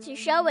bring it to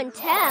show and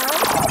tell.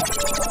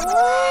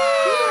 Wow!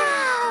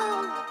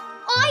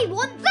 I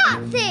want that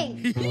thing!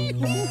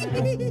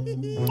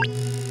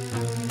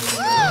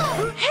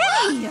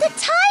 Hey! The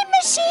time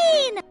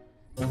machine!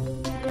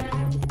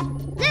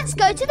 Let's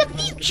go to the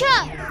future!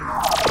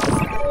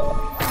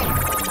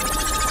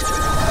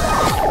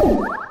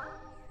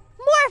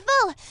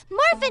 Morphle!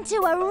 Morph into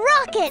a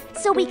rocket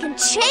so we can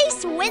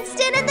chase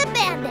Winston and the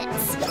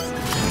bandits!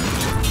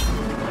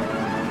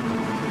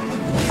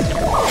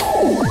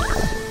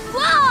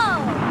 Whoa!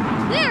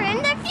 We're in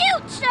the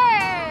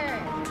future!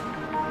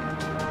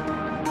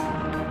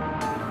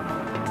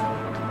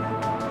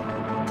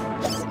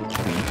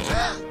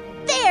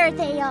 There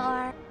they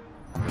are!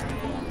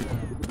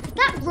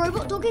 That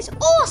robot dog is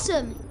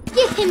awesome!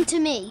 Give him to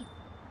me!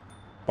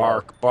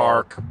 Bark,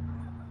 bark.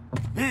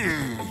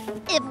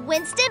 If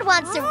Winston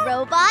wants a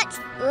robot,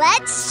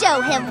 let's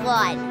show him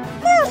one!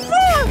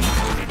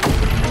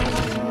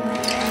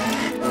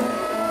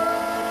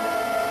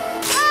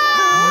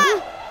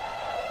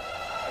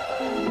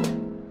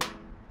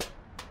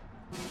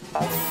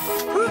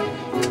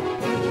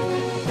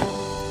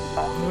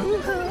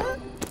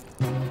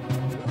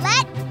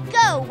 Let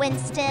go,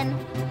 Winston!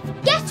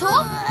 Get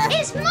off!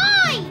 It's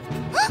mine!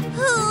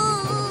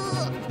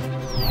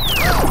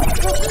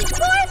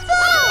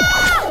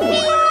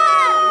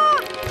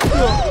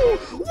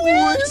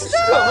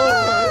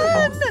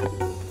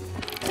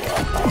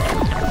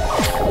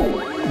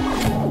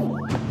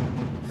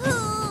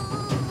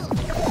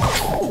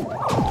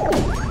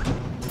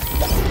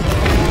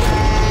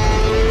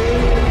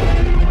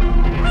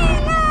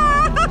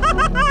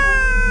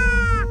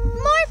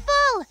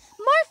 Morphle!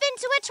 Morph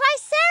into a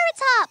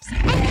Triceratops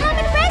and come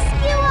and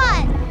rescue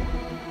us!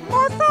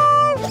 Morphle!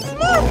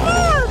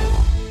 Morphle!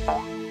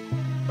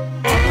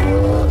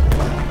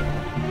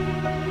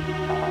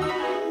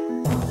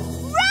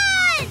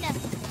 Run!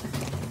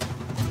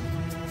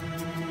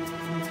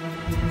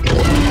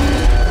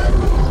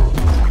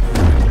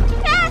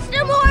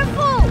 Faster,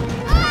 Morphle!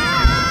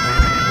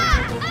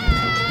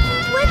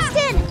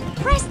 Winston,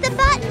 press the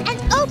button and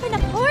open a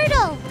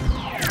portal.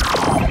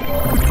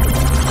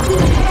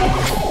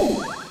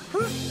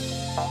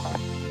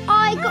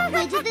 I got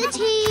rid of the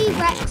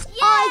T-Rex!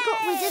 I got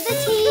rid of the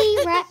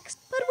T-Rex!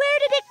 But where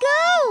did it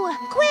go?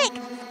 Quick!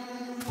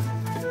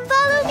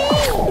 Follow me!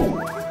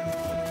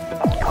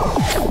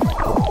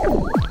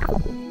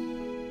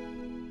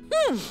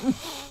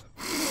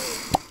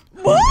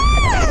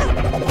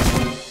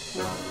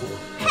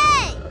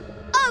 Hey!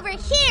 Over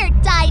here,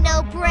 Dino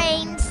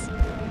Brains!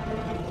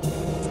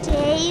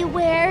 Stay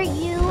where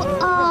you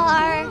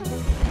are.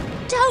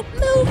 Don't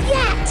move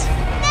yet!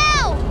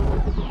 Now!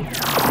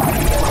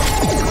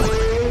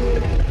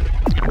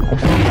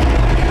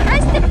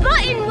 Press the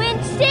button,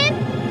 Winston!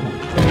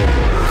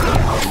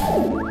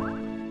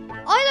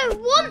 I don't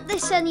want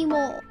this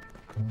anymore.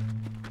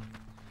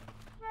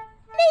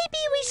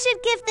 Maybe we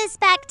should give this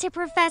back to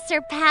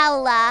Professor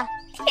Paula.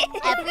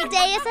 Every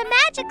day is a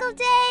magical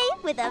day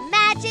with a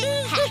magic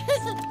hat.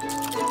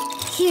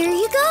 Here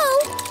you go.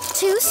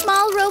 2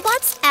 small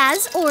robots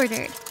as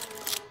ordered.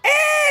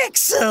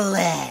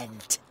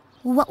 Excellent!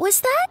 What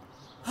was that?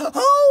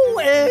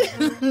 Oh,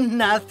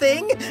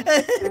 nothing.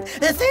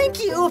 Thank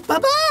you.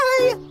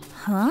 Bye-bye.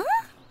 Huh?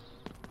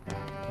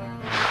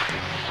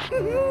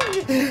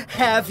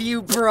 Have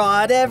you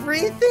brought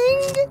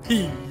everything?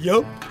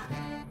 Yup.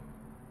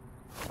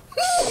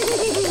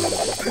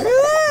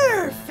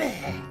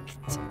 Perfect.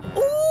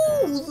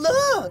 Ooh,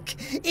 look.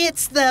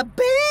 It's the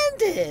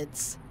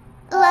bandits.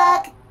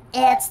 Look,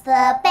 it's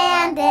the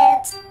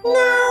bandits.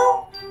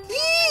 No.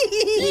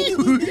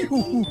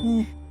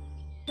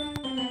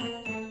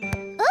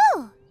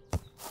 Ooh.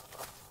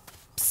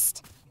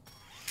 Psst.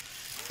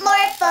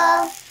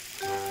 Morphle.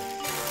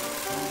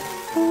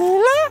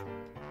 Mila?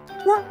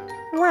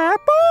 Where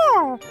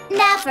ball?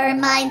 Never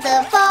mind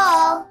the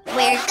ball.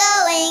 We're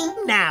going.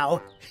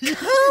 Now,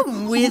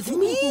 come with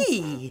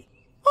me.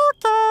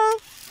 Okay.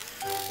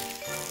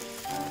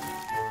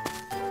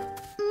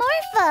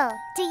 Morphle,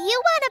 do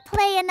you want to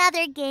play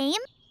another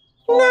game?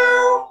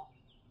 No.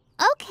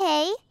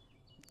 Okay.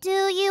 Do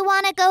you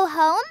want to go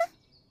home?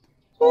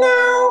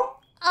 No.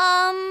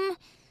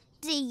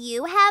 Do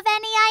you have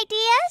any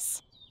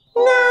ideas?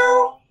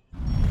 No.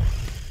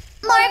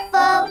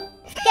 Morphle,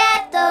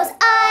 get those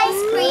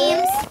ice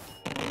creams.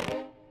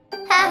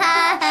 Ha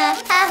ha ha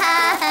ha ha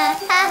ha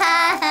ha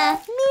ha.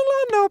 Mila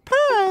no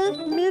pay.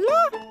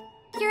 Mila?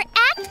 You're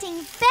acting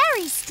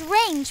very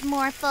strange,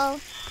 Morphle.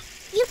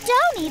 You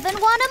don't even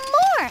want to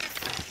morph.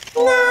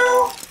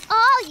 No.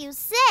 All you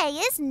say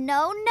is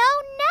no, no,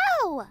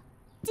 no.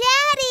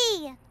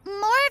 Daddy,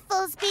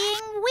 Morphle's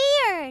being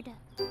weird.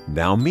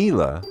 Now,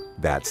 Mila,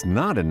 that's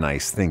not a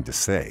nice thing to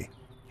say.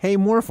 Hey,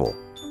 Morphle,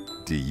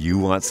 do you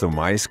want some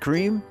ice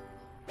cream?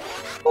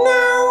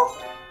 No.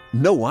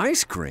 No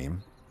ice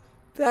cream?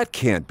 That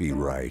can't be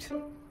right.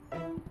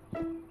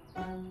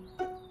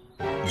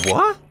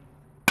 What?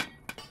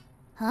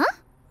 Huh?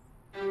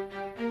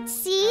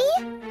 See?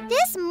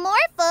 This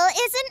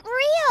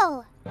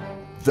go!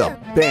 The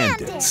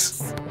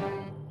bandits.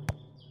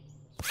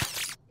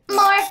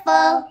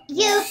 Morphle,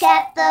 you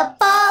get the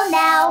ball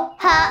now.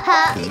 Ha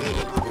ha.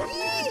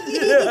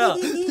 Yeah.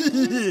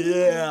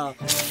 Yeah.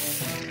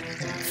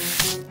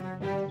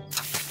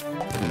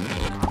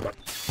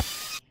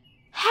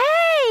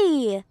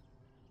 Hey!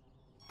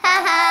 Ha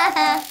ha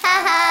ha ha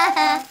ha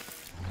ha.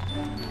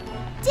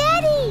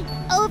 Daddy,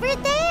 over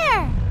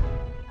there.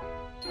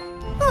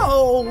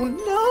 Oh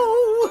no!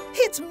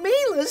 It's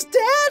Mila's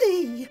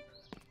daddy!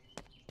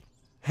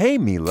 Hey,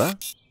 Mila.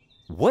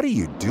 What are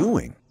you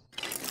doing?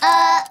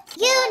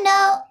 You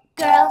know,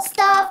 girl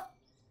stuff.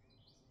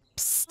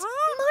 Psst!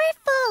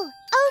 Morphle,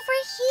 over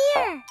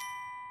here!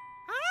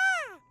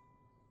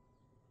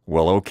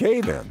 Well,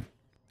 okay then.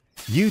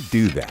 You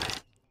do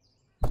that.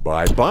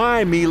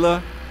 Bye-bye,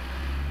 Mila.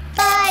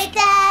 Bye,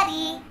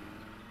 Daddy.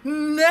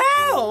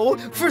 Now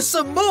for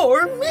some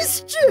more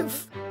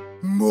mischief!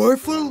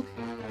 Morphle,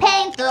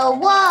 Paint the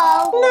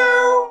wall.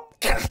 no!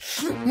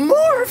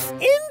 Morph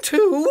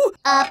into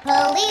A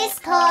police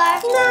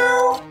car.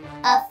 no!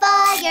 A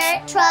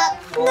fire truck.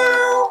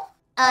 No!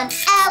 An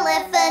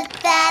elephant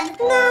then.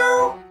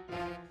 No!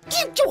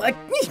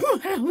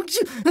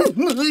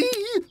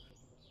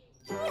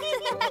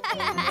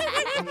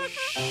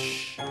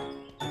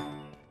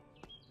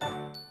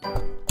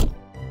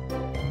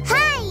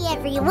 Hi,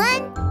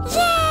 everyone!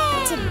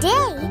 Yay!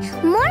 Today,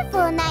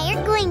 Morphle and I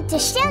are going to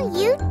show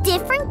you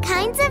different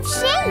kinds of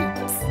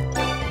shapes.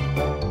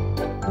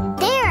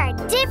 There are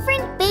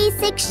different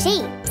basic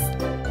shapes.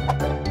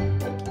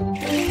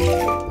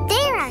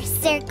 There are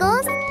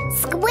circles,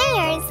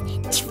 squares,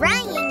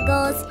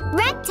 triangles,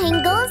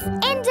 rectangles,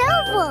 and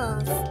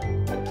ovals.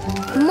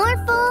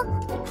 Morphle,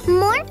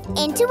 morph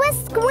into a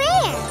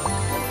square.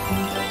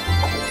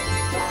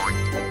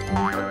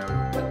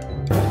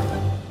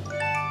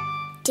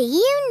 Do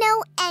you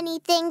know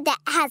anything that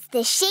has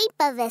the shape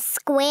of a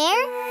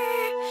square?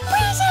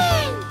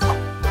 Present!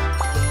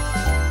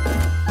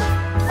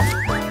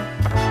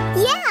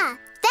 Yeah,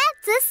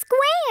 that's a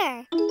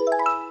square.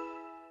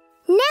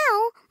 Now,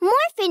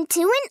 morph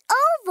into an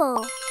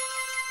oval.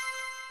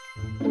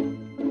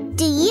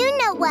 Do you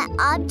know what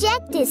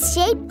object is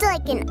shaped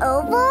like an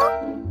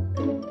oval?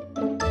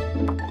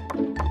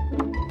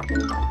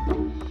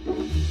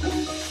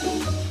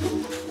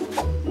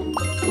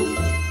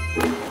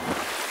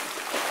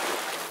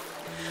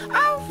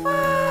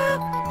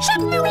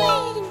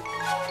 Submarine!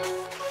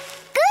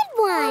 Good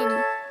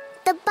one!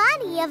 The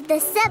body of the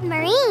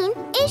submarine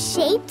is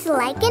shaped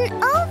like an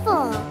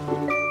oval.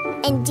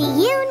 And do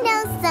you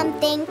know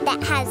something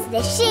that has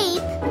the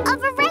shape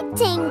of a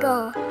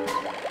rectangle?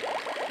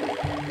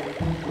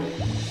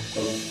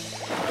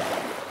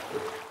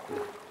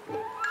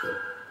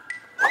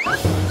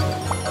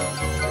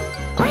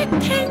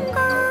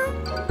 Rectangle!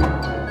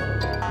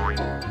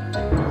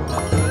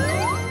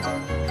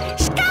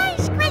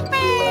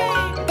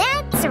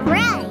 That's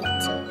right!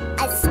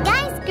 A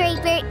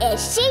skyscraper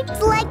is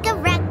shaped like a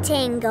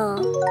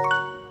rectangle.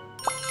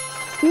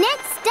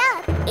 Next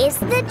up is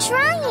the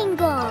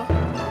triangle.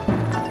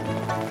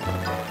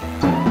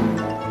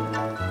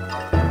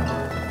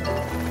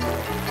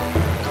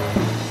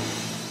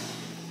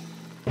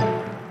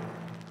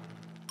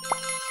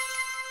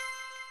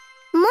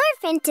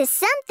 Morph into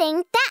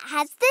something that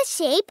has the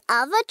shape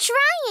of a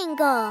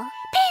triangle.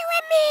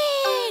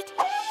 Pyramid!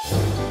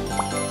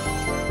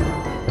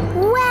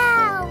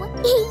 Wow!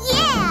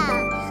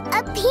 Yeah!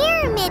 A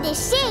pyramid is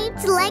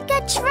shaped like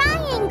a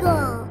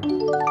triangle.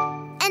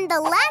 And the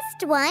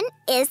last one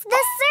is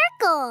the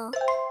circle.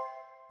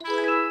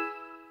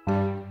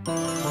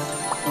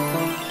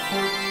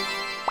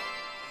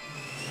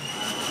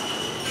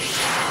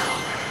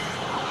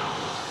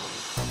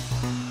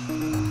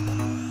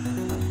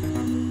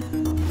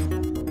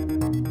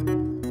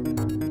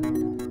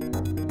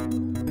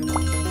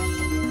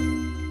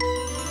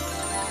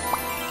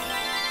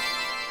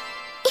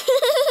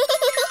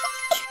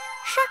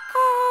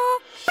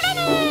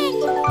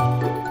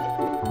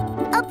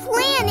 A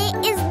planet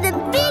is the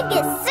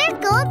biggest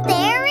circle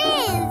there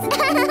is.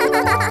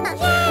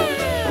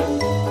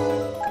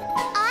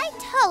 I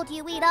told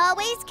you we'd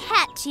always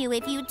catch you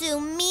if you do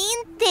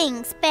mean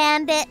things,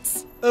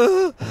 bandits.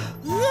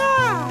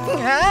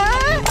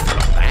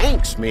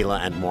 Thanks, Mila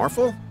and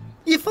Morphle.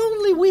 If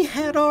only we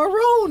had our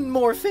own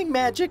morphing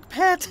magic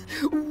pet,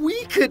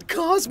 we could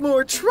cause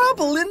more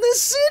trouble in the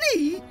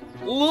city.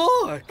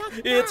 Look,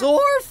 it's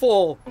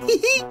Orphle.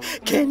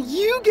 Can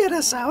you get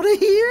us out of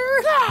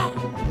here?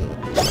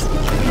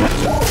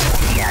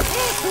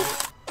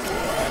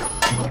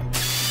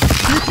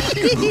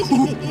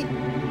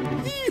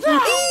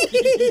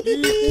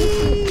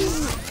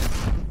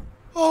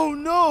 Oh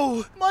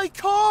no, my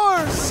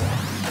cars!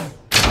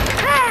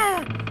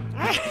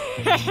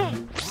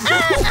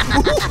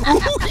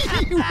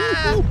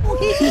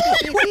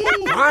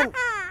 Ron,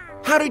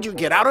 how did you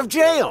get out of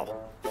jail?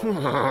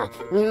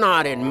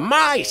 Not in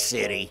my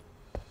city.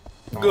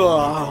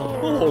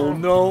 Oh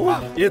no,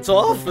 it's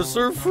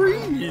Officer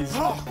Freeze.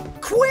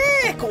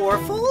 Quick,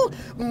 Orphle!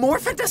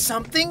 Morph into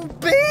something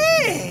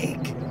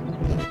big!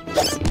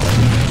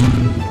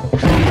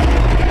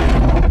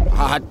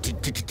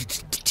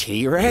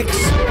 T-Rex?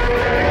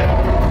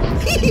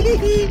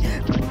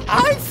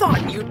 I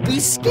thought you'd be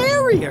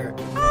scarier.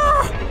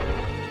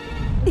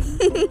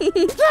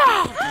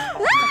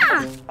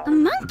 A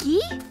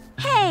monkey?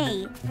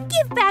 Hey,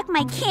 give back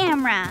my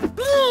camera.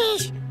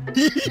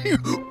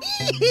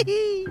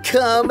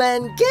 Come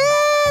and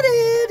get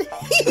it.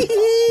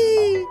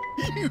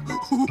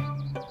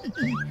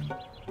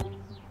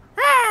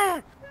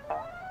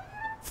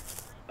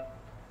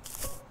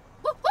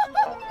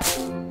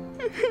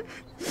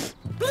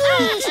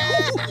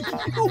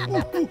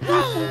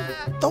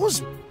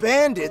 Those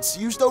bandits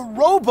used a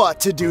robot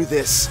to do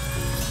this.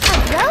 A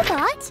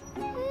robot?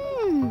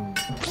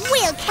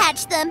 We'll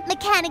catch them,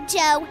 Mechanic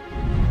Joe.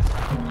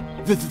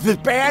 The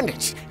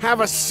bandits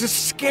have a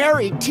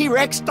scary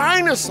T-Rex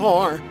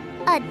dinosaur.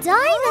 A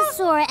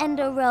dinosaur and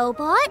a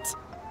robot?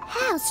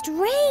 How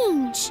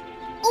strange.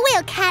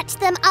 We'll catch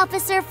them,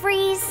 Officer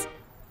Freeze.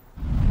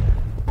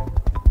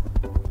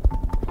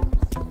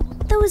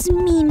 Those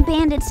mean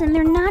bandits and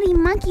their naughty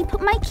monkey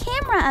put my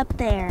camera up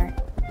there.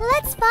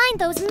 Let's find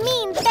those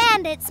mean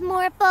bandits,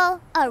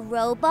 Morphle. A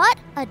robot,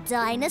 a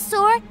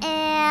dinosaur,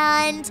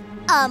 and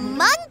a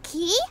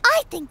monkey?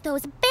 I think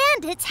those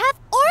bandits have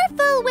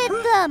Orphle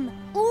with them.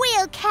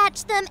 We'll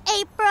catch them,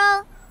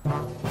 April.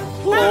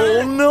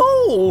 Oh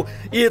no!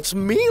 It's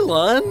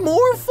Mila and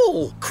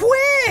Morphle!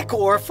 Quick,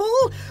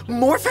 Orphle!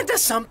 Morph into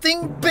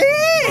something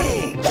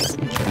big!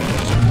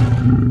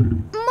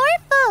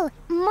 Morphle!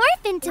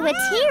 Morph into a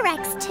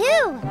T-Rex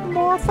too!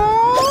 Morphle!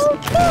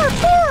 Morph,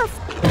 morph!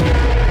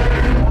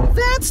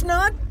 That's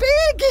not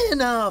big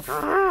enough!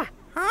 Huh?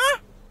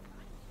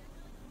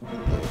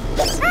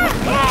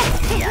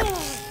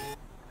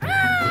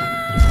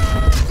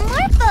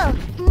 Morphle!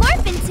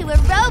 Morph into a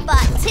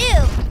robot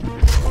too!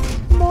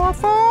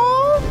 Morphle!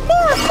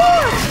 Morph,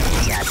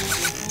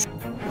 morph!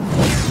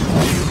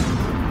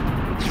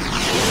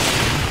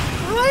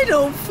 I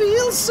don't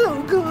feel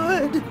so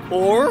good!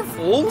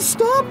 Orphle,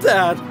 stop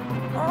that!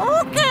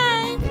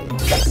 Okay!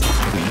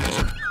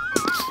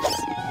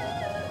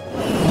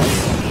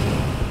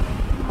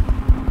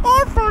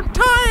 Awful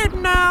tired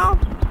now.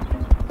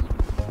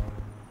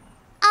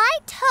 I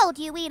told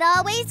you we'd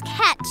always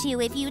catch you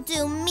if you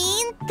do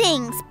mean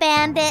things,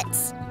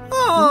 bandits.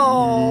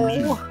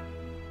 Oh!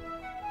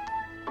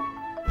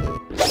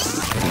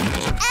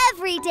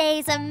 Every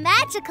day's a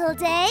magical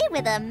day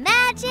with a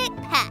magic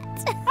pet.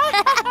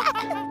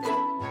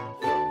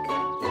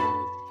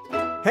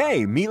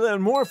 Hey, Mila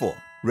and Morphle,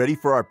 ready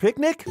for our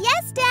picnic?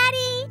 Yes,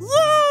 Daddy!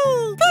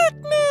 Yay!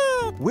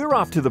 Picnic! We're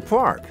off to the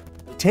park.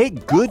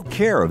 Take good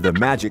care of the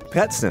Magic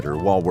Pet Center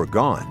while we're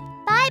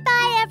gone.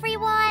 Bye-bye,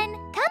 everyone.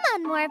 Come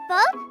on,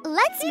 Morphle.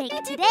 Let's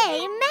make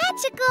today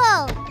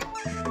magical.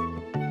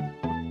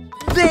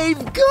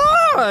 They've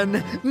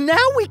gone!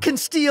 Now we can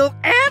steal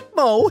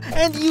Atmo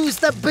and use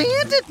the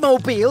Bandit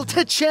Mobile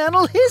to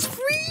channel his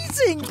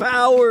freezing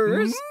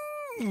powers.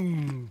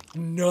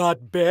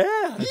 Not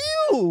bad.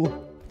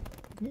 You!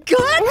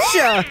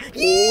 Gotcha!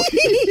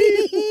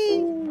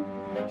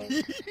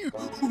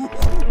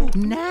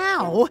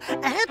 Now,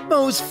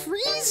 Atmo's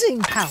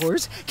freezing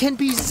powers can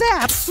be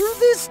zapped through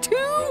this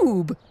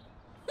tube.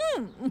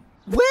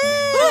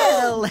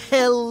 Well,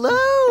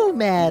 hello,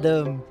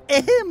 madam.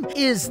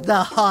 Is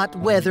the hot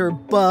weather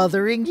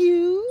bothering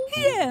you?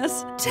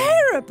 Yes,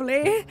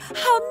 terribly.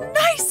 How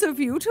nice of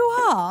you to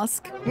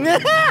ask.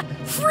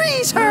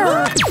 Freeze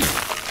her!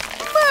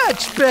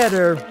 Much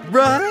better,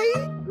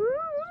 right?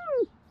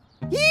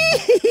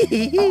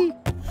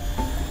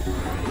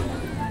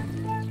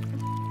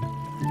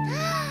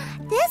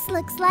 This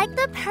looks like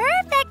the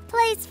perfect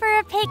place for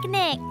a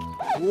picnic.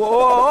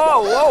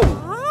 Whoa, whoa,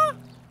 whoa!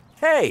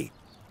 Hey,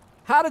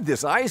 how did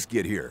this ice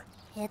get here?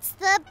 It's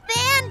the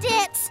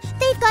bandits.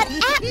 They've got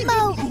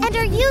Atmo and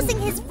are using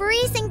his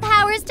freezing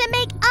powers to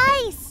make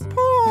ice.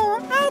 Poor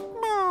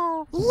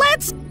Atmo.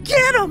 Let's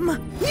get him!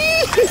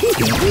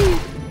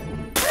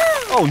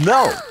 Oh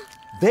no!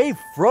 They've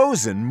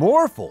frozen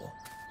Morphle.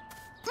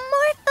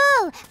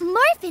 Morphle,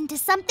 morph into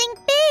something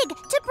big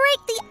to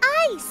break the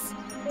ice.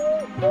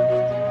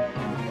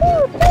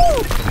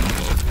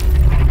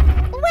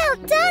 Well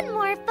done,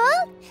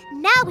 Morphle.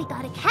 Now we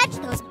gotta catch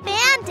those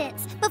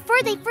bandits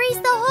before they freeze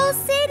the whole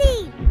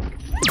city.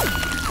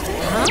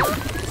 Huh?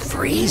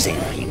 Freezing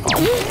people?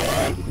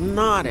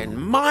 Not in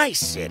my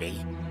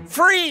city.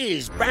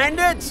 Freeze,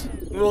 bandits!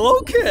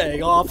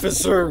 Okay,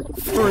 Officer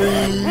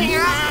Freeze.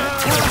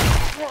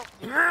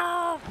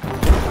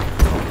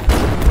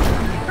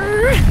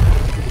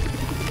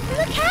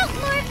 Look out,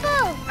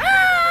 Morphle!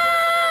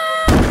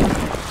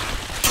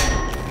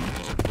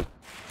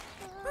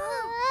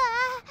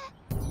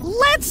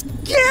 Let's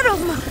get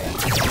him!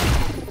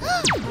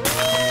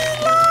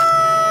 Mila!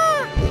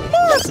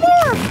 Morph,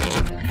 morph!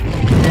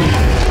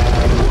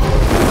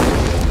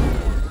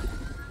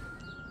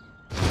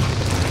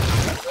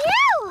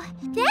 Phew!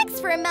 Thanks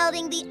for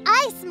melting the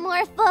ice,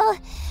 Morphle.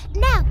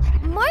 Now,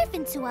 morph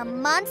into a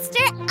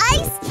monster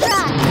ice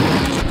truck.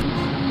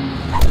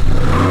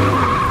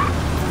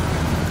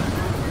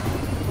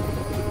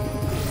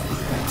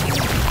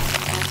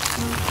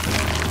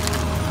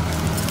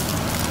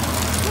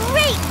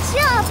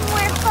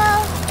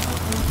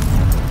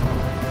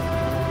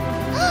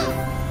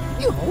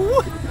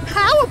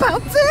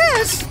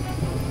 this?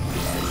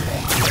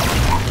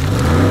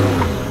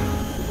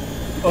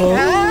 Oh.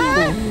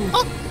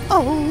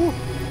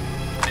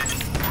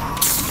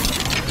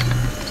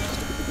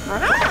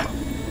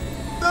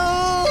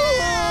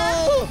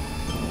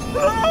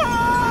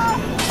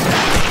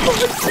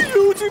 My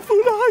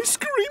beautiful ice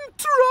cream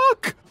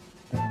truck!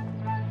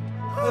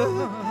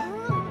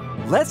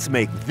 Let's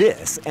make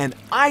this an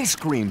ice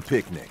cream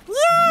picnic.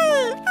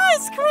 Yay!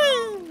 Ice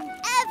cream!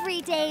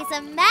 Every day's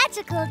a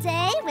magical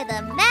day with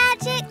a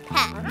magic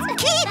pet.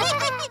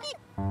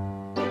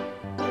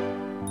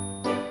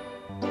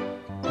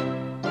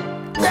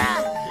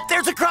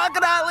 There's a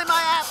crocodile in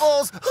my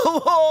apples!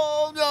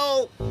 Oh,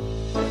 no!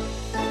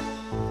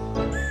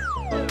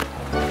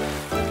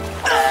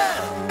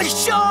 A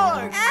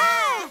shark!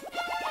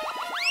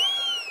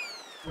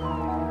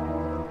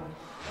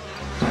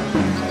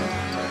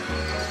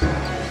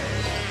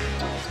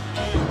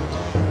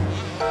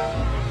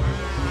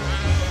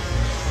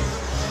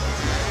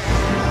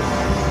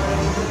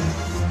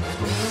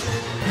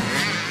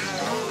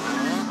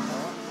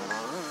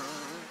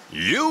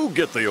 You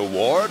get the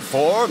award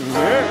for...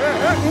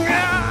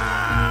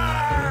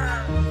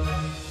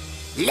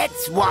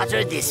 Let's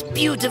water this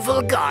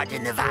beautiful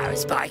garden of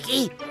ours,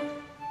 Sparky.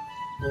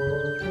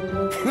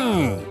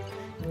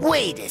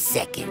 Wait a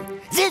second.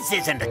 This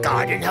isn't a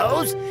garden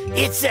hose.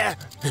 It's a...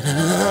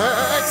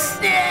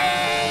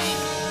 snake!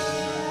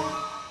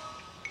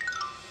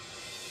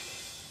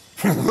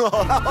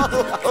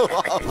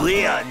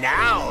 We are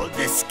now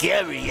the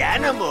Scary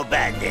Animal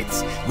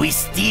Bandits. We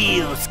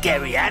steal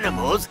scary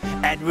animals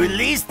and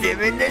release them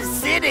in the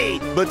city.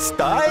 But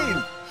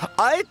Stein,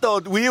 I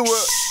thought we were...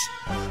 Shh!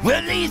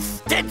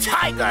 Release the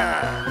tiger!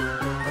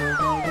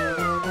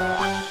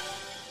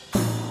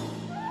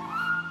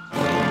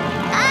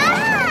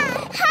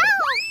 Help!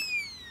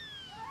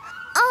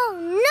 Oh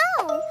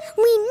no!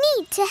 We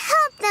need to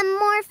help them,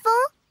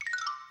 Morphle.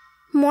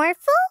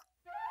 Morphle?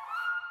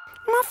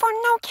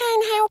 Morphle no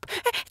can help.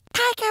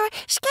 Tiger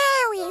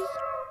scary.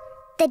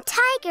 The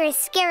tiger is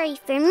scary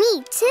for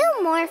me too,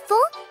 Morphle.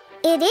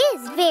 It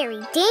is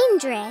very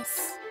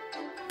dangerous.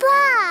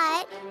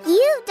 But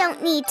you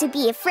don't need to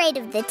be afraid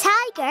of the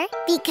tiger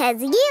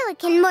because you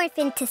can morph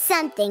into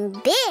something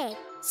big.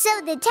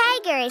 So the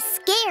tiger is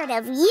scared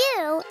of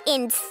you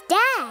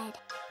instead.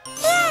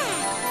 Yeah!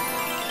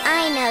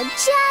 I know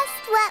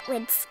just what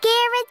would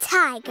scare a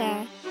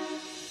tiger.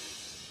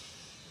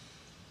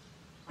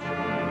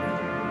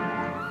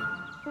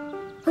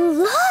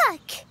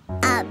 Look!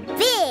 A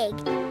big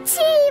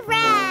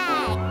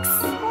T-Rex!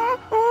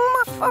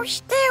 Morphle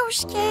still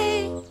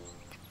scared.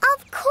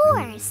 Of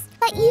course,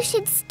 but you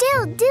should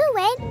still do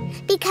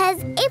it because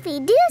if we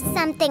do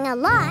something a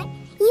lot,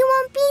 you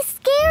won't be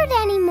scared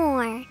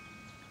anymore.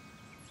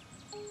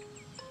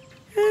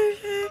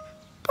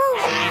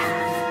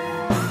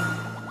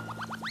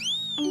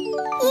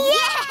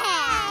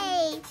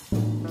 Yay!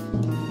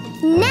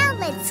 Now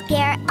let's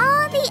scare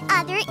all the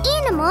other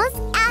animals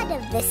out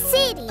of the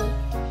city.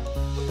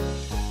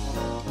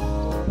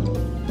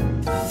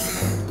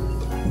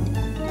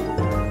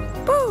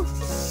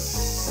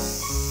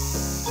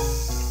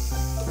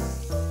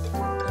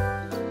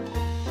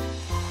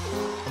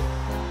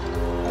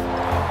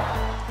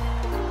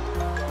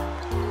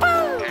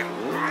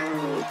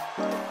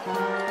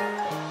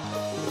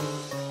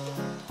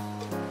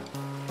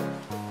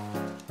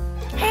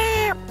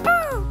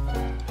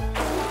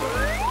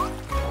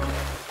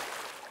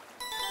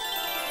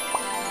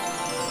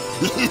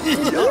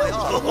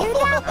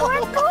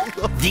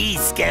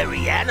 These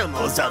scary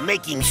animals are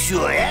making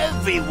sure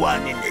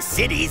everyone in the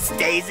city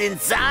stays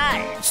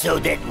inside so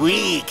that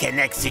we can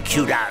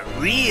execute our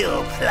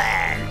real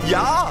plan.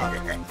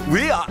 Yeah,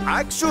 we are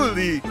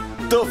actually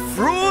the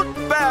Fruit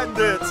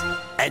Bandits.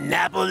 An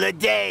apple a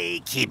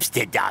day keeps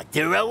the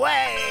doctor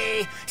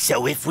away.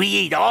 So if we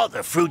eat all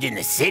the fruit in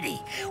the city,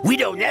 we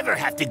don't ever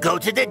have to go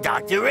to the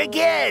doctor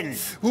again.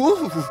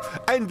 Ooh,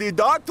 and the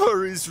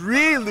doctor is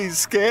really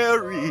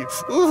scary.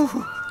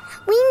 Ooh.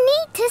 We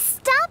need to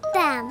stop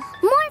them.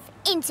 Morph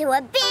into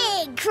a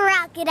big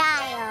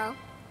crocodile.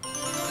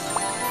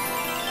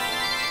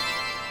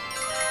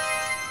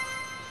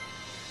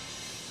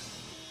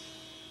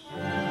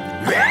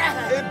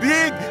 A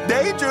big,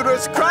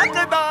 dangerous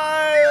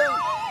crocodile!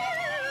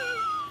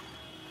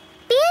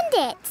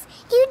 Bandits,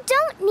 you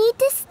don't need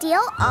to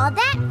steal all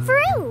that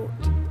fruit.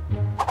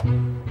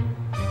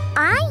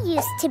 I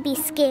used to be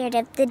scared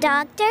of the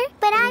doctor,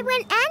 but I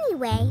went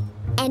anyway.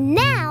 And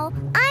now,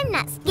 I'm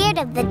not scared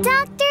of the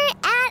doctor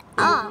at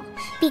all.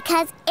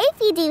 Because if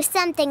you do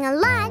something a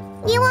lot,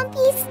 you won't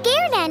be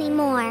scared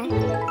anymore.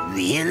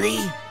 Really?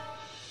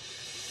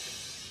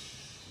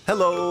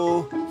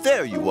 Hello,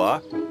 there you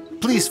are.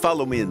 Please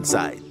follow me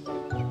inside.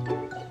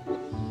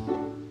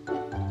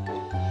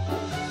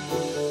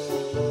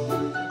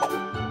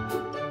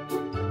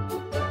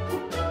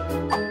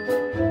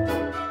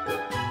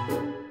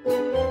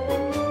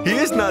 He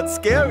is not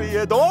scary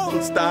at all,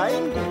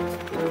 Stein.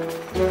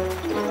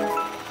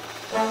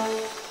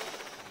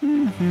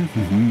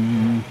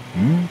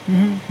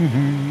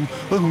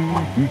 Look,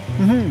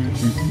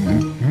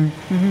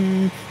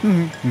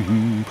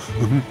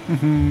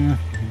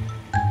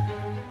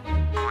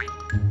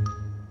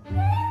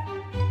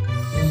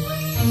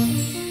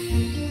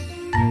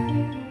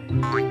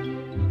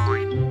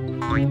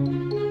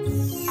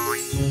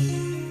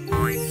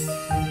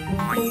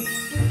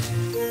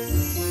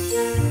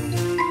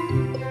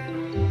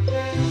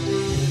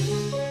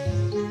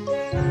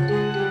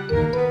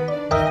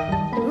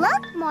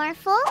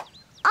 Morphle.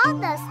 All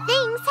those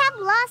things have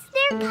lost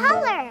their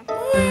color.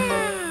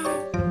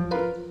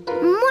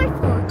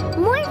 Morphle,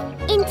 morph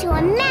into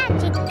a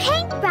magic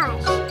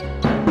paintbrush.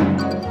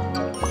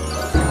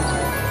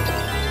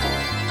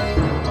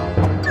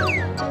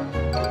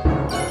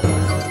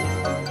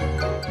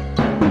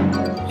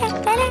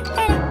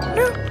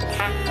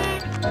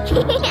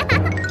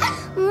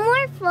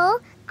 Morphle,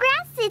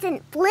 grass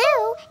isn't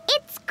blue,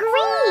 it's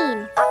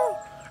green.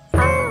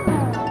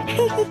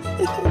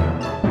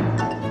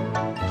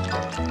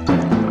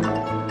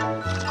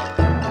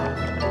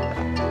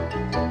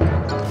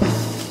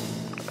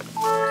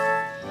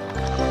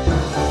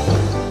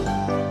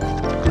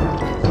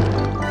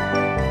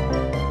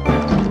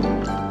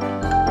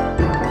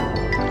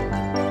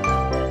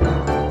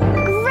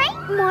 Great,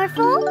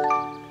 Morphle.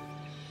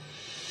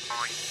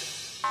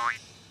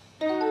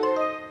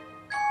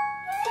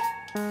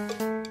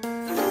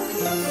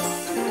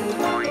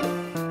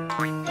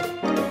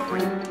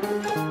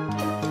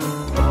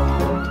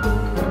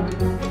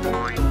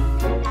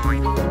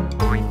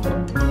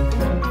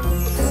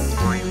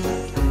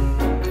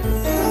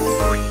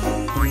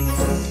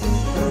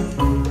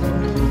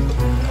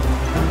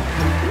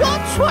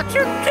 Watch what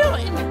you're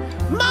doing.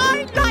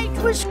 My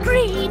light was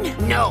green.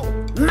 No,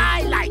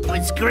 my light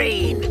was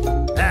green.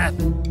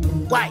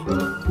 White.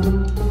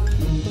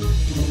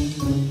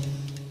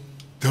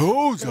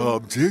 Those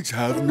objects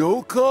have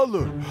no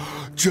color,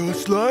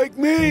 just like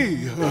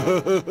me.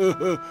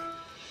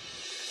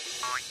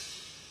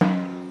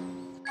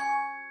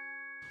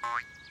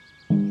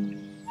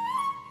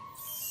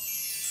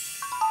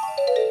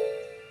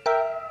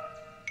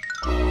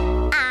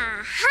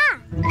 Aha!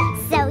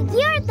 So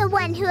you're the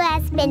one who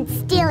has been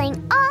stealing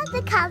all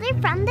the color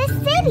from the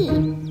city.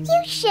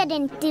 You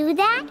shouldn't do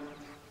that.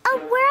 A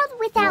world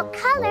without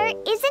color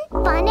isn't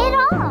fun at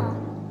all.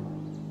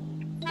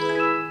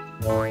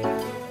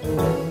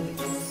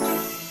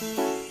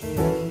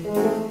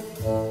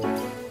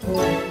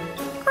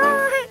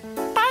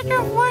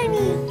 That's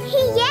funny.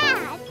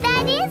 Yeah,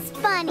 that is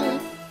funny.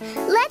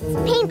 Let's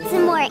paint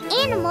some more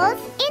animals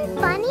in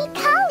funny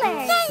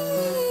colors.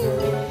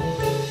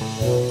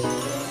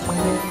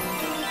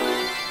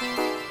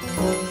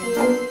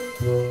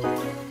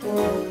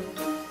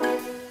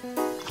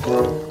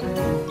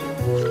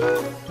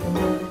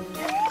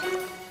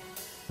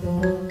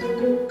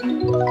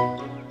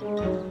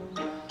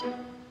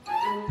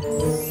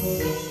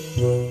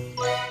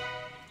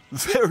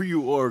 There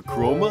you are,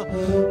 Chroma.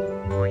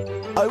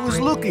 I was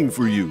looking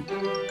for you.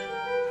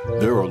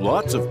 There are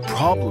lots of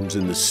problems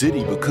in the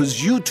city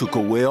because you took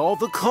away all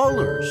the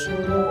colors.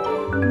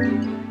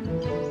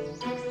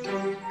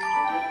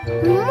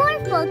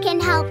 Morphle can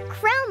help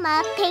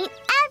Chroma paint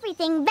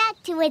everything back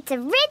to its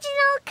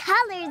original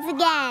colors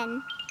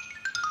again.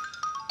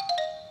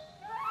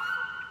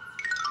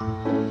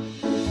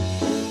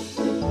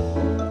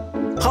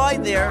 Hi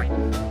there.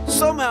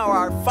 Somehow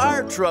our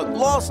fire truck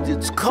lost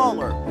its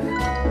color.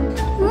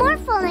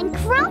 Morphle and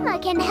Chroma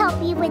can help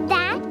you with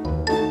that.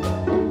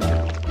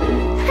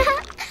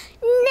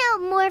 No,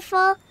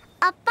 Morphle.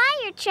 A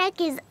fire truck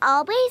is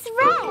always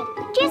red,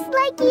 just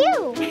like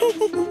you.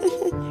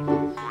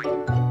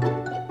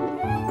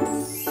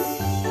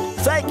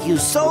 Thank you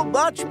so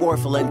much,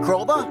 Morphle and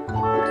Chroma.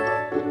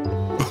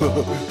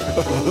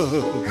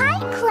 Hi,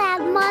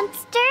 Cloud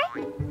Monster.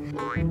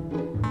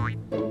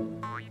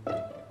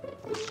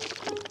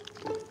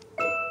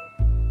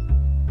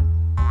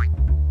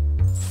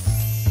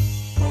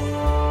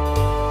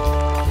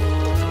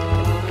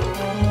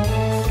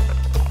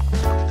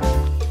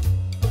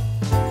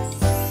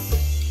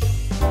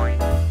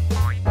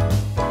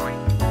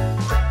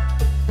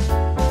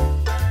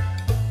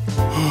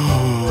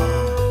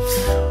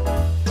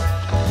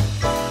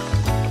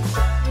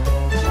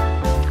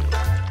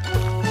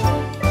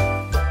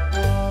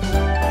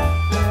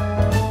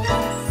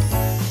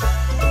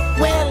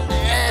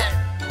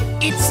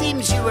 It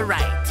seems you were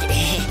right.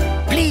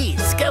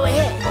 Please, go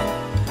ahead.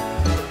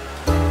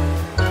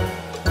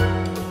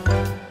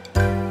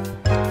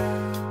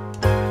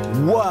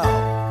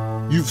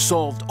 Wow! You've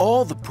solved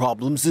all the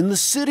problems in the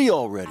city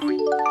already.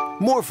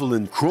 Morphle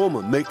and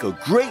Chroma make a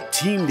great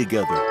team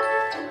together.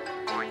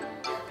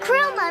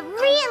 Chroma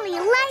really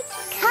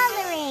likes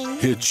coloring.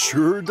 It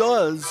sure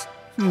does.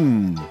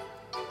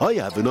 I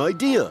have an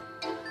idea.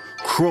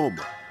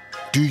 Chroma,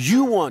 do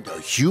you want a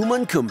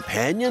human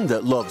companion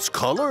that loves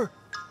color?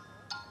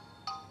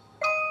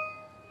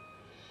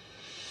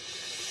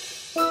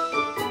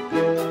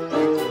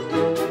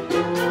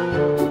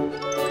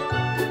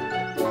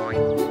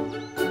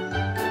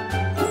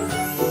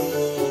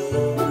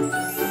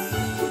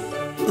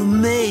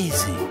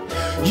 Amazing!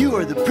 You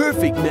are the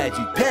perfect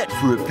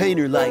for a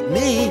painter like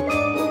me.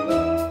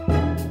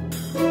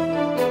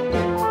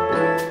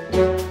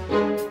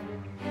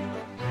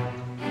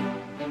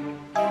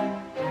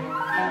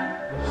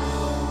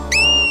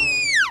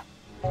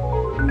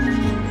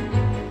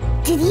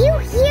 Did you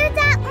hear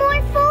that,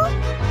 Morphle?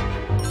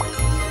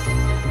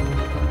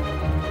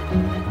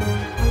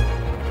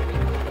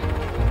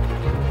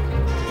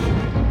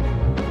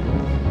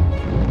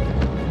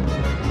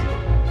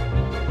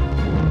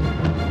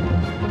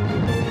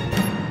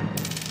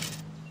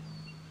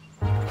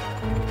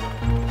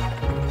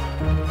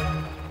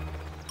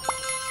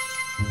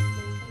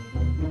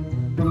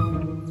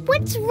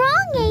 What's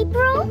wrong,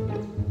 April?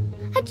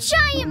 A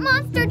giant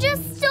monster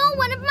just stole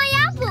one of my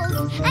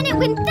apples, and it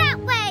went that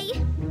way.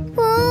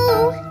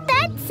 Oh,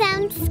 that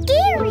sounds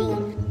scary.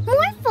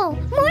 Morphle,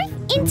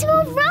 morph into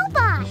a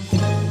robot.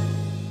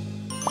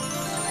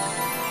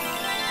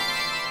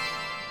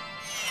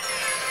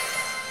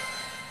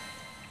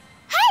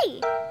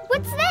 Hey,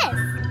 what's this?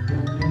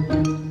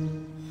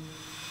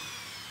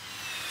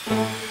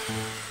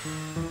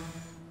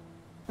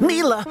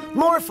 Mila,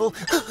 Morphle,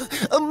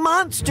 a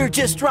monster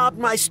just robbed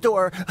my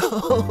store.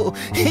 Oh,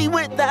 he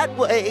went that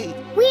way.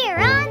 We're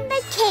on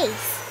the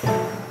case.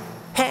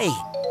 Hey,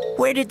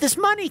 where did this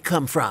money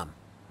come from?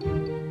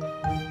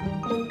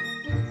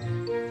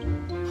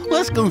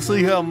 Let's go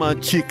see how my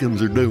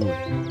chickens are doing.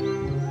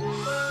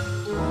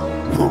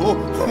 Whoa,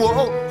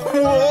 whoa,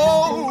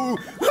 whoa!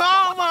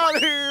 I'm out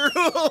of here!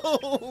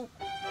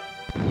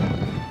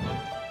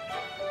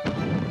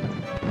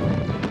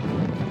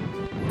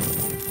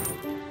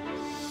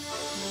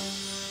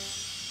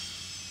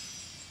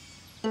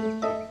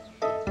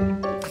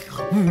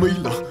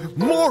 Mila,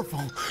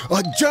 Morphle,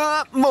 a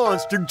giant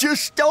monster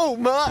just stole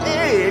my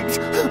eggs.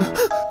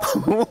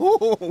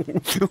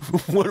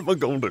 What am I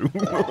gonna do?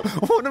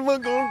 What am I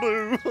gonna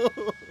do?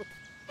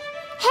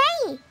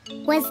 Hey,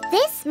 was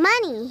this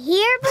money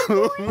here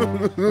before?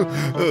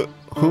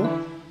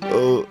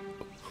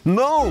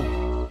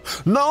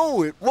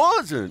 No, it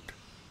wasn't.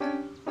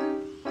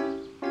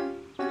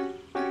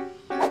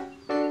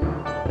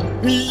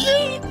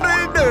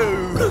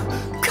 Yeet-be-doo!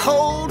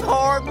 Cold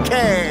hard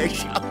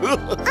cash.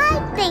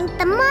 I think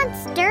the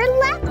monster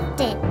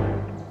left it.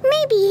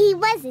 Maybe he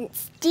wasn't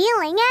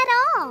stealing at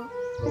all.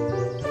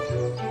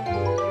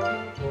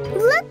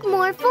 Look,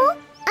 Morphle,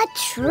 a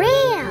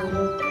trail.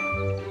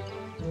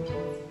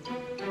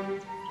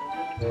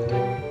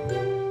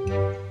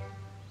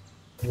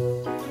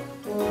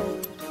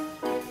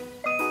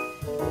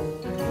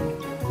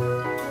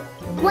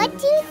 What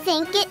do you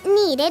think it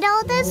needed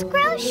all those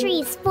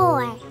groceries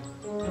for?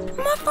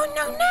 Morphle,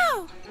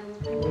 no.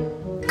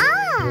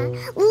 Ah,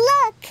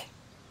 look!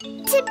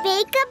 To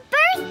bake a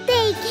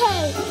birthday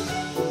cake!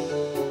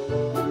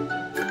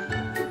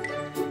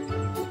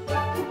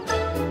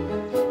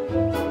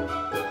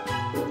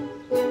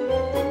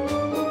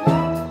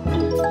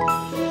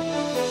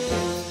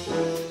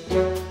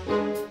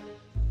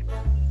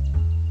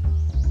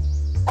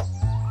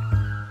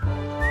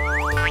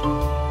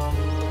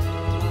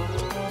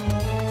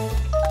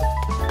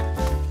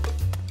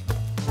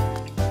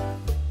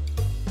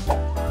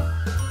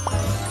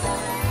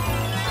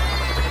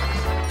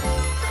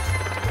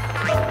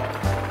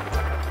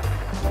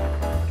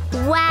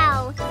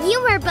 Wow, you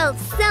were both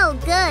so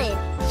good.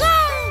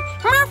 Yay!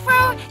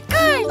 Morphle,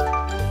 good!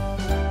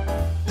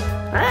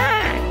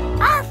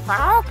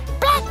 Morphle,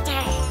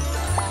 better!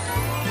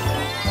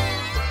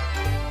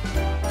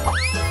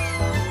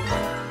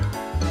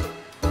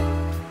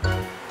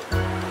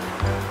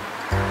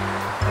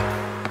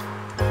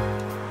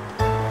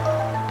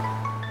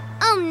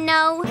 Oh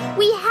no,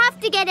 we have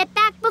to get it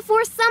back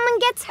before someone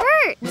gets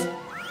hurt.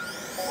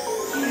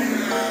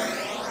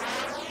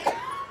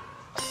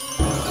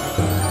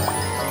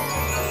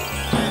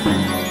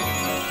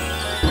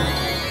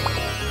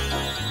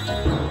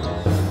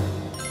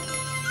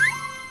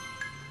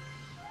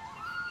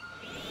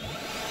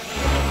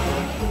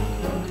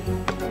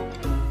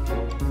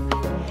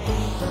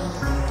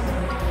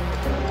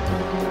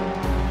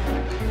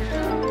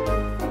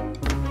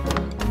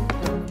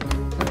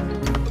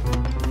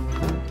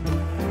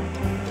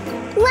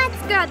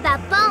 Let's grab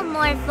that ball,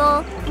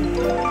 Morphle.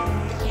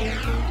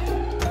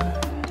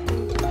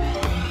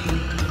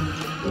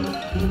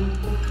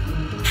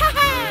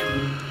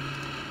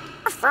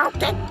 Morphle,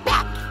 get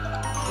back!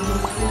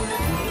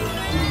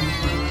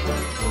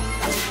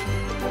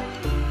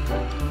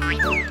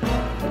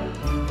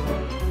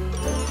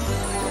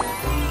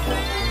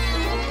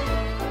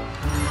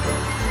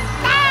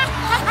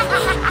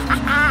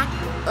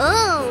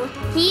 Oh,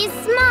 he's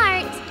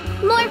smart.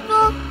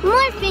 Morphle,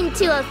 morph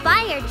into a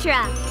fire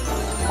truck.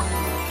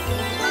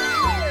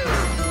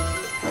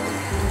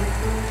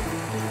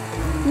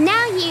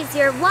 Now use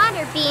your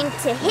water beam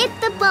to hit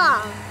the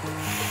ball.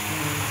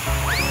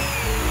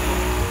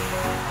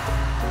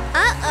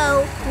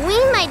 Uh-oh, we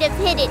might have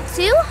hit it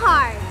too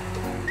hard.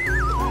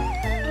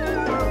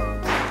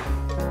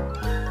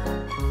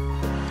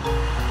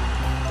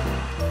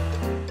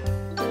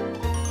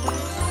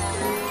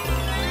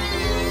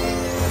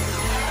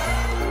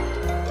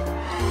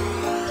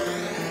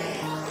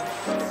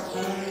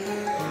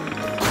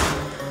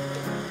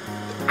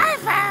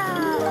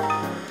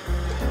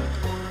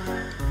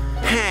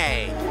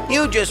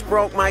 You just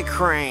broke my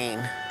crane.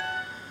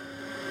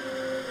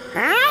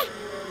 Huh?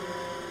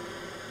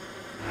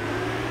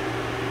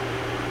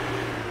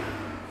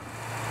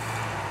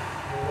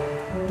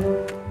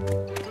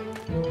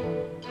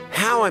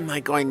 How am I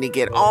going to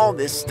get all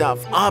this stuff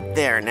up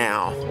there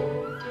now?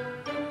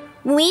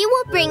 We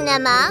will bring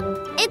them up.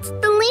 It's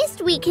the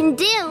least we can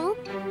do.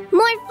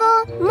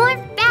 Morphle,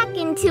 morph back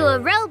into a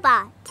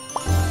robot.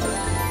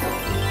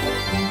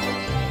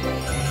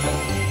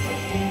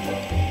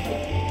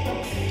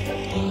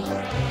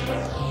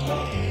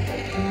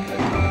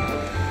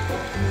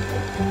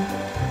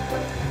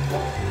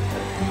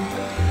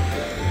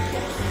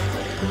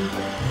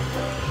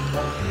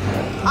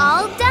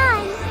 All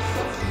done.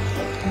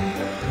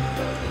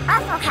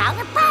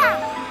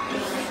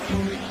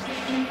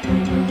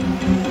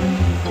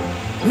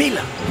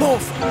 Mila,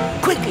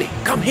 Morphle, quickly,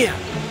 come here.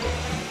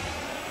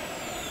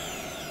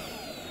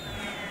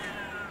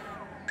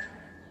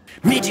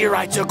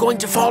 Meteorites are going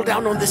to fall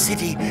down on the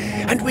city,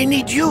 and we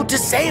need you to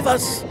save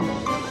us.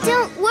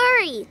 Don't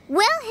worry,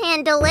 we'll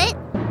handle it.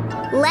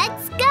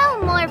 Let's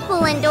go,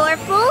 Morphle and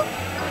Orphle.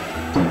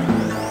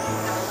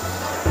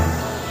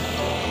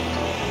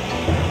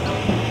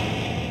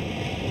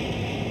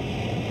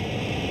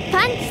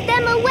 Punch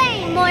them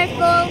away,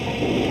 Morphle.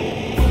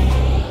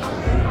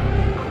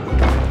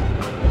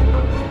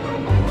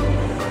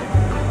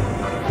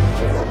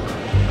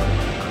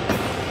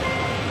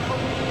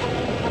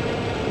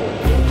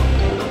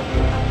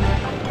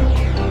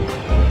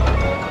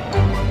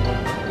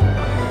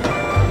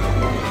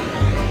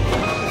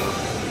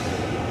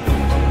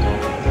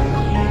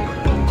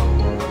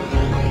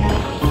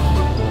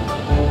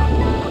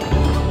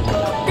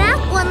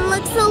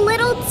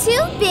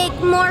 Too big,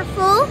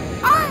 Morphle.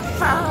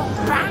 Awful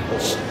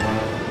bunch.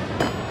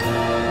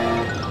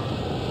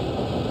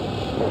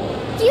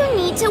 You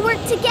need to work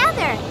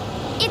together.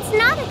 It's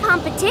not a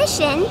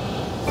competition.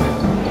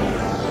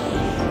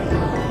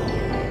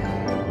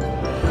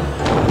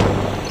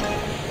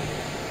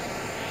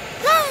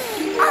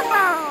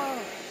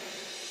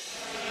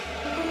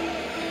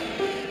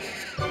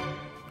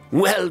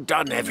 Well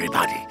done,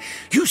 everybody.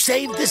 You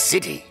saved the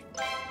city.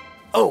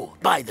 Oh,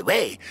 by the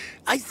way,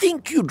 I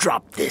think you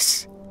dropped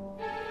this.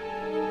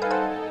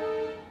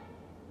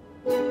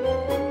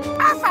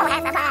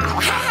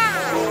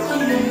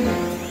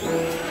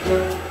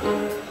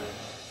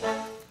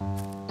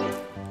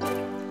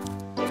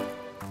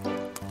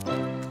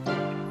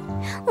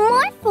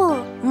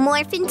 Morphle,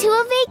 morph into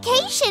a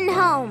vacation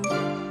home.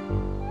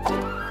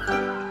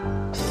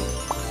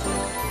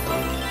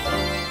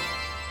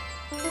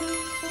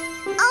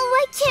 Oh,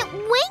 I can't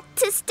wait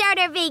to start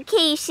our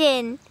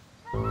vacation.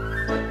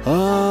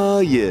 Ah,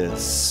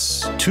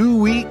 yes. 2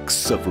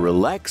 weeks of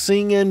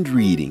relaxing and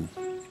reading.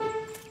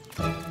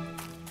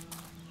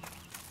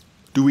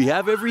 Do we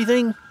have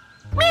everything?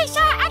 Misa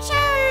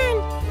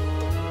action!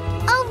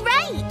 All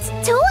right,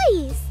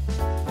 toys.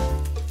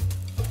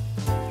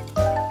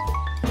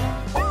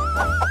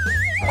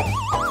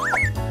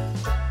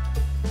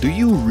 Do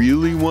you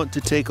really want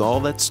to take all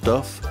that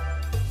stuff?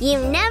 You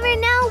never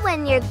know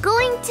when you're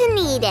going to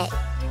need it.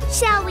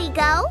 Shall we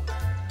go?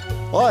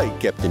 Aye,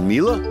 Captain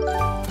Mila.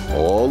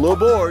 All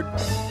aboard.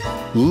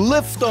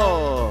 Lift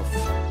off!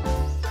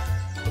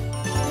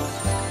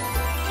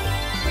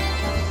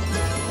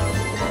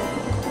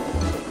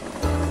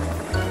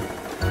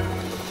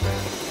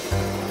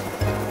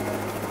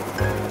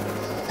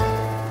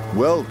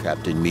 Well,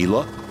 Captain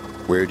Mila,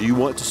 where do you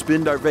want to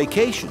spend our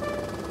vacation?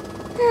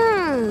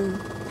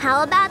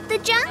 How about the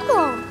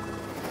jungle?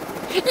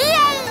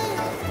 Yay!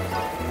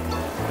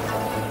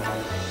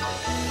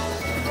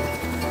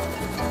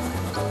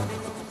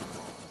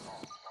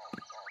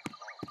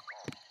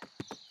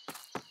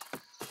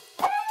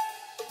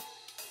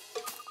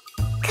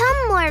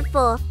 Come,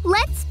 Morphle,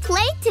 let's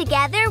play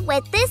together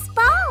with this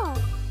ball.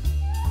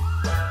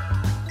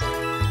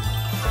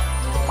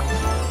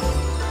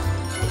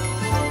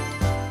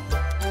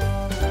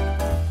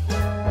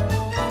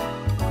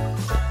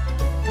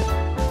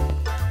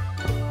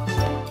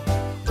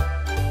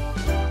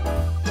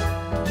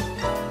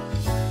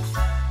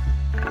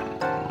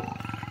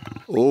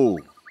 Oh,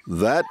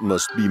 that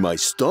must be my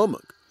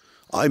stomach.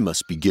 I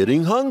must be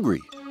getting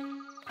hungry.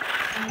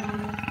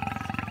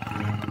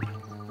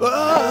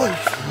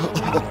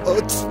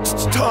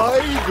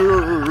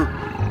 Tiger!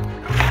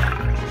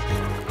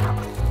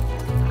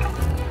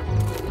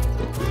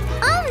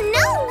 Oh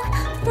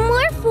no!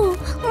 Morphle,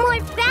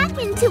 morph back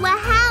into a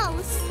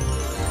house.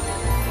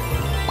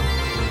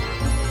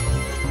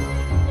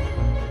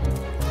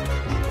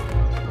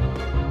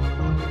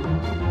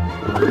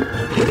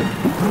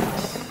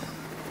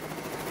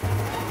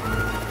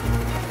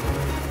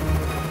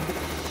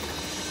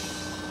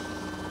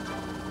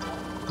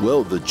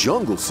 Well, the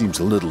jungle seems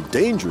a little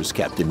dangerous,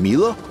 Captain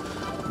Mila.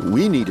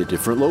 We need a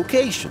different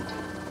location.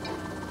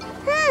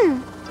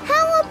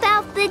 How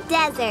about the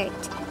desert?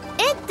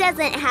 It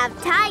doesn't have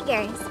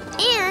tigers,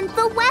 and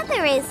the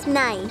weather is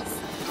nice.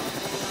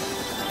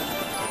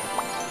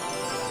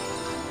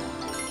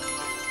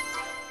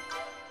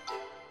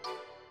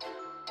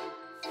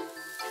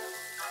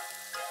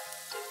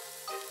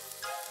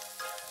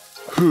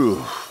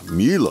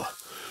 Mila,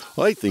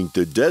 I think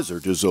the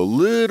desert is a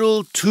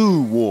little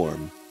too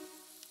warm.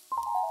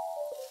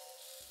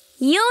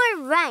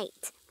 You're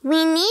right.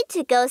 We need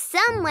to go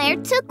somewhere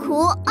to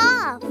cool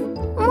off.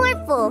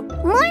 Morphle,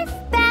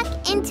 morph back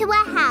into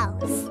a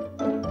house.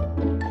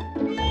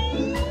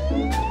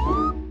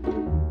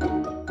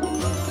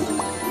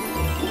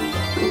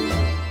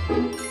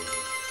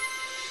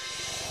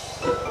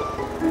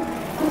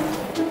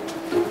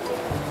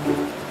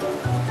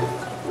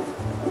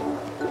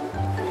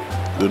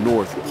 The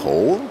North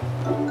Pole?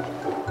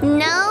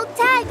 No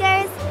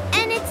tigers,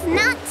 and it's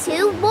not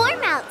too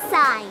warm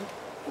outside.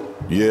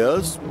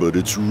 Yes, but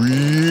it's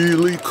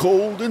really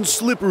cold and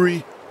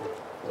slippery.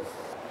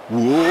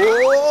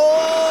 Whoa!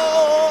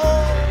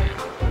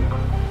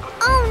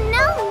 Oh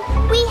no!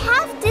 We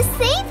have to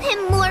save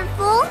him,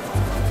 Morphle!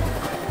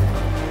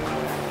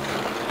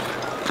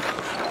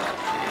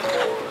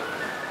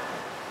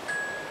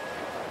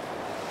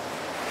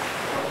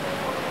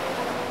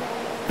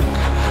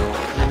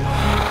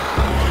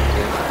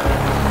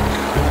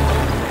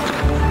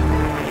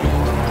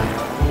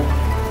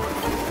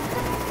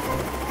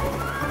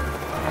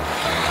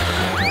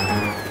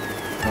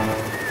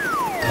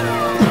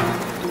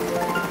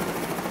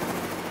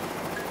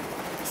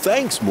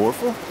 Thanks,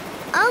 Morphle.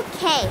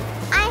 Okay,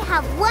 I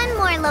have one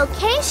more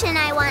location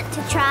I want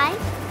to try,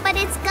 but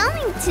it's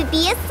going to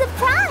be a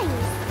surprise.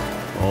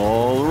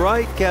 All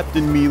right,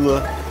 Captain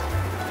Mila.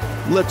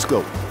 Let's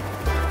go.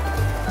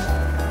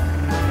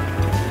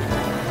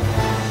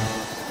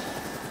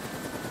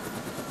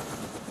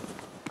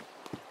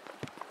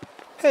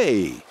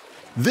 Hey,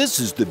 this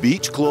is the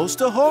beach close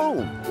to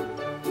home.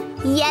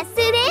 Yes,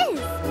 it is.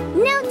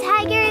 No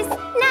tigers,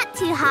 not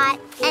too hot,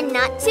 and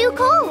not too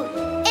cold.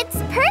 It's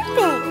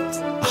perfect.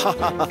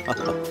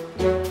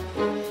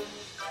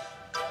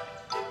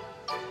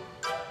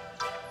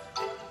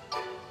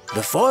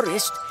 The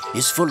forest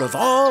is full of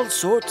all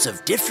sorts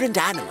of different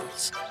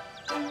animals.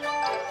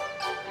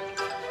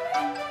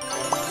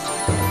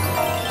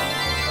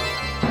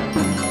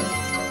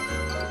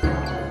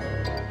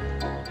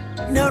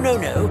 No.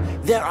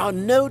 There are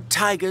no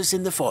tigers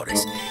in the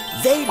forest.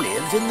 They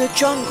live in the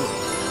jungle.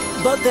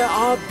 But there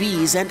are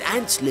bees and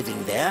ants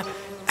living there,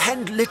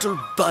 and little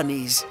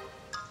bunnies.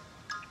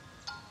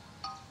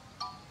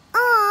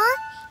 Aw,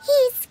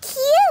 he's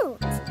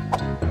cute.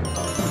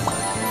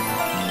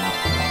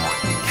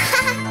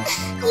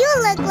 You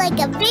look like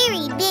a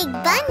very big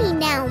bunny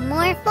now,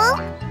 Morphle.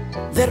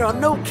 There are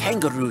no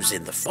kangaroos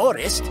in the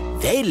forest.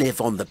 They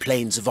live on the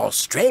plains of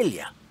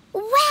Australia.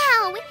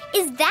 Wow,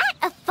 is that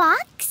a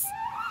fox?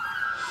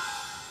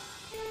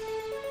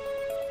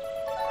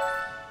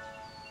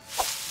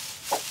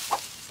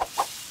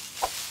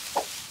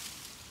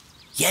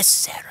 Yes,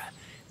 Sarah.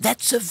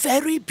 That's a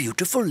very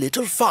beautiful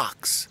little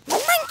fox.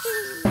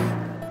 Monkey!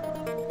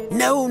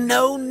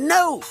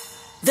 No.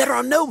 There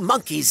are no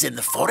monkeys in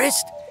the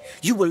forest.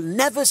 You will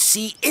never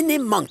see any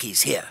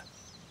monkeys here.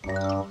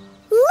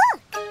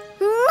 Look!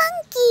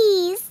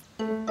 Monkeys!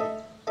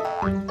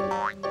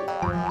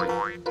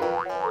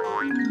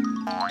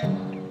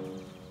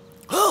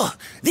 Oh,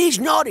 these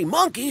naughty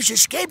monkeys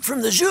escaped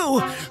from the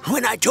zoo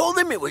when I told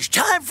them it was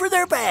time for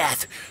their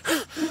bath.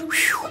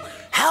 Whew.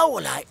 How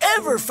will I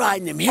ever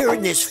find them here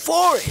in this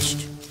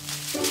forest?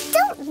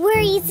 Don't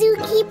worry,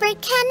 Zookeeper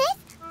Kenneth.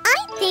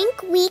 I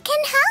think we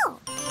can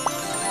help.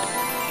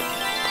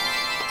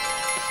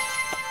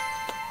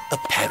 A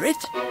parrot?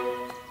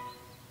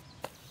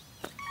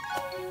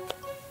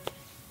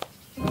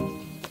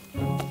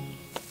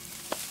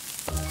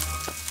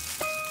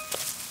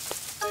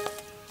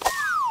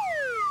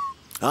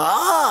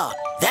 Ah,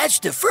 that's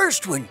the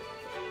first one.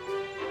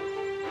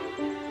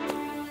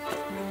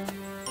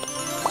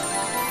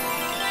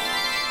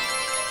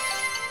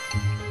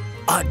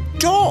 A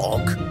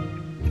dog?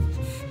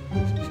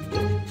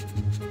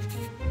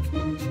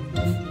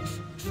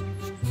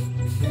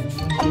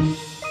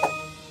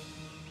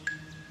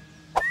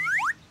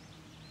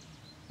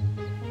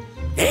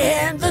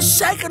 And the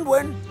second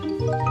one.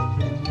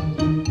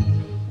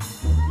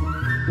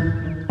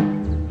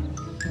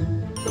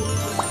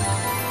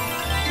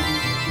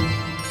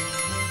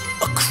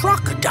 A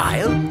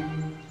crocodile?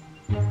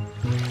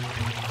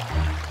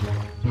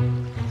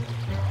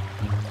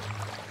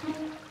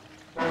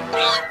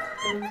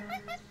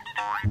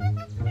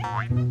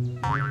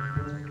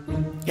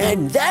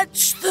 And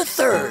that's the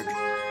third.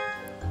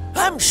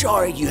 I'm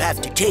sorry you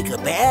have to take a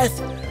bath,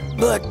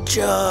 but,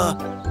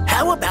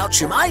 how about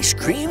some ice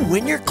cream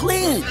when you're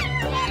clean?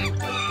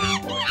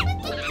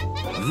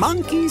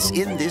 Monkeys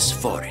in this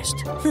forest.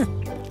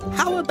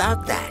 How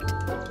about that?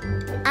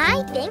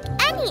 I think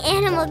any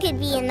animal could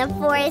be in the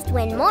forest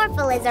when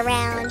Morphle is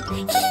around.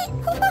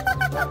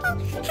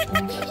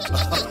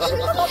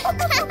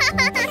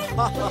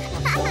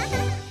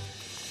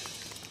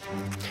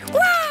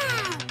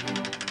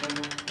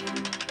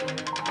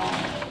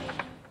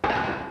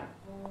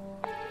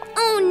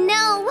 Oh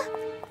no!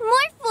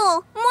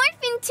 Morphle!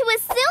 Morph into a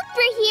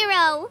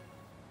superhero!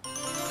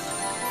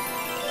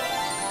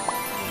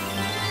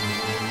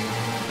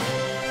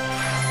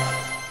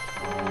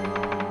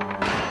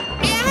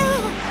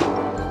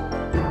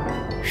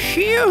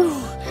 Phew!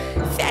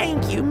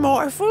 Thank you,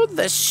 Morphle,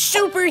 the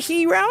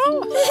superhero.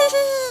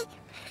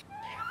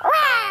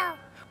 Wow!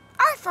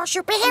 Orphle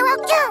Superhero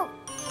too!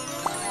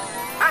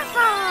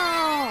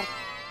 Orphle!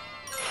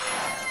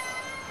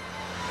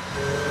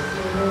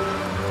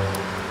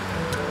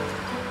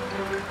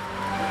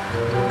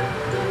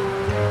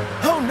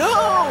 Oh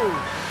no!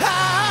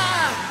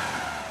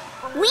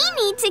 We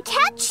need to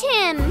catch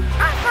him.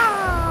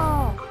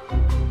 Orphle!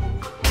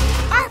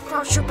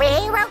 Orphle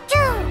Superhero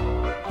too!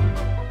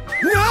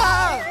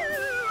 No!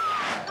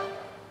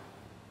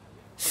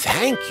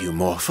 Thank you,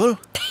 Morphle.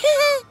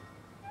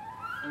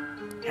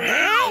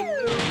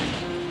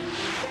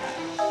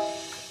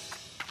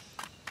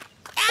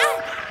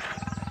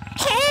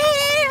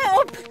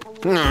 Help!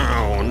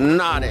 No,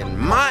 not in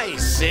my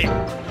city.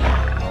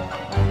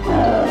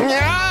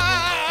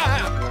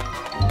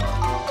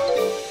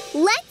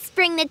 Let's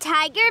bring the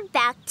tiger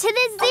back to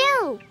the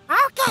zoo.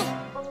 Okay.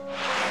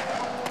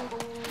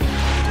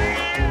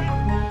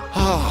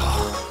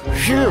 Oh,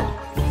 phew.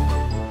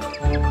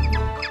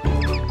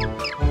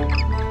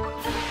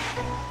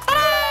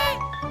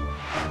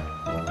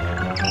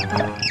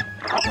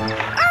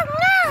 Oh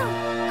no!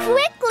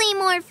 Quickly,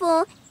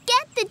 Morphle,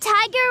 get the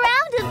tiger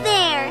out of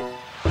there.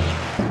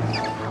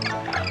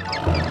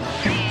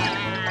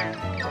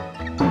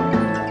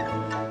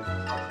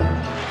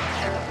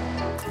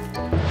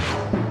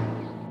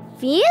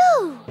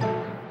 Phew!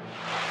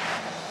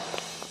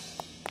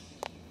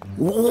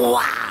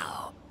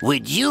 Wow!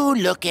 Would you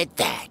look at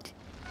that?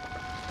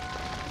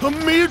 A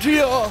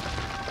meteor!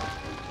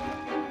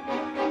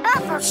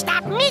 Orphle,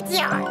 stop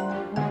meteor!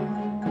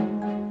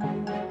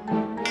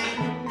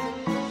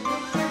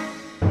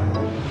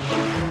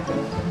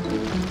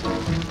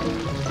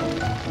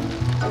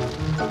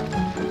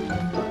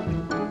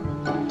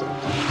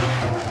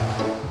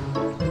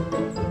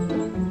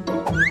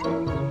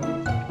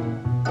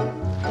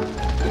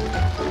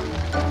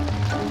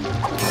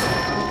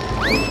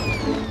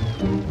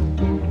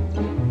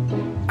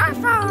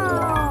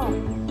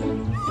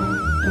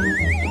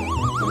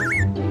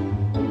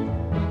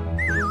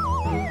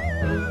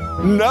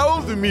 Now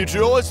the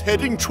meteor is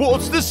heading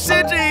towards the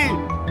city!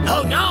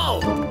 Oh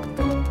no!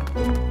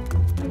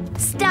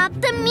 Stop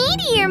the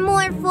meteor,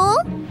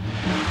 Morphle.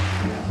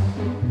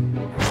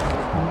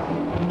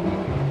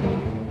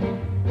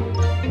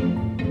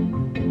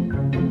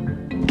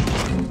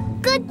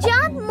 Good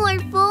job,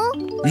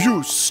 Morphle.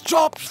 You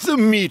stopped the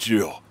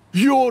meteor!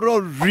 You're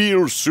a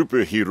real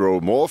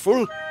superhero,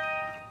 Morphle.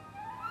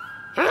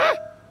 Let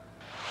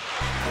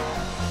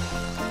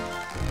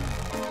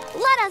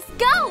us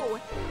go.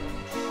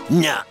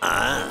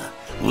 Nuh-uh.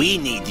 We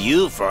need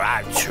you for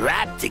our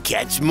trap to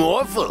catch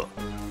Morphle.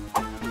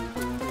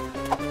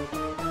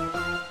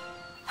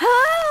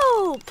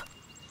 Help!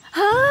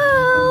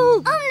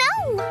 Help! Oh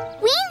no!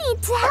 We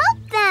need to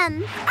help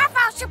them.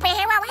 Orphle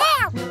Superhero,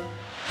 help!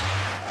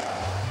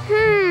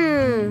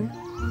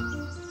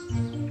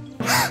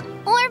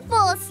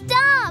 Orphle,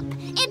 stop!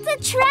 It's a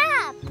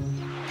trap!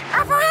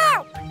 Orphle,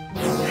 help!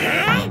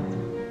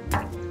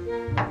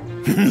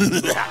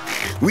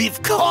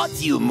 We've caught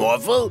you,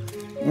 Morphle.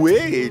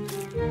 Wait,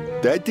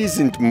 that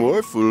isn't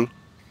Morphle.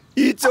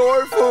 It's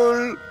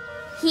Orphle.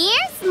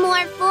 Here's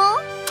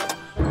Morphle.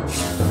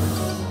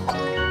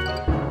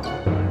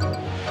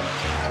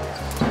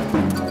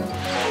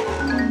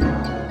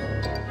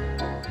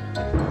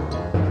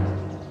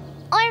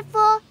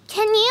 Orphle,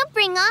 can you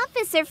bring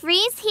Officer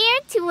Freeze here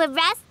to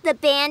arrest the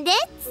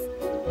bandits?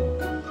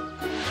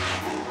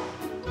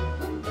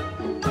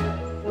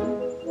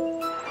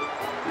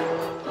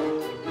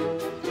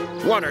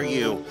 What are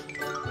you?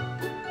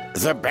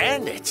 The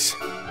bandits?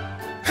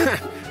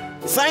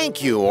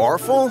 Thank you,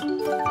 Orphle.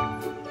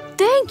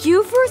 Thank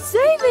you for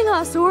saving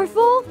us,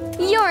 Orphle.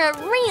 You're a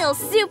real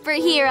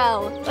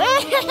superhero.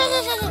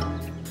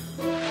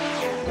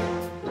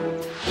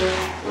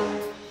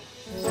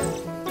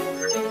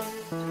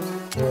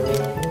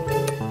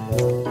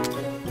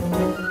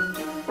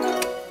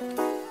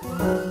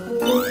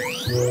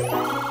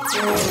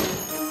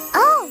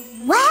 Oh,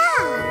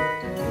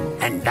 wow!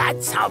 And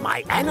that's how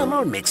my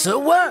animal mixer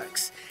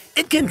works.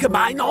 It can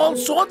combine all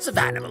sorts of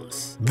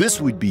animals. This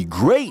would be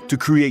great to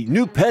create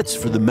new pets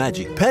for the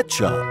Magic Pet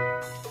Shop.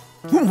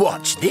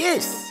 Watch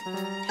this.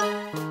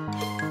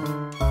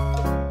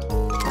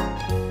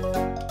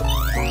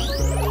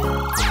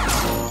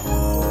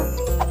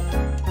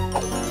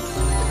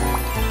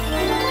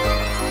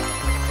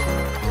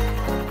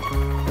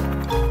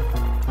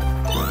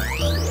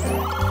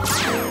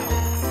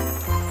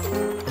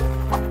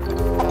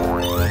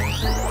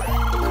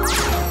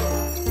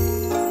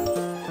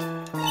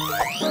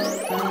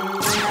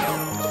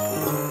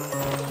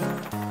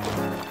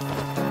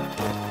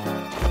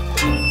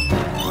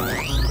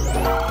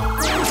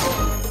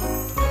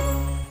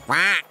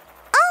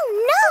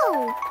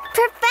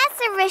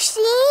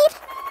 Rashid?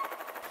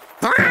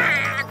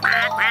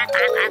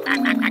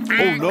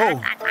 Oh no,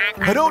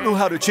 I don't know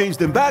how to change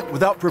them back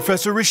without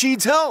Professor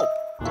Rashid's help.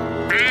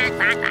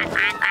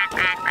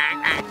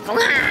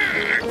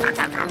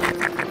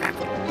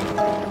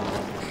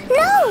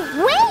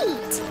 No,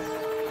 wait!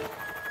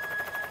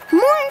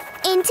 Morph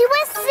into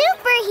a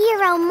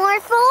superhero,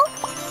 Morphle!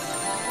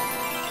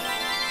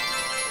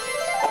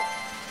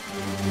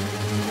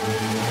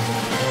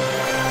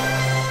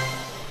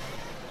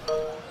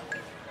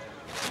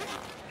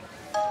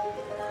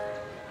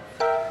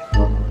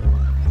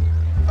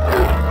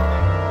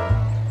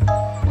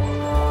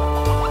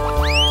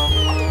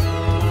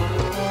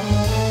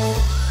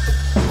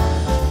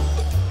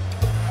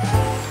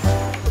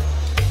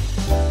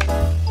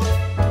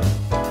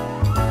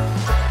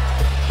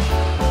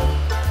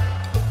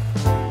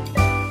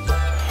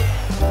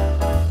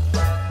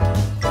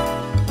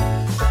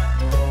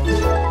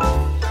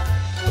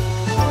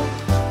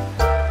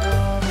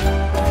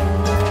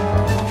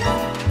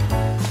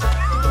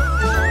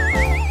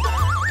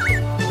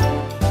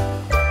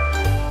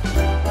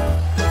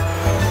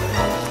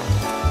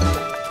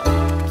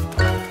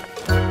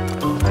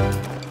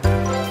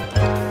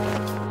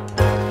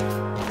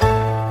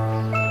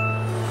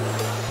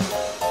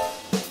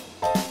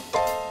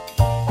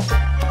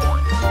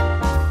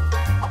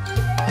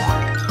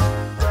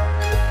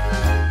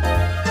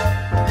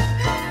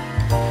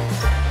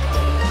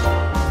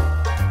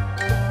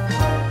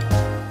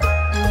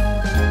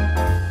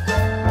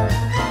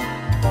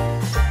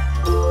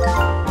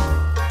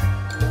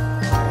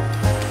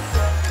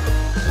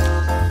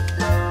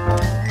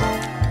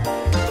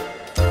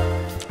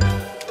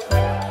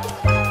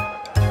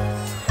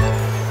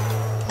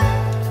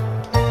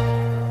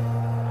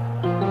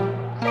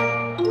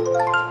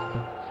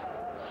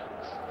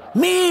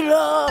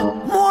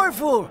 Mila!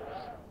 Morphle!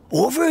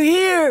 Over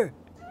here!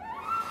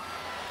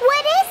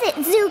 What is it,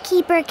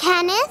 Zookeeper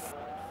Kenneth?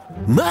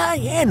 My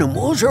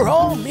animals are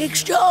all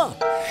mixed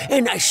up,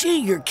 and I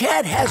see your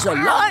cat has a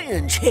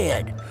lion's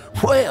head.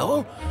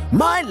 Well,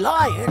 my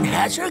lion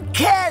has a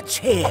cat's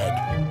head.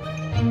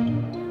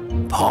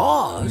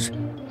 Paws?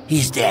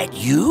 Is that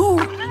you?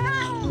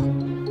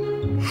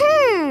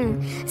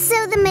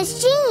 So the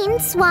machine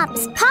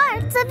swaps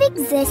parts of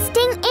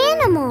existing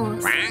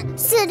animals.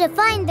 So to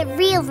find the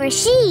real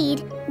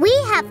Rashid, we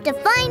have to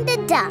find a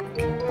duck.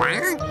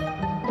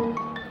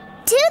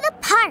 To the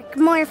park,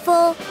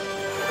 Morphle.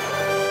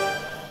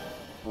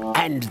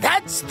 And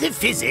that's the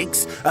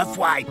physics of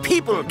why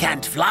people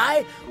can't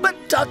fly, but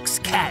ducks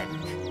can.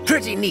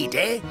 Pretty neat,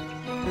 eh?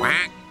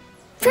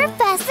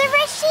 Professor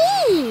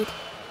Rashid!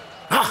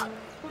 Ah,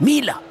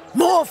 Mila,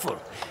 Morphle,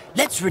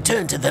 let's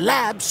return to the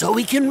lab so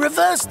we can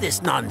reverse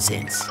this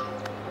nonsense.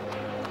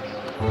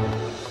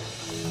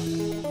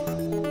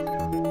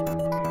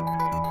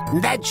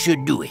 That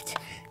should do it.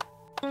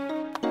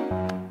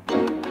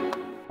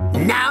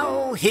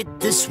 Now hit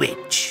the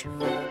switch.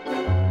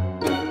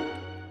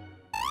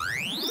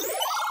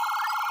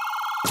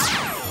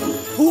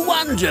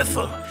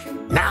 Wonderful!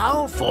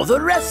 Now for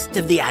the rest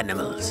of the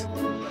animals.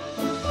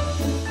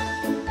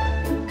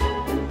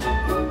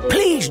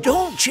 Please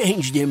don't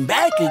change them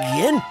back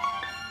again.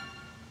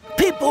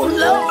 People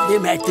love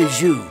them at the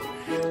zoo.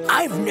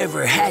 I've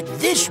never had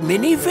this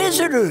many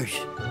visitors.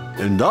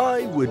 And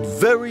I would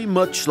very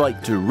much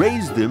like to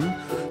raise them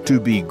to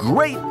be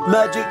great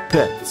magic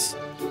pets.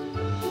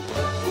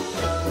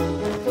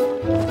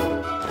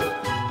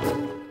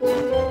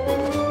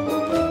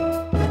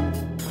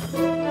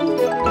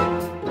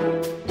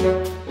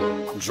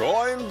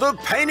 Join the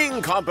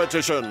painting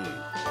competition.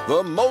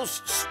 The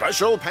most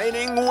special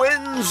painting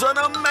wins an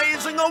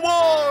amazing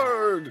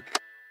award.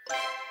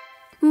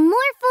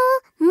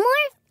 Morphle,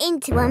 morph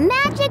into a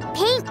magic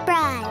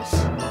paintbrush.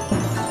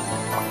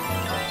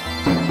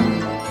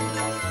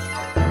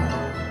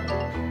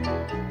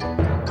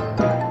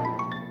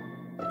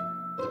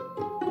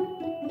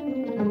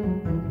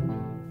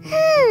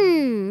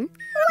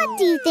 What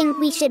do you think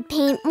we should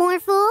paint,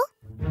 Morphle?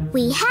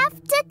 We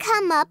have to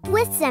come up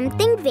with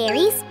something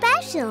very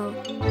special.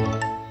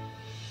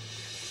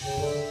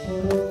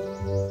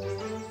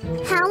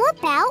 How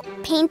about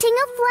painting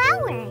a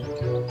flower?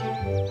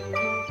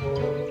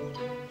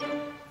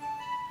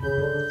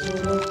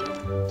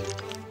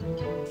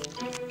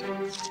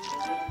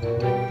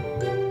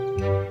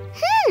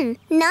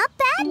 Not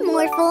bad,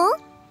 Morphle.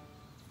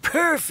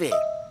 Perfect.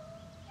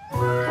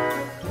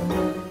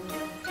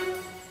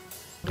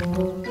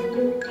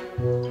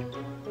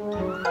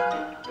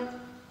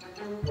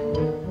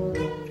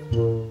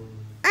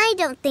 I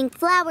don't think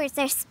flowers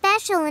are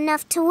special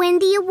enough to win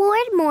the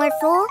award,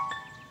 Morphle.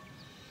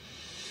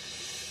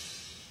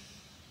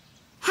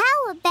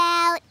 How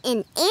about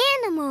an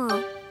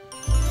animal?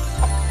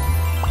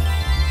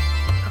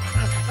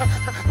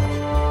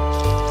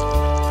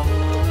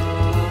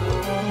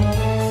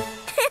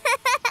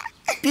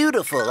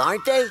 Beautiful,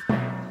 aren't they?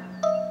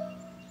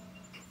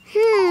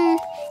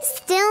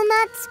 Still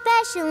not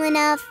special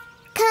enough.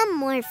 Come,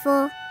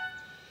 Morphle.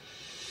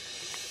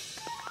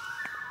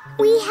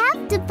 We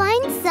have to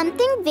find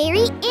something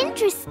very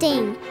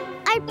interesting.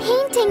 Our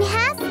painting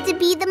has to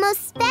be the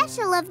most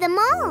special of them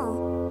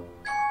all.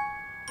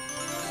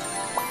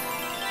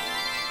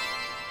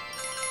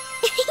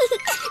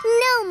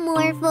 No,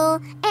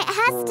 Morphle. It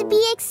has to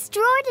be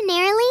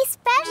extraordinarily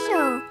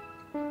special.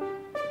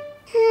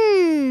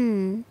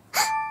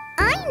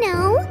 I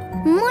know.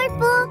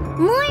 Morphle,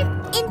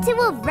 morph into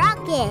a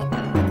rocket.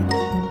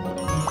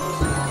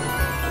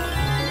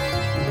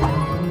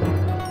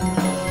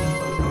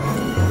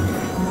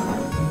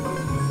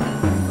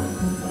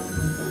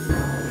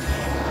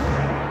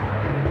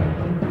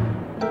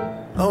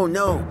 Oh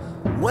no,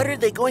 what are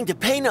they going to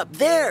paint up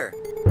there?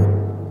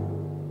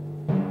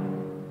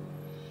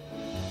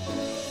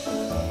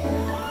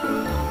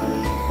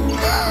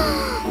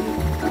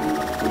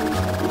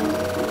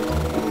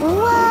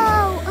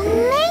 Whoa,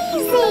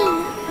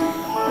 amazing!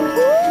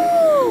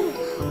 Ooh!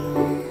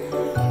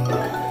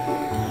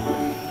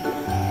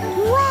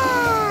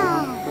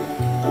 Wow!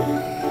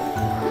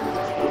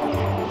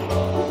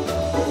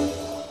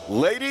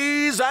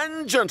 Ladies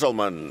and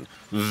gentlemen,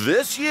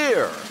 this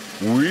year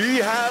we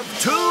have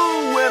 2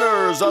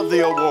 winners of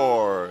the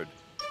award.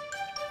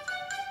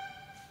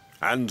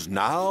 And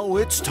now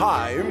it's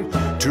time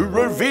to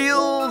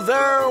reveal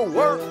their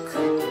work.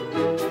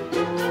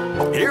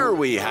 Here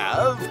we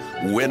have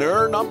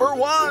winner number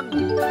 1.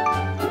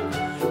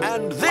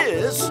 And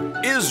this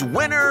is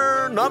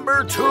winner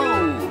number 2.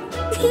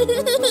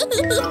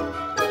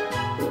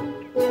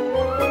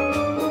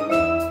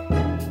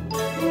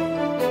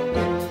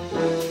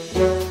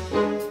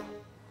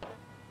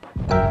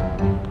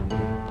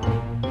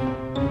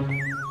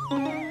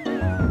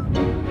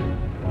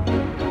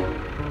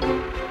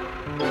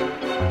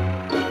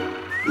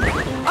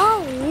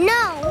 Oh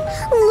no!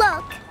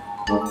 Look!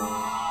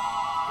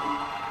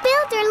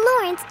 Builder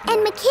Lawrence and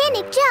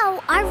Mechanic Joe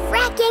are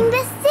wrecking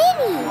the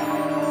city!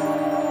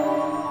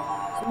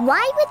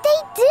 Why would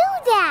they do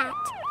that?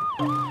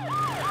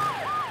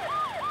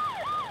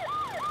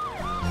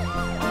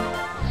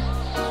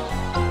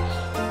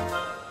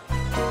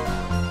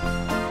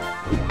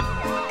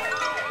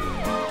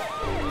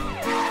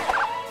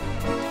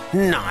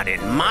 Not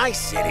in my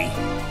city.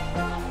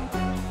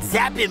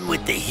 Zap him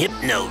with the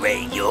hypno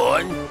ray,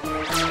 Yorn.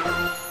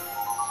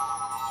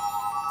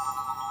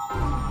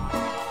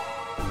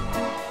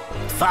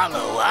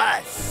 Follow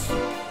us.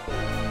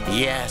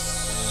 Yes,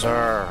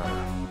 sir.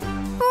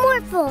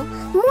 Morphle,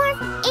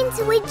 morph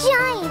into a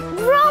giant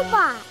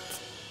robot!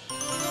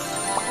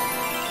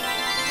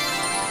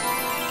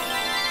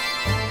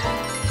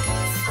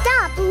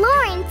 Stop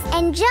Lawrence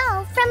and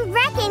Joe from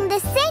wrecking the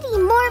city,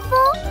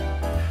 Morphle!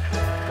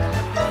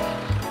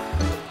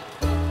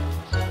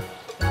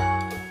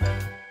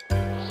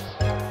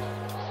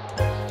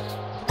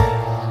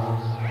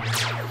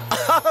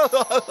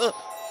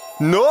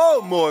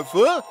 No,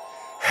 Morphle.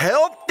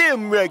 Help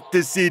them wreck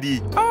the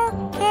city.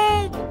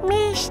 Okay,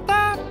 Mr.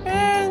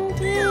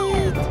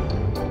 Bandit.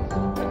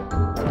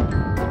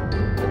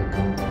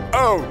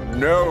 Oh,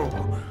 no.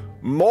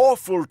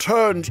 Morphle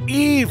turned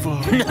evil.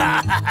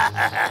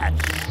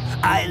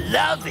 I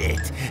love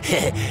it.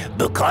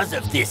 Because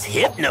of this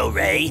hypno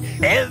ray,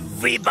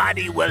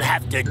 everybody will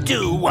have to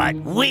do what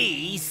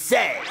we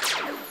say.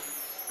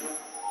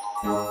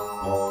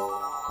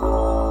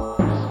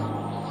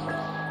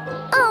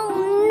 Oh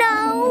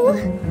no!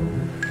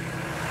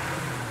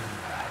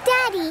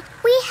 Daddy,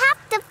 we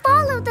have to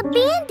follow the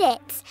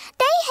bandits.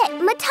 They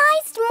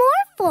hypnotized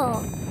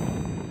Morphle.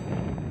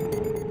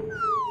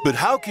 But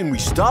how can we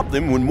stop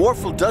them when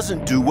Morphle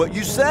doesn't do what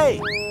you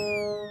say?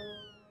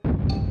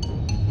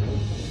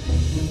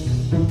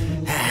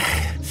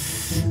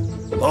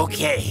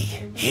 Okay,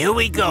 here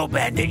we go,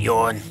 Bandit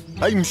Yorn.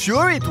 I'm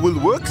sure it will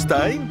work,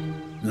 Stein.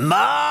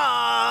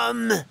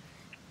 Mom!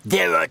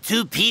 There are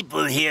 2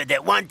 people here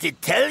that want to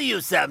tell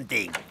you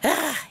something.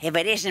 If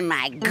it isn't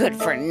my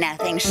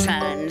good-for-nothing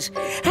sons.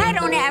 I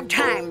don't have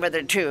time for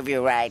the 2 of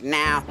you right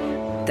now.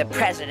 The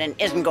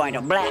president isn't going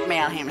to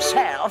blackmail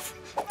himself.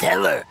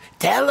 Tell her,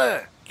 tell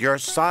her. Your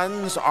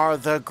sons are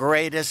the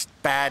greatest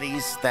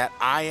baddies that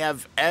I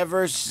have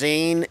ever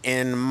seen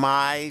in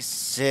my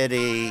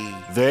city.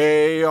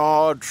 They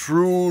are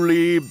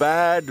truly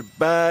bad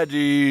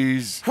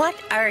baddies. What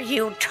are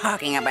you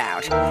talking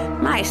about?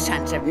 My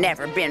sons have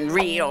never been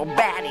real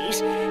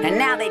baddies, and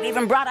now they've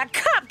even brought a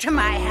cop to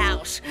my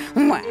house.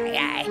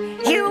 Why,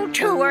 you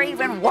 2 are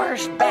even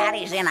worse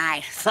baddies than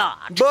I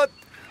thought. But...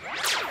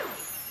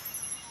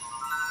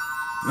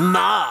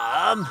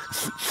 Mom,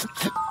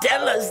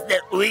 tell us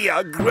that we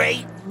are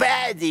great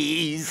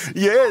baddies.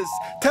 Yes,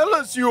 tell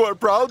us you are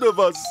proud of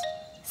us.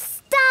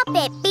 Stop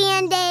it,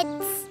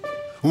 bandits!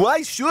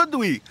 Why should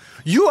we?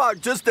 You are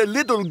just a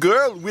little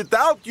girl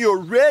without your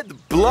red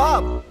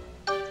blob.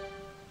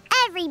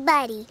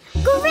 Everybody,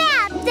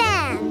 grab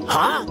them!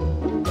 Huh?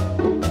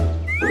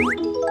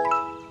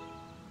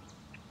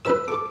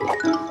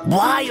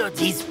 Why are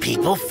these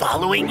people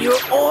following your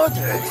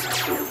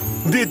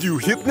orders? Did you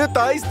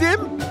hypnotize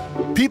them?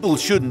 People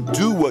shouldn't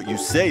do what you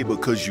say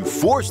because you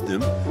force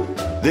them.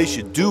 They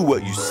should do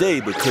what you say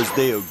because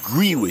they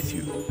agree with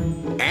you.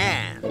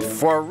 And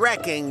for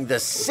wrecking the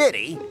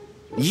city,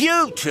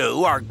 you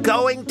 2 are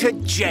going to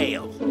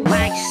jail.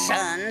 My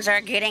sons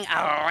are getting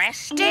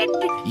arrested?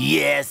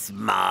 Yes,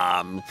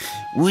 Mom.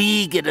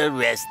 We get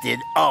arrested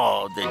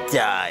all the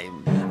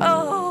time.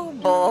 Oh,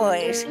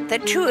 boys. The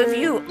two of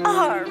you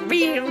are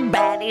real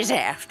baddies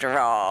after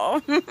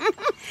all.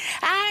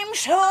 I'm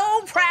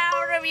so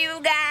proud of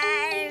you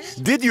guys.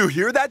 Did you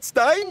hear that,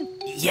 Stein?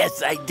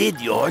 Yes, I did,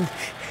 Jorn.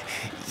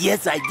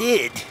 Yes, I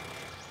did.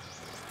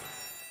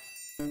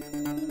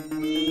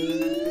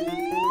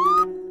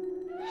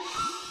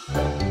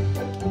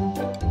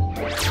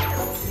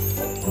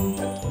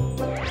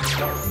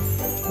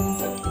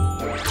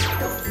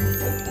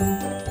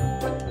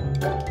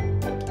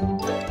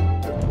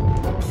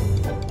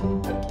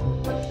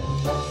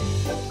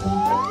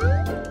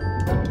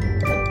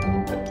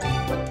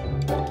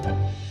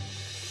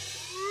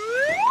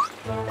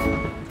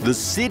 The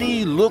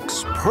city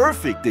looks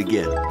perfect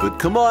again. But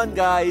come on,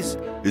 guys.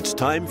 It's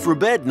time for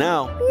bed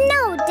now.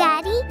 No,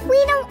 Daddy.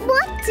 We don't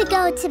want to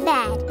go to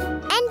bed.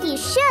 And you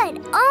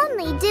should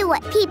only do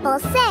what people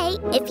say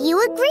if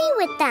you agree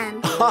with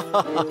them.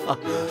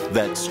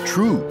 That's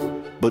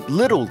true. But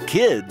little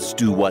kids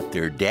do what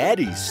their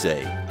daddies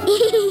say.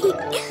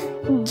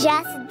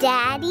 Just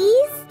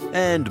daddies?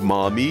 And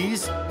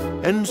mommies.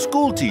 And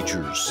school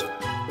teachers.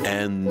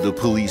 And the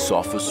police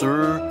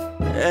officer.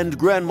 And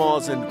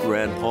grandmas and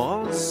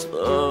grandpas.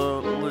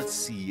 Let's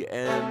see,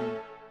 and...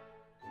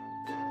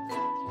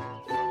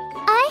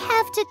 I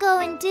have to go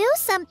and do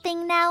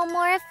something now,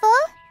 Morphle.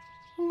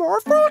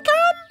 Morphle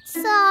come?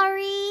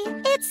 Sorry,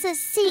 it's a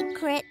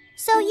secret,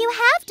 so you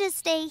have to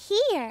stay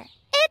here.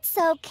 It's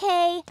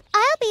okay.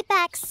 I'll be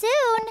back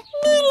soon.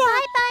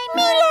 Mila! Bye-bye,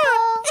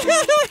 Morphle.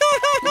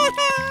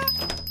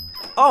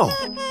 Oh.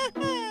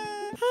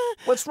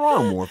 What's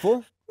wrong,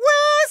 Morphle?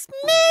 Where's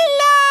Mila?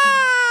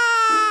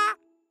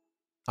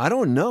 I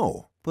don't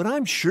know, but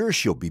I'm sure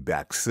she'll be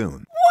back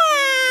soon.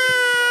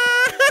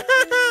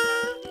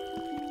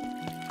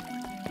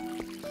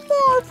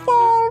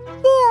 Morphle,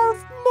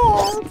 morph,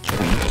 morph.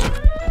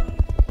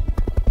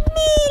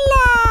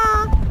 Mila!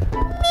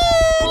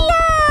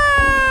 Mila!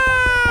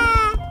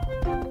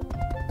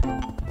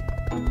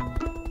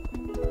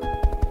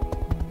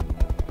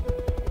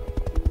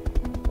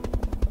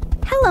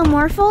 Hello,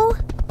 Morphle.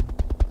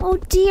 Oh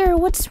dear,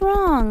 what's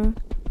wrong?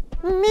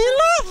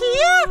 Mila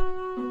here?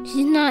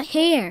 She's not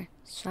here.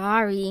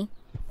 Sorry.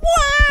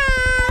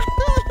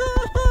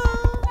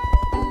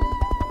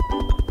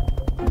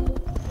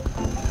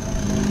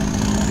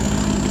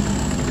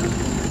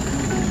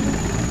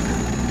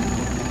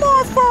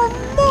 Morph,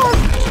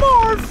 morph,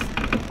 morph.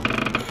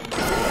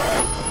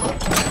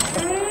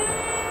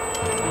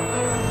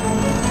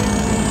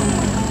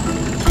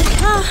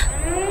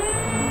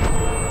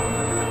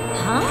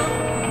 Huh?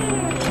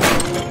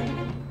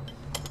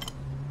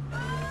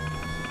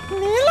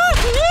 Mila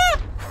here?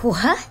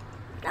 What?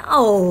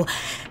 No,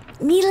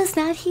 Mila's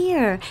not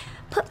here.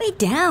 Put me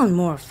down,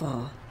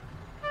 Morphle.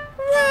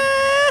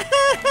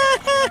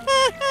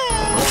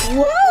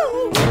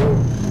 Whoa!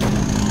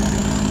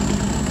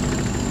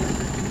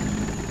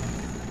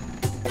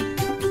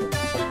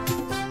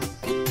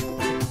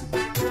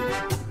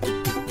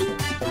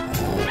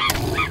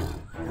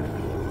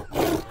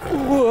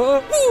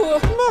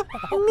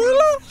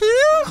 Mila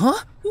here?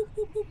 Huh?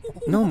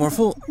 No,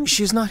 Morphle,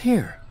 she's not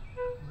here.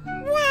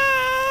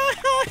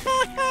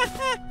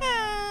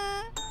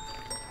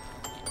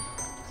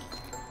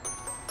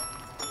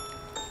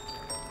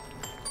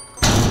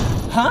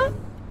 Huh?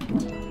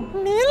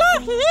 Mila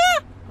here?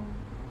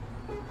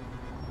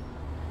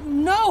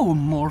 No,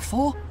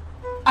 Morphle.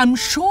 I'm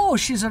sure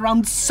she's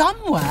around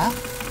somewhere.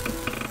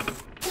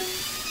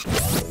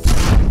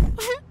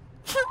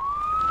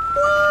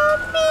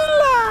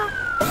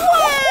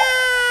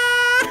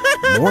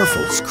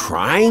 Morphle's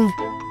crying?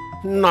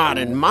 Not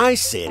in my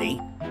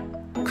city.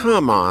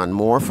 Come on,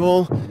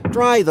 Morphle.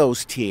 Dry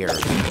those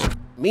tears.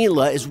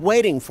 Mila is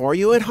waiting for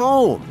you at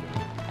home.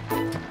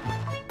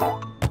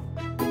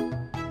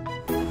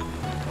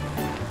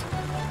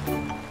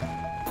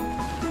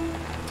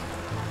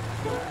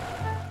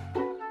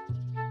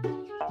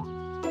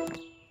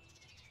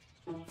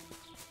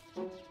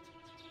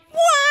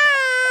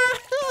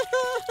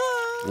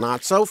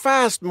 Not so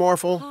fast,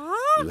 Morphle.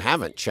 You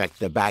haven't checked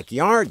the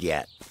backyard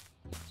yet.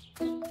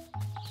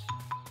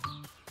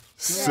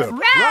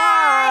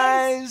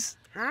 Surprise!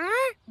 Huh?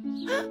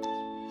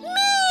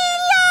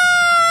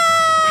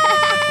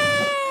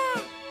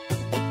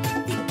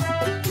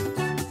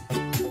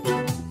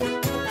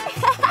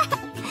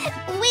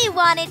 We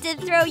wanted to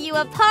throw you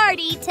a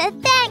party to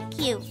thank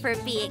you for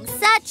being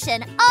such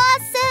an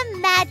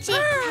awesome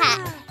magic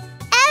pet.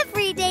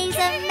 Every day's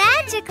a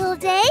magical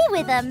day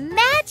with a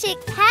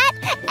magic pet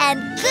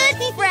and good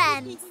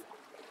friends.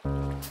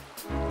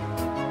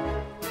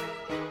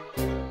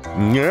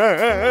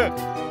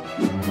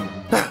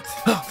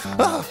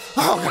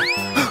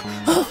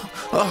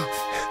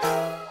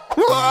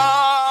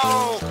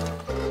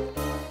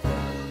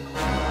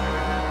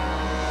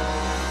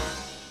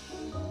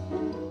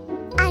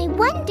 I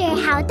wonder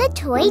how the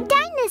toy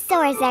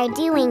dinosaurs are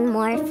doing,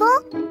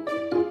 Morphle.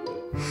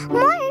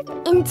 Morph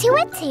into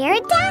a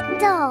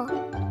pterodactyl.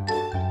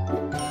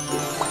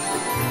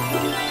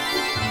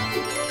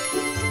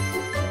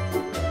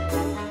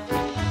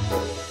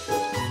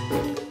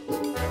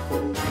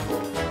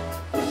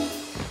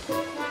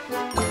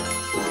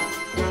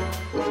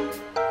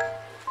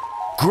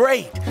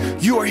 Great!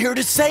 You are here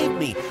to save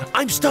me.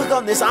 I'm stuck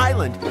on this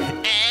island,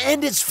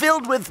 and it's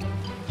filled with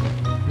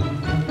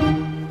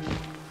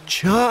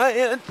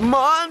giant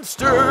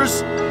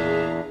monsters.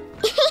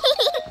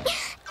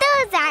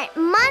 Those aren't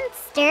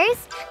monsters.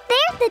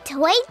 They're the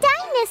toy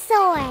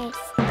dinosaurs.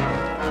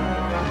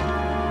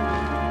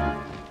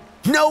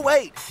 No,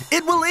 wait!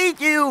 It will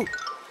eat you!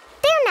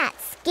 They're not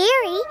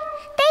scary.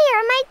 They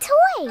are my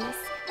toys.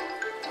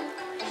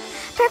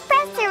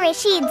 Professor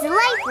Rashid's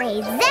light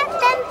rays zap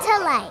them to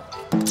life.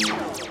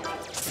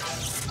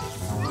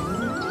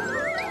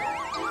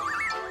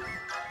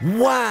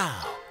 Wow!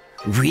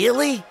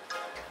 Really?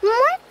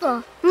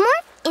 Morphle,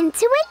 morph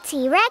into a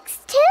T-Rex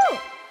too.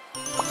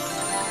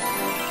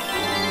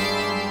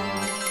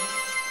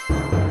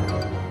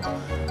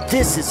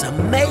 This is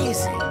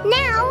amazing!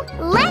 Now,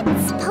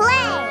 let's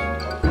play!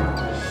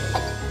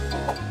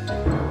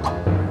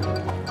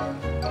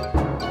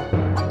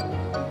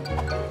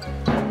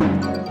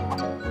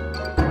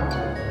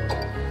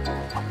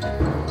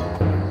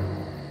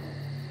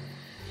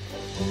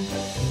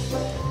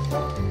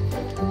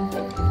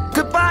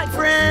 Goodbye,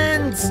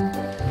 friends!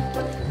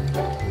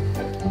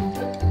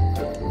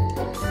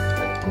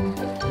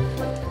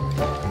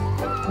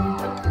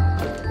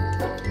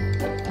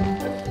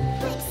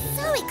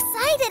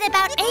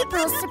 About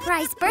April's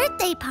surprise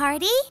birthday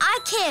party. I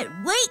can't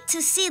wait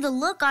to see the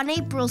look on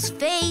April's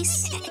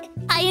face.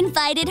 I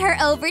invited her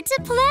over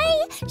to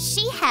play.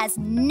 She has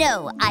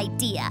no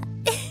idea.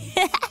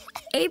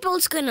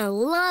 April's gonna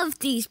love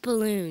these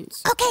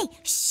balloons. Okay,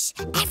 shh.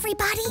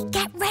 Everybody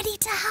get ready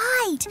to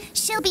hide.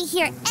 She'll be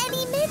here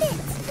any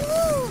minute.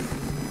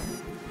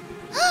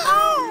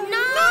 Oh,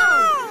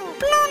 no!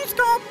 Balloons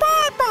go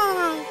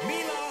bye-bye.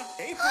 Mila,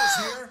 April's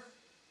here.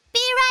 Be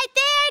right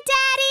there,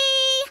 Daddy!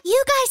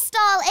 You guys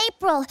stall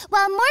April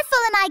while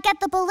Morphle and I get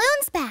the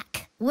balloons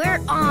back. We're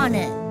on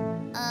it.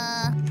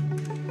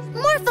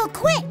 Morphle,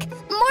 quick!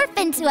 Morph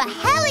into a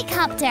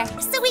helicopter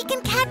so we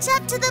can catch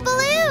up to the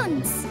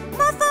balloons.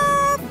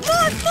 Morphle,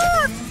 morph,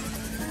 morph.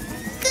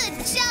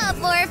 Good job,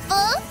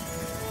 Morphle.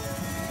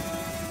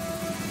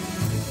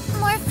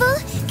 Morphle,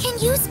 can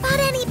you spot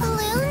any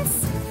balloons?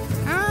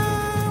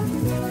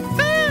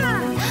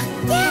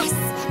 Yes!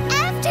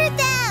 After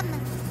them!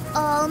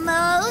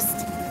 Almost.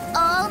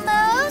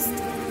 Almost.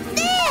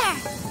 There!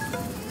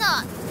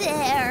 Not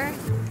there.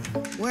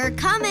 We're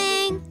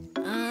coming.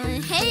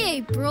 Hey,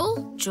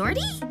 April.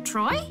 Jordy?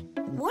 Troy?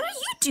 What are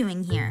you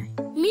doing here?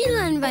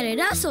 Mila invited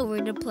us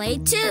over to play,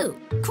 too.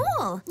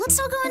 Cool. Let's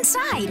all go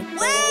inside.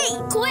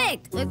 Wait!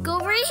 Quick, look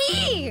over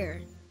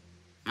here.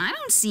 I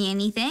don't see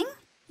anything.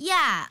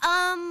 Yeah,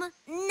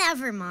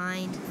 never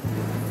mind.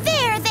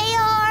 There they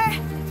are!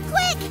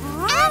 Quick,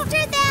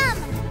 after them!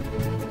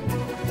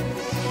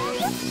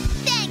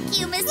 Thank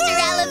you, Mr.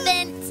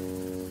 Elephant.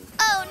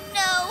 Oh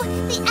no,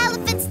 the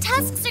elephant's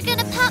tusks are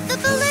gonna pop the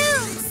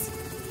balloons.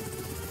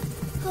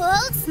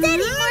 Hold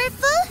steady,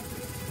 Morphle.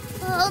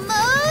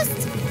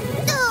 Almost.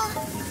 Oh,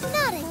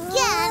 not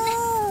again.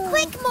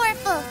 Quick,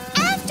 Morphle,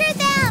 after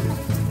them.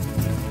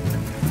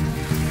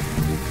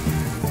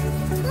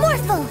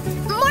 Morphle,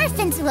 morph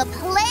into a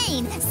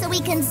plane so we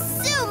can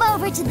zoom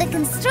over to the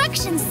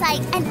construction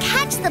site and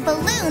catch the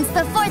balloons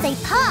before they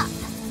pop.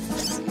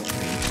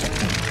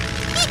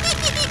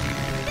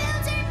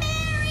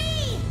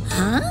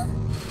 Huh?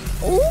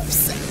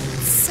 Oops.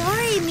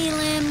 Sorry,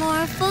 Mila and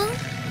Morphle.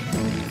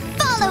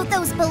 Follow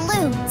those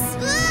balloons.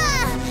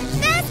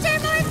 Faster,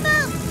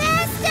 Morphle!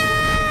 Faster!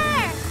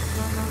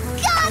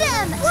 Got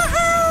him!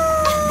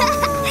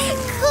 Woohoo!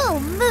 Cool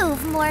move,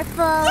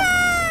 Morphle.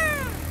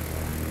 Yeah!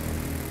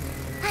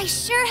 I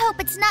sure hope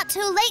it's not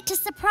too late to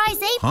surprise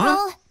April.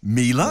 Huh?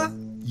 Mila?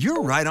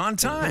 You're right on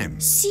time.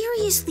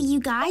 Seriously, you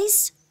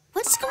guys?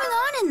 What's going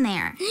on in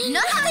there?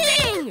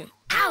 Nothing!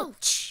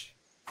 Ouch!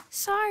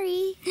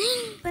 Sorry,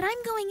 but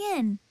I'm going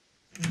in.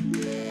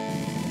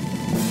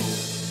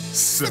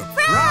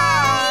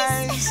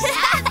 Surprise!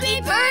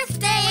 Happy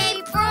birthday,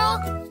 April!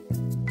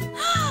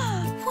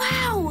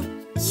 Wow!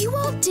 You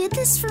all did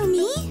this for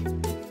me?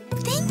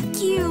 Thank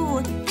you!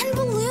 And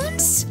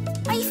balloons?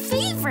 My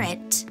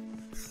favorite!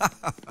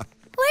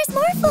 Where's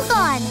Morphle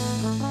gone?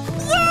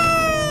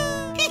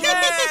 Yay!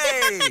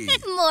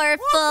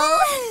 Morphle!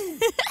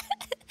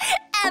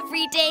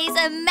 Every day's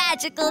a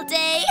magical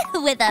day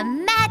with a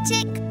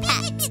magic pet.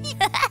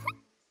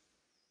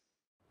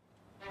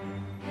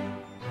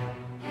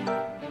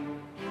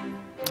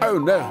 Oh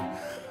no,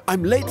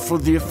 I'm late for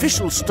the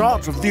official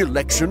start of the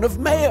election of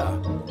mayor.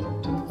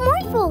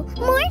 Morphle,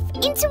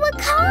 morph into a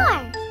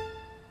car.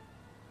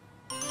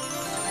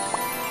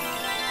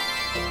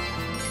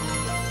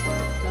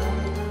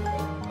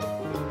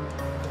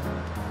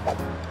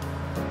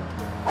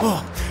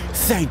 Oh,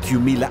 thank you,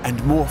 Mila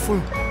and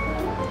Morphle.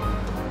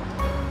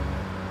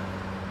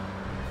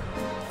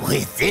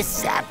 With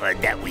this zapper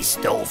that we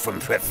stole from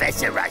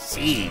Professor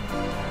Rashid,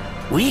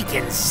 we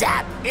can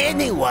zap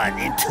anyone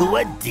into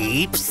a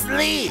deep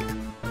sleep.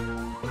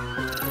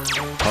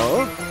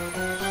 Huh?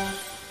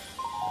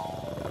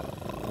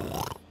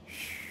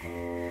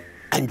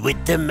 And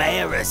with the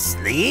mayor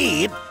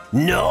asleep,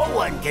 No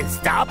one can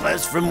stop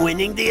us from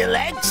winning the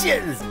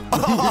elections.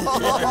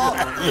 Oh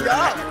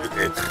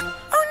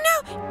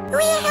no,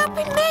 we are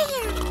helping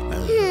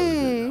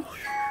Mayor.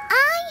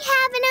 I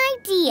have an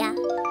idea.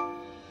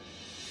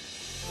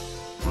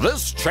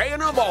 This chain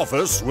of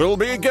office will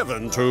be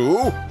given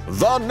to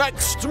the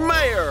next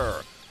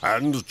mayor.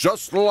 And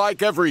just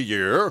like every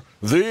year,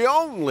 the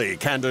only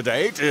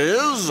candidate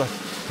is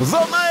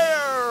the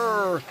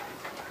mayor.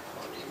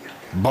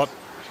 But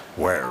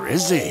where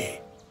is he?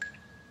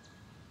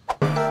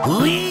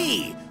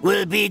 We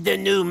will be the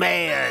new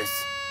mayors.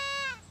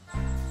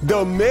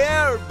 The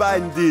mayor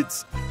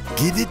bandits.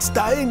 Get it,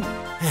 Stein?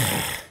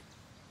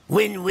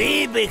 When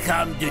we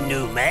become the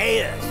new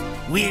mayors,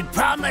 we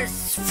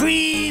promise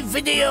free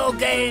video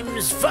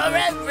games for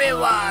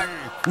everyone.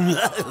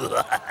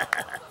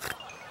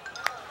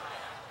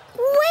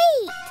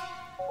 Wait!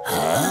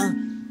 Huh?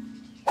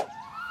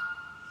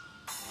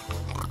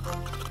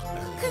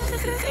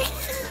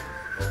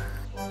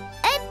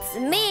 It's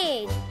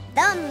me,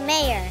 the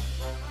mayor.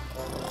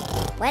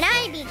 When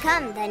I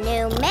become the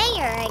new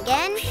mayor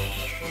again,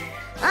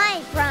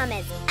 I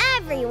promise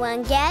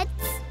everyone gets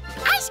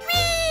ice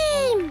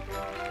cream!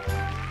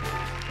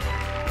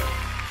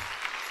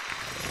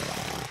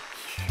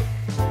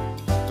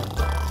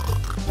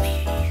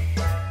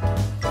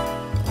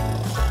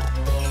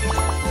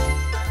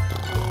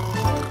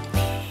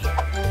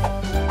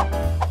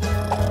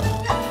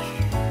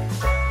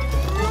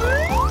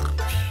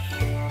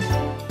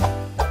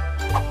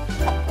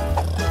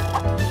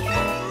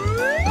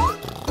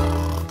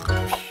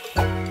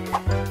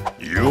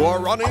 You are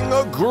running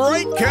a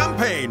great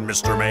campaign,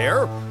 Mr.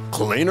 Mayor.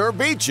 Cleaner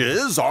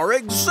beaches are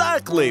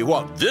exactly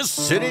what this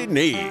city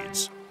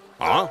needs.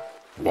 Huh?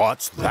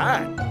 What's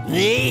that?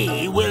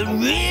 We will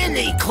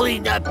really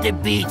clean up the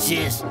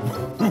beaches.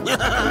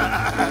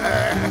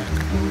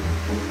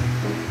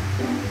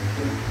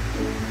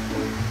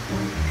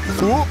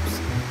 Oops.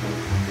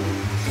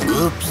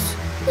 Oops.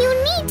 You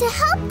need to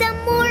help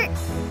them more.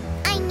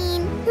 I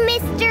mean,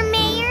 Mr.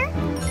 Mayor.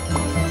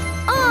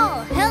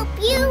 I'll help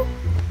you.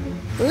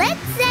 Let's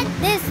set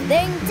this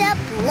thing to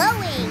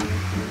blowing.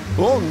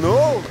 Oh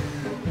no!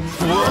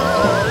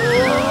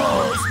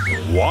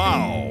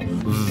 Wow!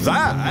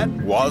 That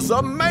was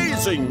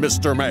amazing,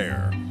 Mr.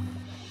 Mayor!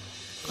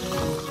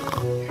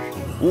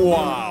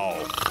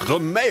 Wow! The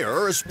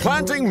mayor is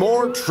planting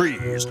more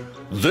trees.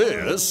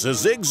 This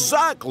is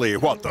exactly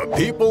what the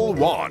people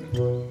want.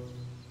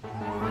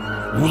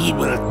 We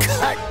will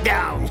cut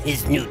down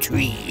his new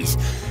trees.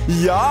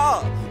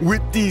 Yeah,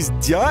 with these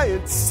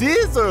giant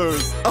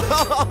scissors.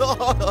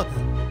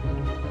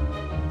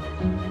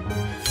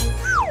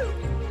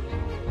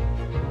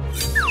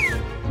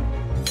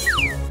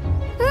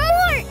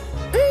 More!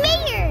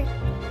 Mayor!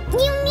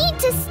 You need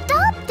to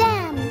stop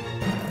them!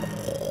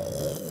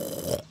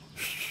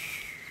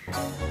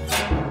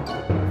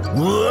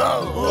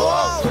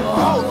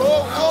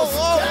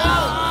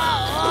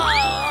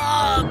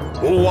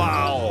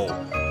 Wow!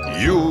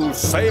 You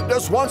saved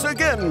us once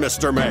again,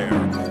 Mr. Mayor.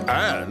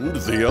 And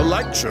the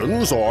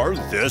elections are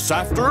this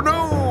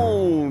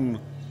afternoon.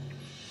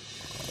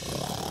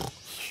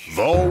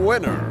 The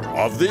winner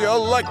of the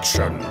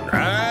election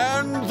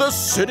and the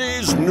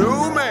city's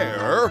new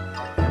mayor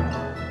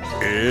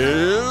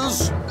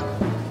is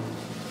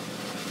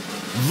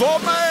the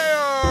mayor!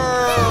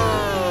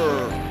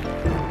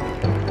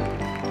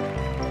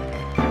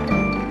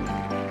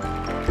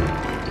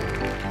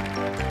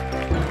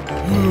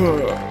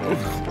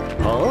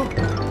 Huh?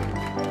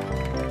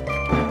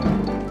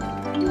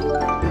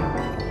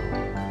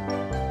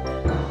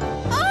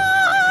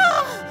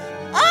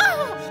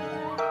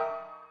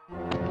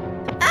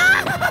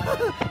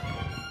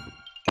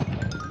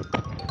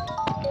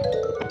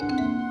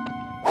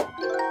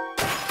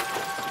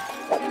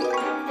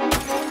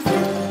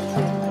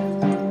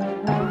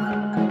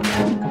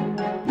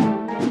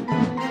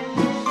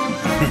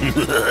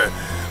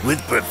 With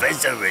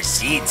Professor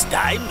Rashid's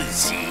time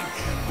machine,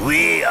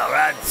 we are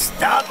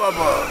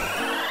unstoppable.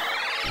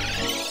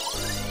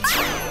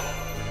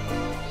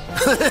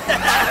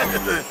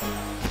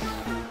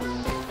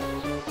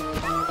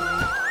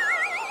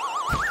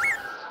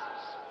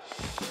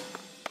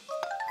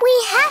 We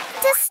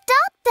have to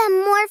stop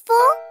them,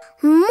 Morphle.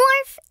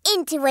 Morph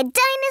into a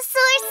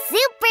dinosaur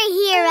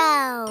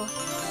superhero.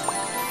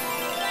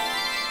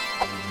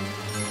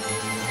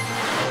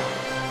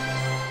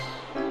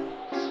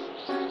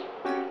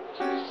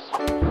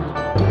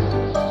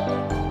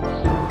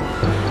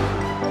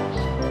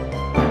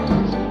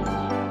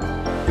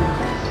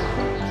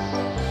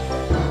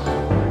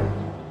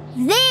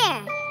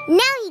 There!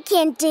 Now he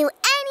can't do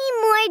any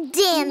more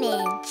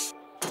damage.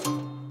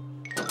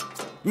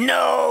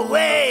 No,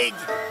 wait!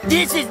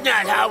 This is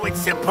not how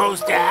it's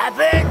supposed to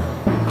happen!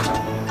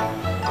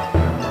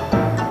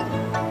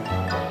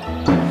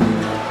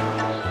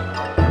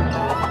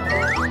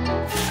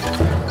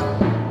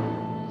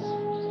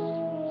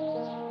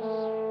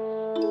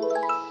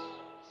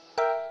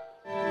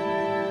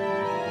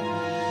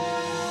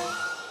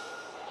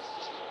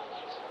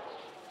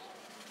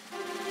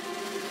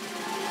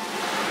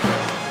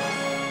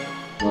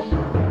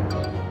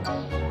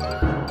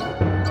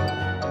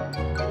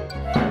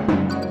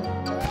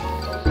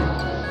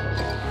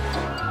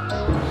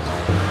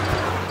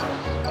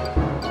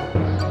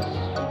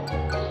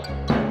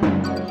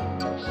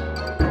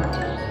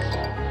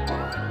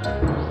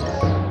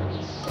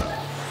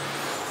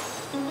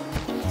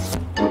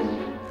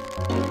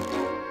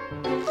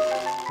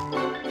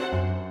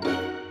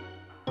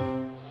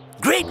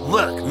 Great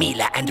work,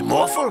 Mila and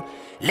Morphle.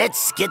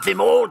 Let's get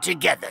them all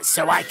together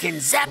so I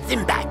can zap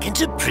them back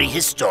into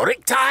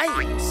prehistoric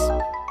times.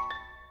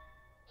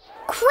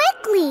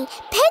 Quickly,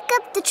 pick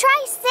up the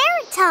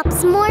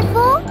Triceratops,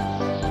 Morphle.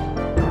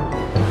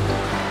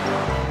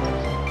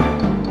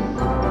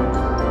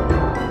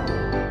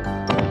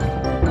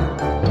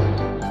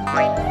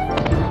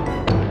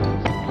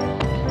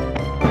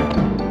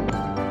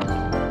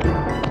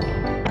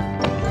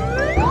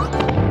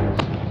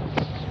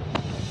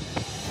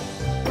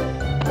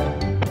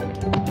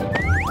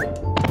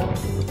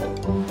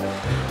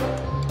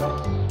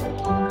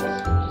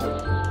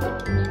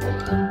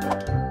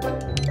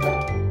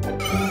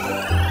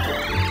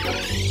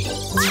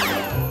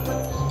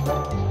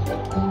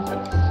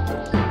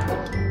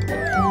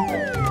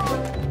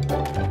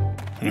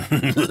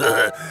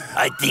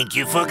 I think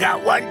you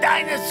forgot one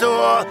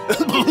dinosaur.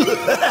 Oh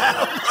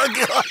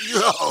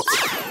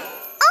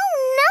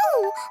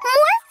no,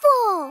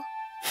 Morphle!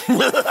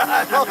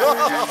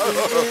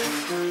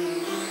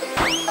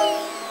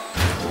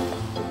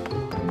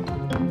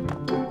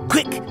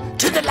 Quick,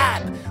 to the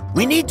lab.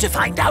 We need to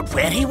find out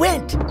where he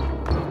went.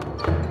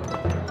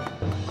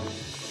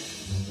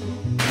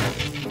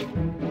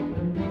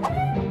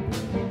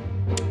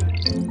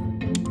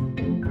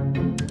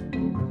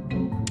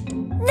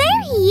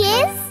 There he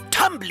is!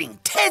 Tumbling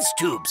test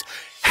tubes.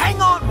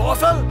 Hang on,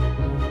 Morphle.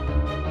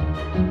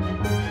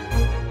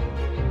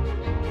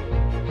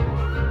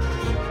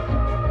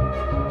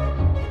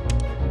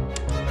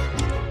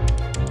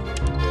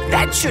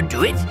 That should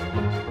do it.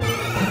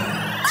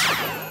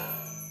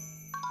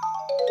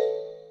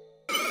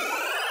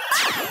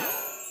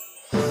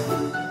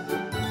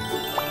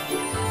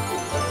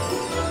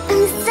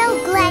 I'm so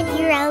glad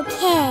you're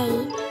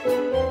okay.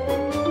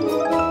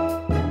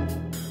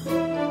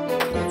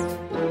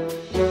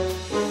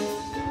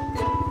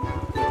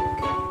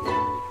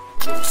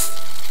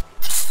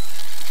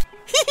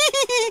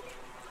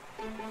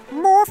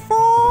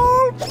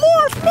 Morphle!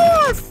 Morph,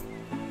 morph!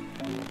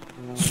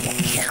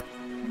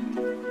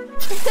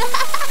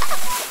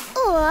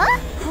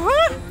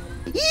 Huh?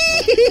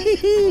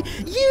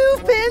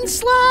 You've been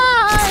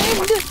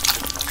slimed!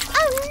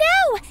 Oh no!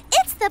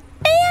 It's the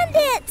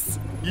bandits!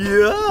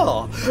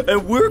 Yeah,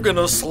 and we're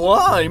gonna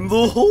slime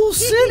the whole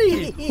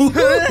city!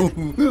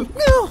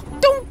 No,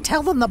 don't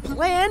tell them the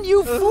plan,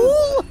 you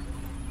fool!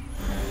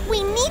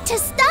 We need to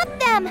stop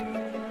them!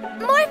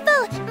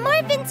 Morphle,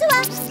 morph into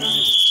a...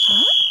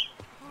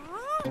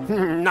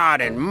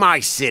 Not in my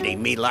city,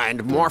 Mila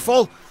and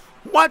Morphle.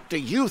 What do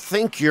you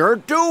think you're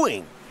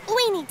doing?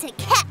 We need to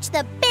catch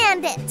the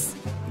bandits!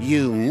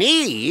 You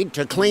need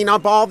to clean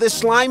up all this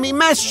slimy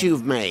mess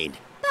you've made.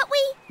 But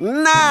we...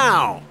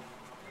 Now!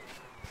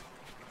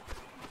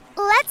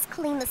 Let's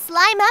clean the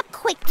slime up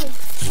quickly.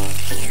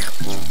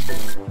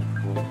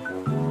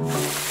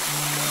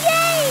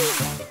 Yay!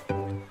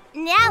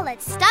 Now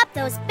let's stop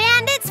those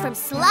bandits from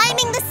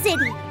sliming the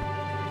city.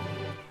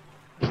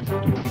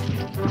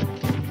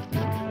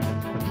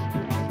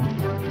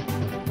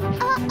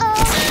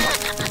 Uh-oh.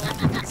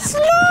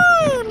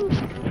 Slime!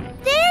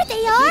 There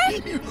they are!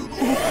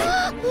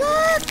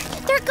 Look!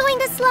 They're going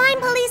to slime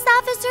Police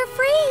Officer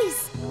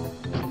Freeze!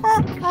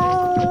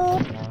 Uh-oh!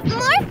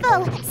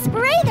 Morphle,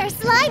 spray their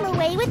slime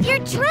away with your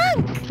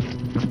trunk!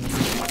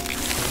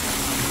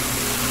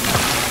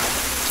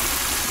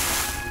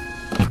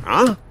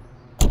 Huh?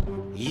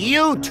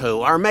 You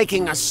two are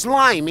making a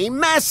slimy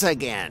mess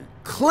again.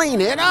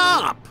 Clean it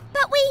up!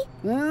 But we...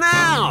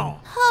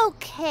 Now!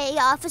 Okay,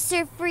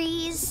 Officer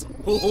Freeze.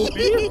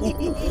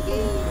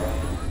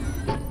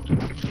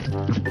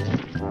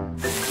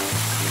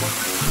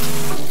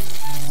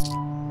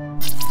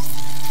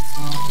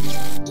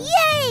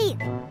 Yay!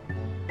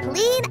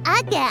 Clean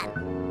again.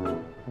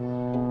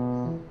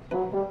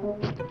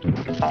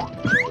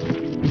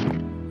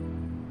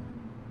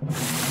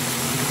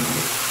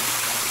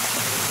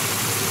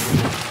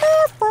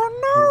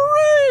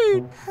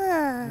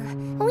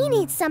 We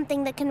need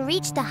something that can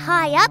reach the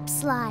high-up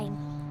slime.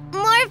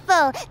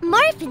 Morphle,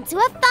 morph into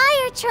a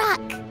fire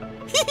truck.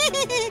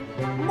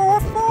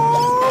 Morphle!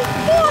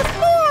 Morph,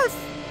 morph!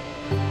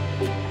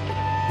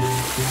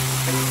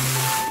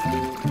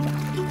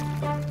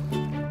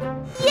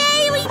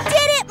 Yay, we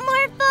did it,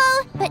 Morphle!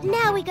 But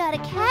now we gotta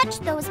catch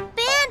those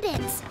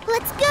bandits.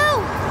 Let's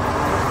go!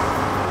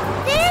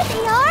 There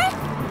they are!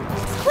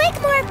 Quick,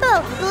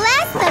 Morphle!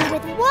 Blast them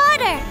with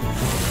water!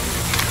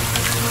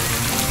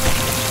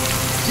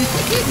 You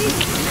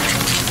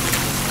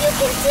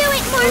can do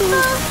it,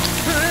 Morphle!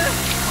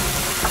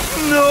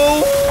 No!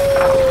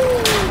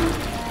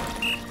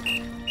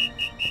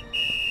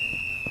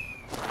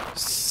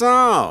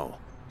 So,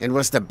 it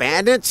was the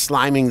bandits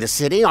sliming the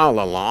city all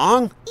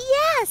along?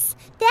 Yes,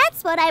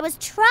 that's what I was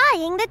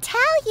trying to tell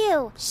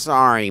you.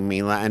 Sorry,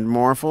 Mila and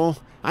Morphle.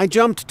 I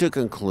jumped to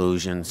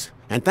conclusions.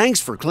 And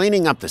thanks for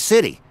cleaning up the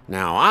city.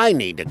 Now I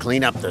need to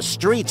clean up the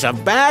streets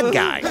of bad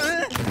guys.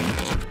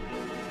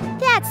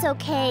 That's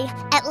okay.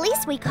 At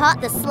least we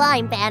caught the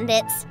slime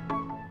bandits.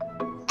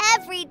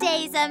 Every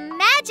day's a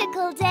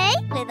magical day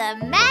with a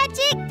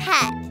magic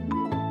pet.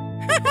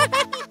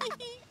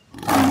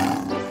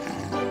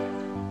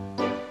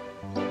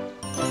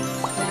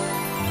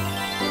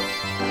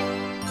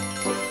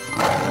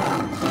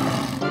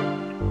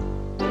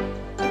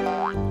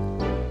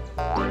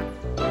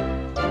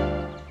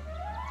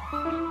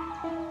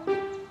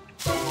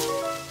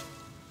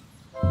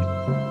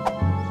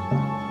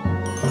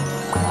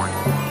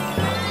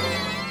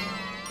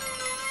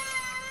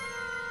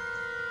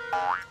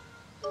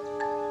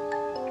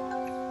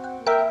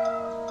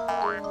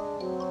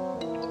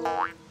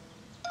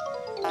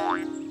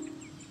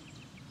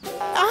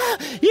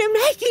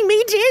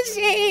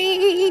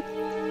 Easy!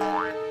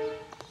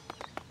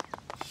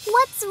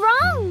 What's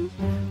wrong?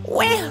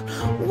 Well,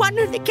 one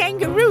of the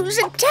kangaroos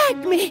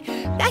attacked me.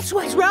 That's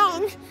what's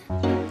wrong.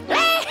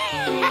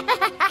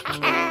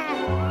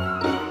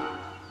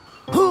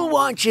 Who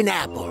wants an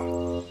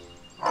apple?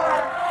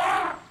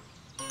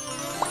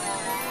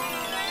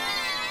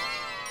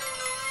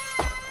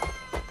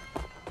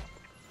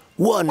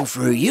 One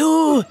for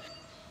you.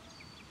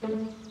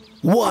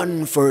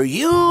 One for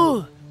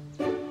you.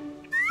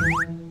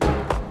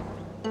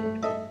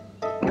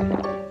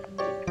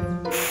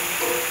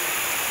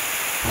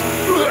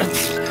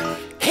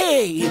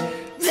 Hey,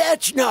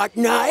 that's not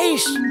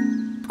nice.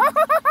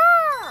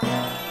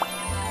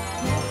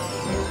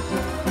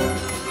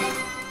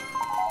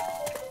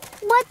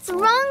 What's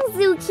wrong,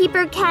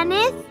 Zookeeper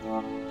Kenneth?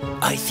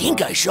 I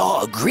think I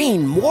saw a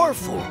green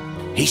Morphle.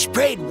 He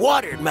sprayed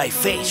water in my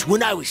face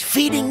when I was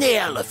feeding the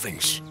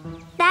elephants.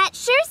 That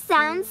sure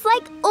sounds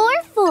like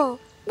Orphle.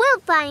 We'll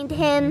find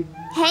him.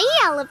 Hey,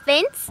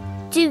 elephants.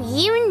 Do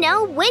you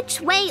know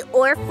which way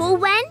Orphle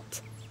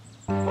went?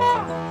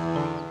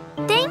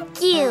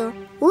 Thank you.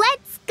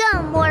 Let's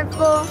go,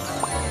 Morphle.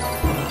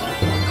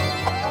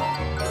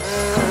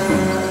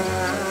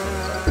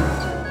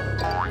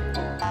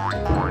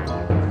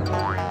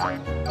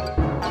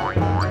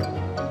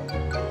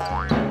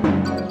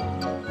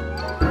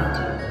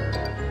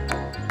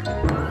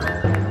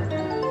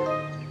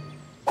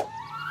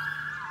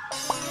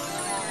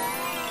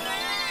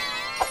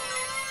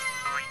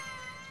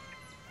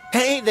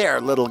 Hey there,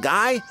 little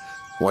guy.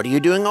 What are you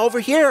doing over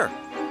here?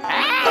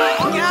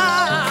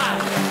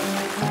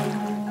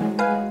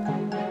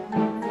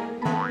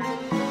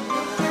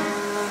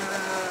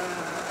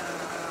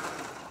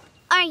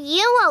 Are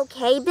you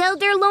okay,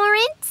 Builder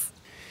Lawrence?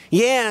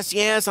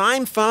 Yes,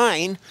 I'm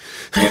fine.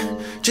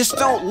 Just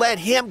don't let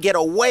him get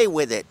away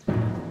with it.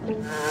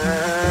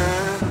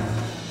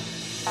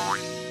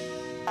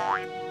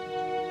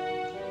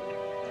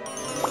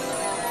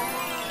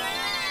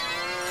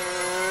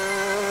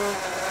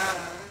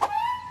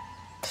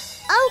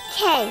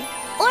 Okay,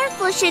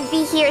 Orphle should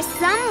be here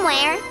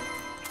somewhere.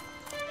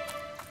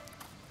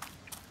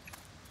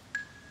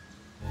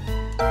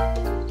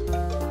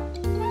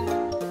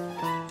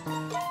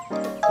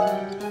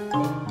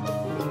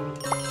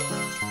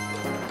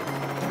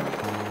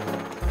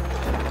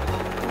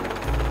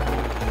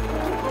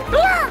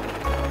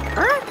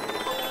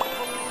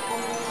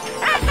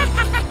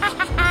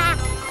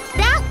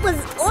 That was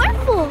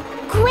Orphle!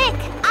 Quick,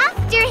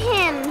 after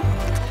him!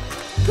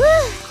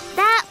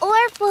 That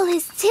Orphle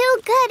is too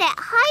good at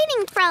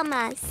hiding from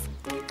us.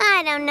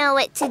 I don't know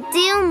what to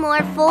do,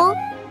 Morphle.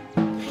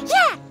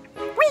 Yeah,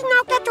 we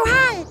know how to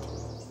hide.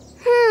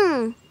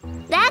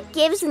 That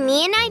gives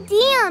me an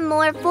idea,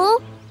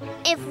 Morphle.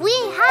 If we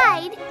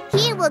hide,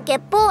 he will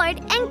get bored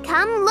and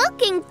come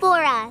looking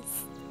for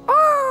us.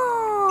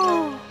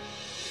 Oh!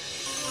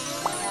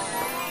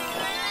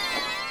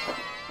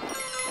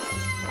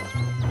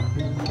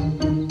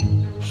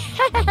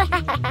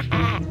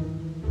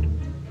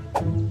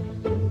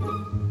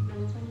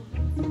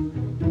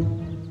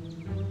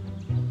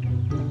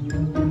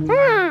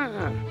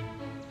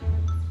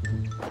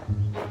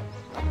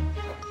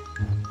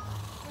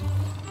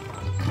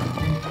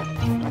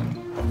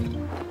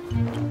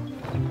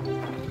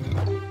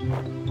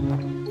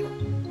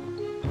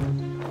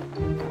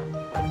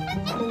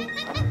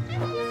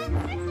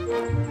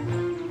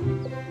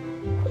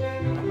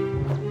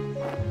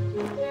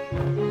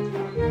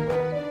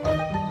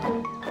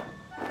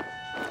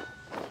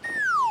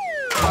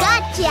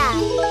 Gotcha!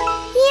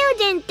 You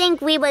didn't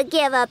think we would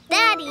give up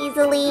that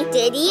easily,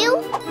 did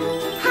you?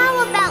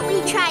 How about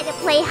we try to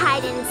play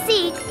hide and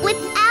seek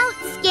without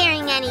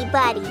scaring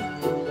anybody?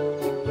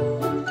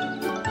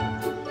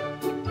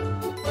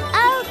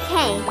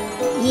 Okay,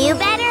 you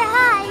better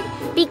hide,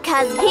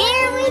 because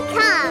here we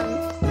come.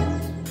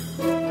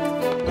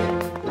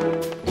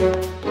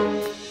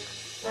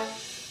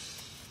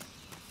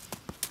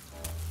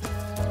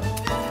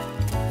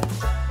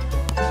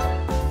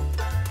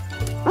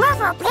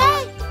 Morphle, play!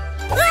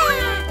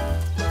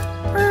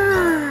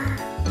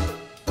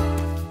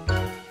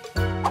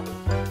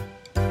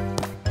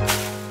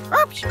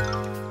 Oops!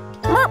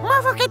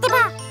 Morphle, get the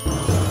ball!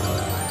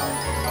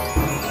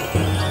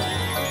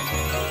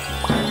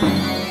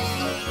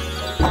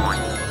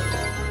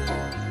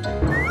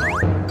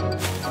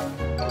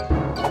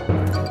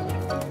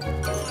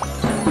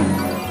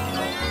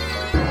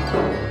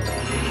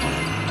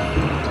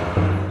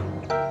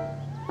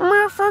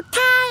 Morphle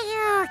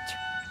tired!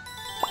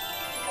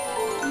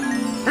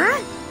 Huh?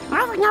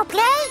 Morphle, no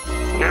play?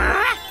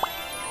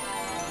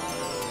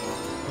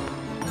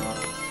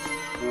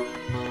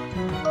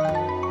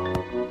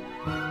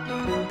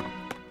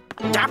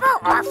 Double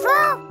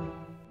Orphle?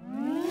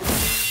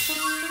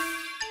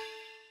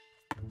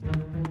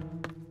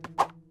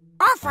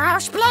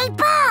 Orphle's play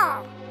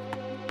ball!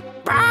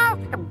 Ball,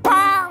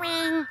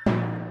 boring!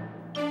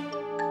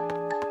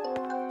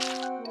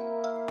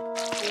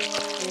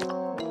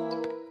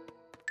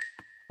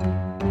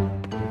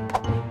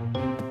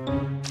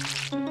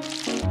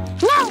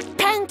 No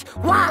paint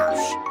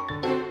wash!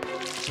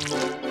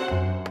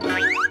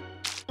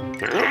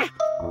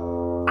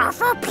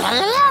 play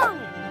alone.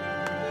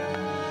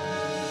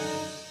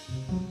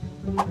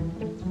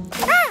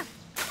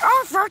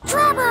 Awful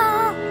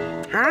trouble!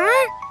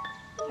 Huh?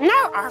 No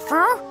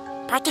awful,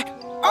 but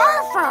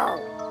awful!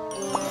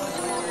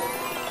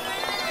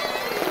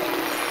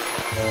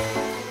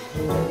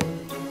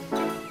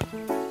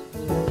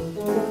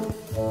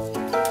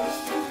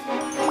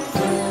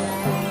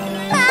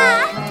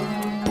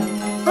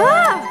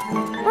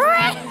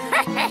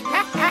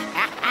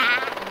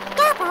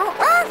 Double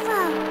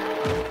awful!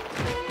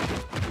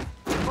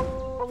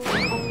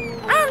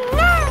 Oh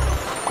no!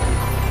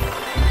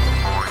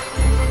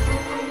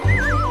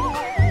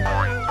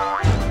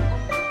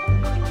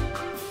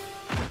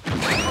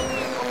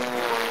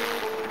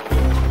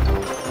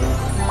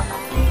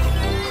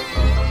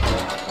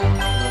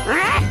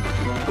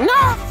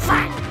 No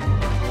fun!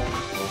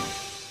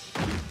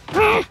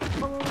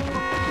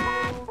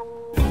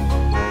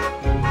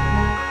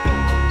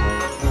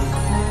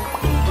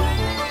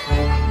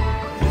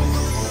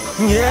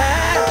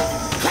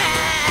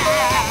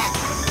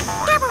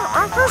 Double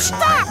awful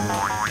stop!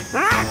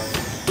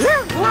 You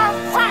no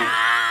fun!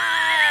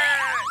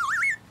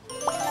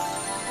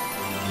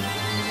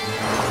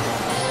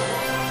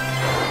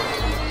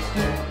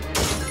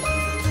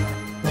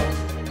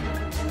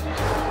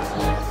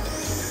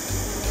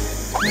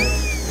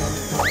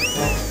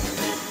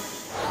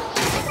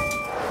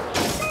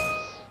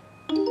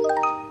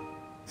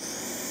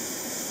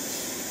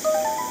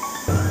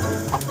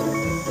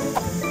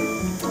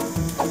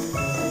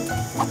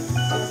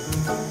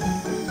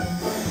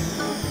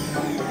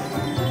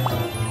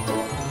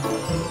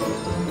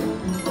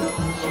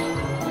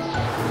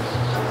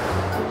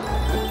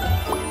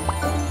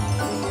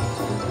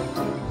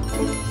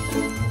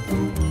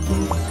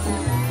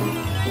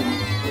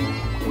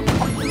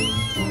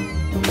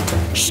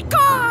 Score!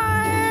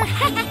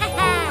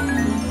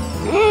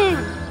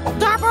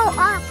 Double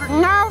offer,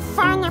 no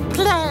fun to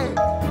play.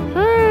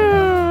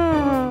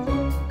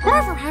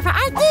 Morphle have an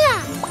idea.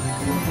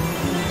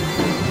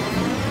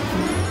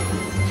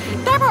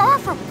 Double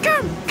offer,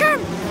 come.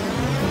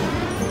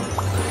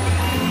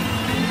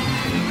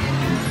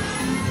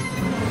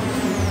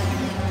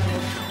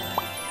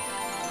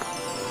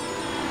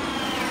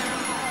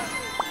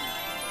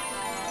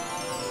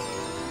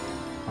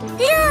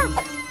 Yeah.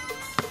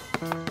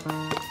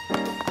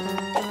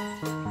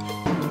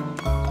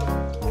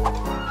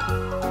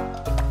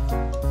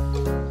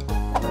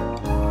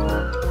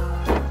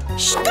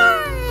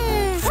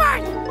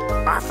 Fun!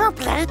 Awful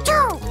play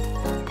too!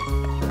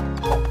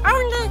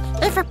 Only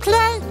if we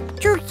play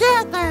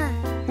together.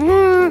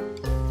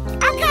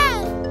 Okay!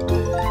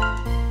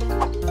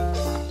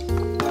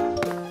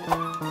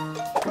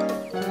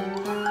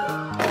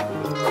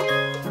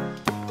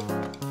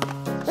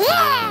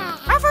 Yeah!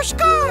 Awful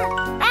score!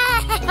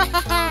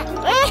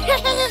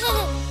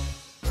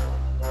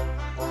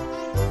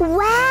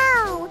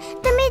 Wow!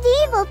 The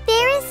medieval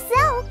fair is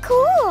so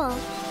cool!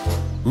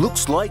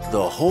 Looks like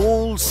the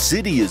whole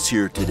city is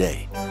here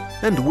today.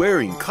 And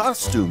wearing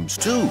costumes,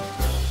 too.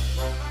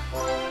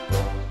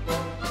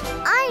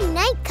 Our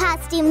night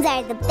costumes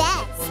are the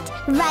best.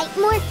 Right,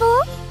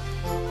 Morphle?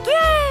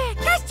 Yeah!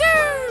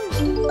 Costumes!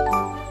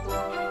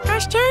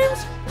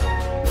 Costumes?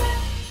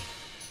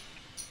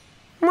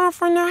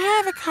 Morphle no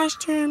have a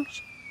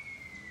costumes.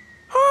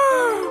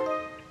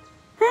 Oh!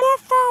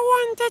 Morphle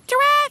won the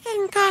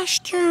dragon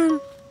costume.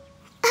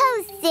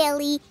 Oh,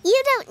 silly.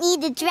 You don't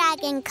need a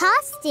dragon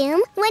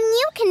costume when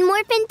you can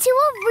morph into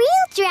a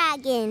real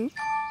dragon.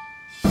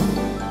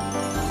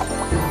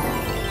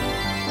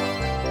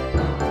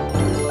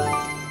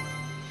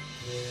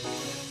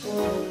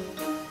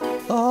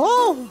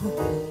 Oh!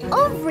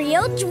 A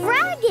real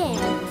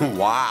dragon!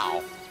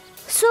 Wow.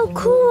 So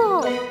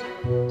cool!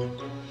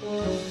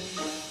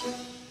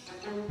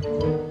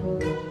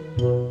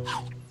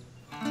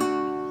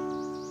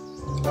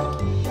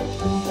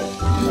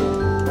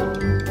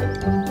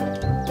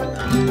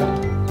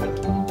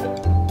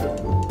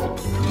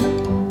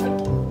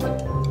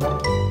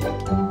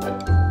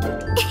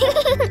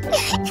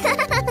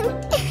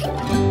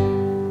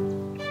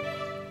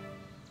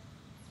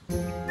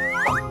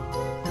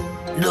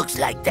 Looks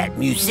like that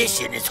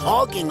musician is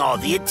hogging all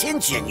the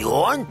attention,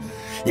 Yorn.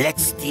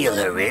 Let's steal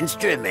her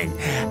instrument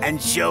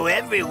and show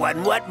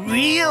everyone what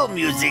real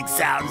music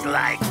sounds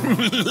like.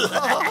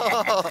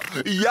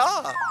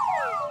 Yeah.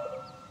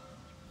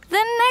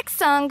 The next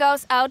song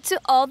goes out to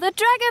all the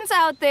dragons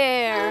out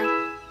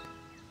there.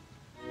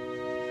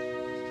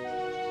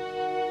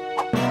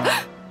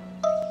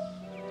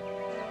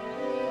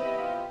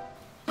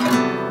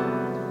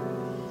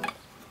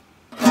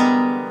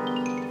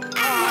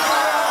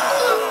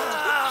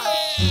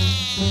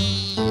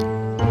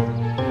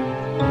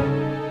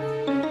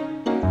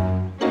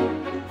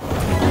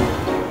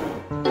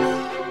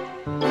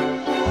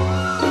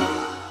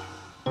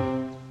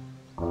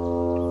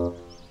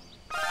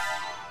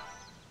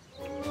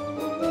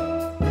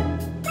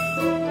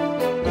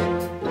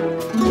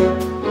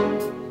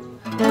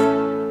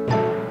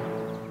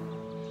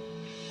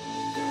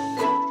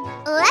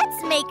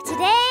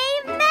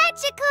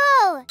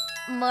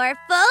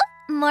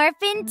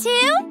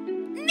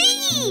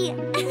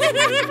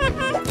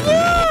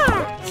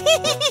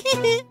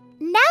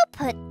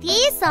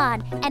 clothes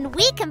on, and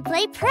we can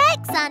play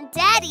pranks on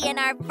Daddy and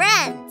our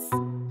friends.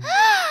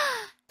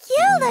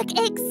 You look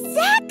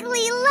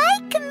exactly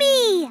like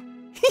me!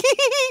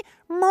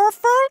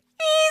 Morphle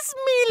is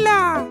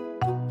Mila.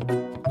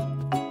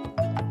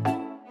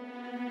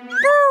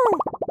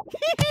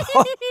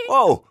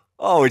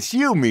 Oh, it's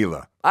you,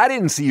 Mila. I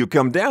didn't see you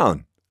come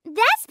down.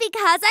 That's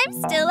because I'm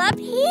still up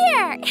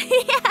here.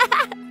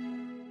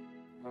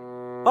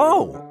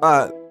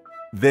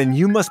 Then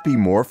you must be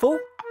Morphle?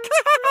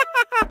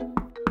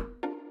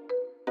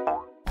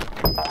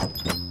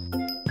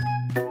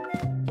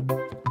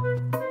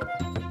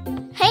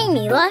 Hey,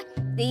 Mila.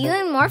 Do you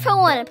and Morphle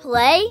want to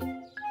play?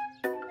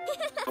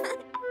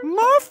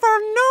 Morphle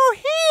no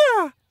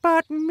here,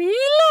 but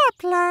Mila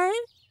play.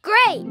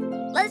 Great.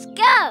 Let's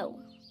go.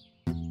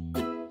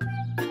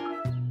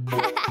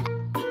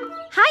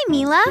 Hi,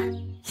 Mila.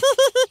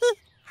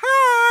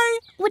 Hi.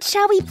 What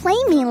shall we play,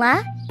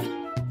 Mila?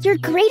 You're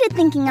great at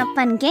thinking up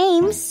fun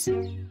games.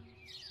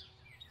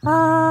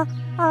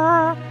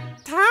 Tag?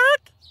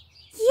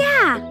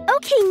 Yeah.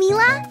 Okay,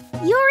 Mila.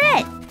 You're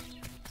it.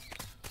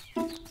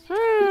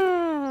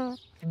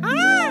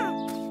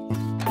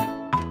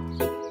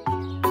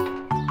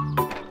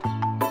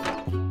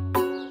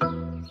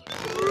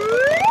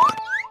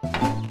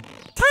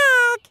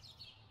 Tag.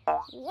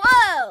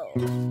 Whoa.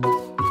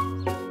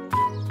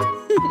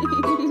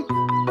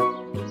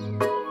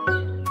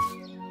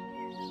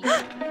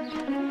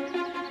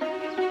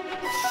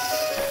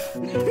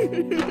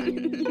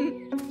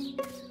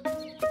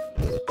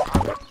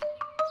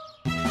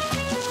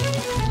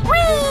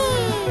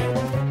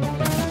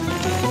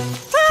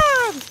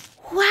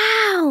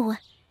 Wow.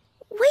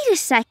 Wait a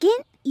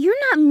second. You're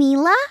not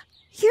Mila.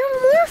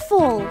 You're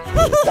Morphle.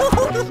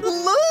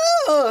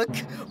 Look!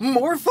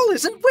 Morphle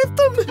isn't with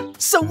them,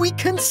 so we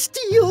can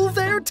steal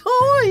their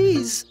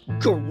toys.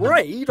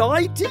 Great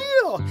idea.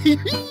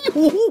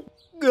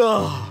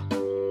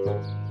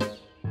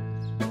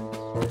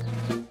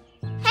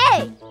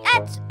 Hey,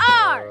 that's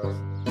ours.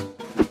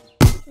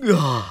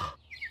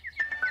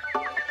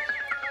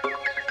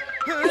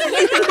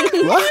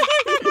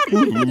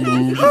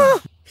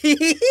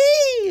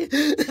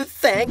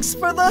 Thanks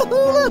for the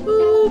hula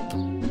hoop.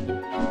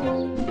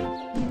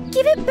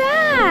 Give it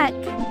back.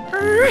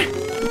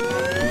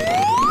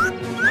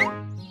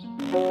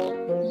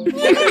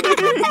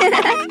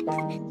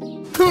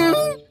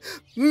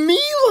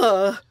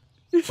 Mila!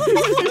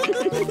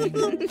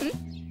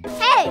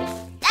 Hey,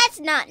 that's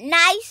not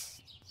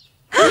nice.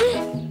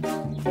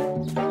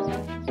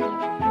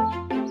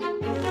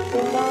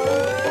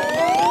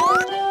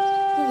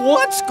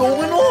 What's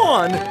going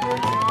on?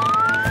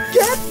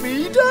 Get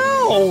me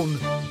down!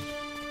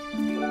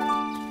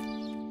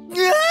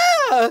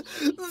 Yeah!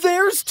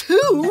 There's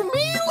two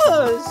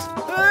Milas!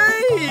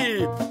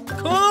 Hey!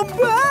 Come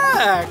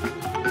back!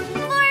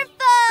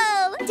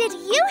 Morphle! Did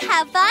you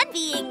have fun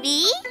being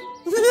me?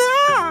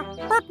 Yeah,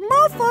 but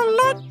Morphle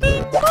liked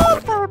being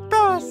Morphle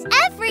best.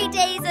 Every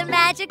day's a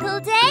magical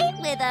day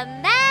with a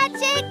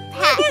magic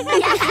pack.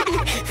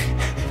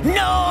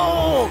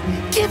 No!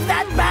 Give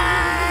that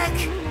back!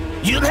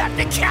 You'll have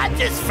to catch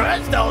this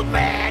first, old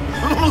man!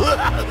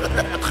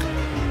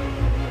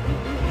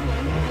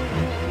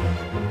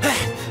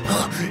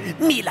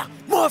 Mila,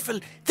 Morphle,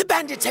 the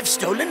bandits have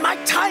stolen my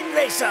time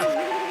racer!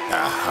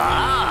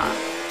 Aha!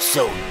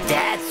 So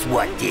that's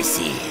what this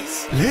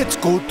is. Let's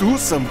go do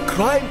some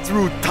crime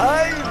through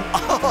time.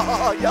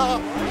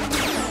 Yeah.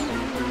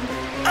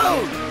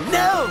 Oh,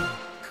 no!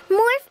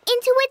 Morph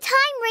into a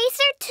time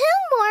racer too,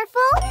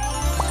 Morphle!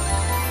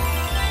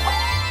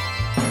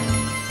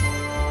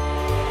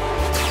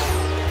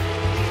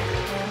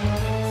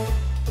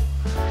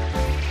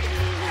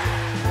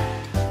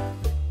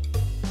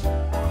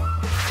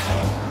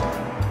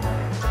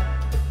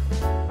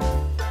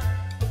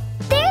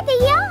 There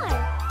they are!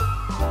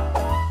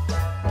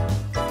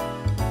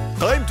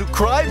 Time to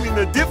crime in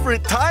a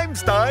different time,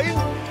 Stein.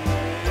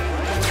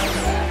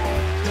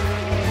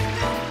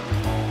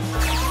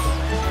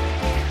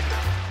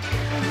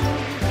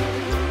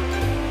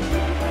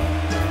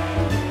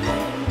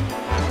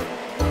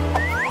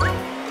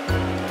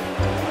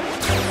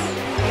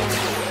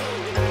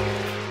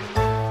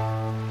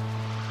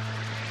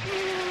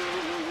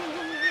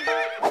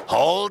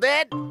 Hold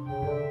it.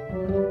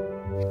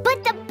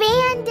 But the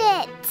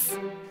bandits!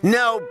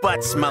 No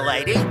buts,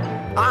 m'lady.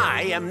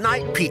 I am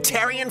Knight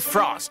Peterian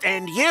Frost,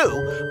 and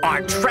you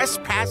are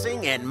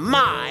trespassing in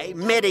my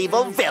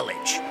medieval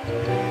village.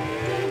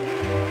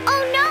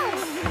 Oh no!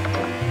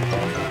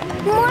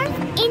 Morph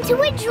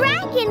into a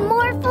dragon,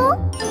 Morphle!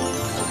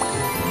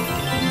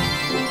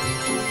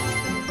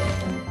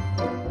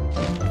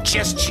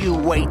 Just you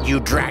wait, you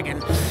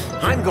dragon.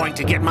 I'm going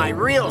to get my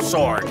real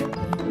sword.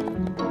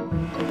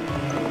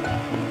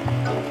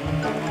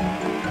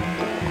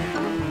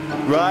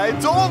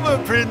 Ride's over,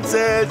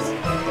 princess.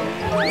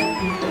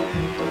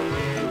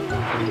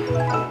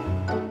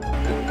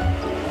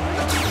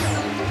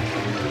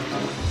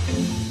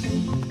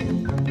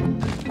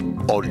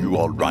 Are you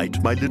all right,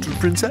 my little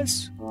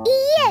princess?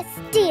 Yes,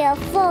 dear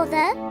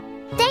father.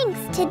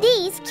 thanks to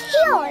these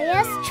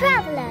curious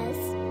travelers.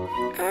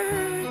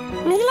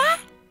 Mila?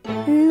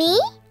 Me?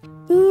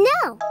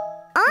 No,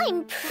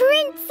 I'm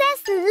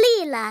Princess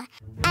Leela,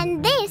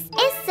 and this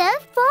is Sir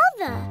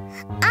Father.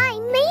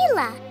 I'm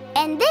Mila,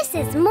 and this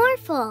is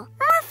Morphle.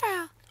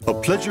 A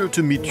pleasure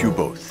to meet you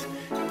both.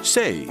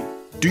 Say,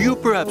 do you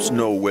perhaps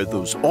know where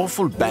those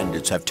awful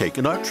bandits have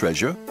taken our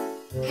treasure?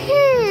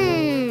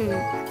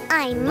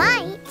 I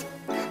might.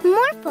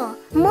 Morphle,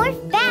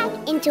 morph back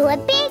into a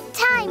big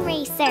time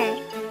racer.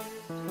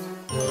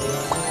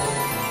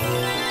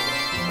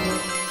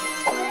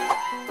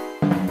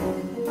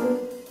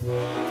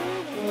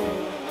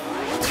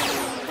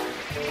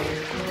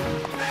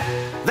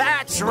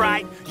 That's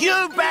right.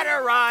 You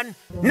better run.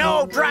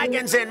 No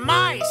dragons in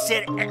my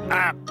city,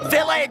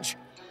 village.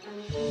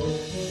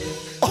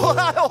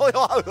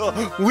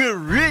 We're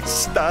rich,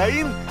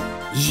 Stein.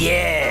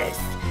 Yes.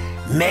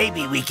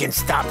 Maybe we can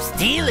stop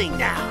stealing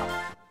now.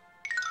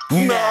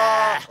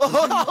 Nah.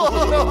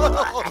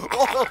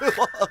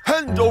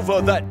 Hand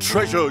over that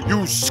treasure,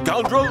 you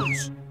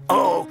scoundrels.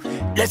 Oh,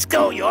 let's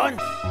go, Yorn.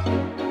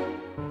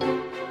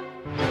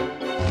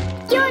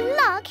 Your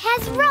luck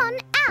has run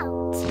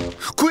out.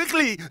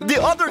 Quickly, the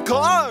other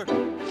car.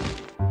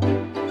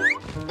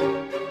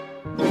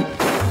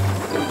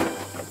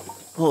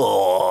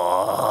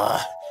 Oh,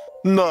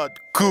 not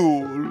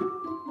cool.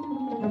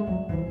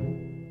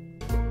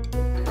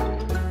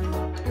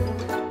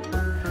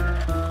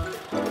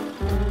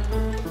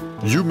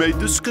 You made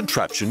this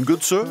contraption,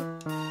 good sir?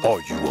 Are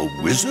you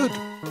a wizard?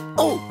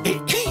 Oh,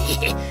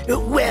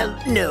 well,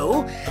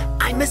 no.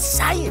 I'm a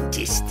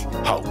scientist.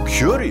 How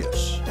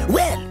curious.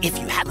 Well, if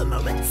you have a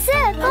moment.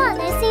 Sir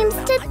Father seems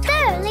to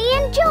thoroughly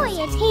enjoy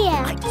it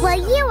here. Well,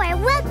 you are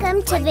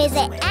welcome to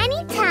visit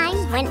anytime,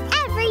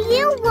 whenever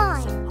you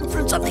want.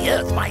 Conference of the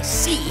Earth by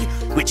sea,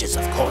 which is,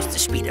 of course, the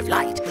speed of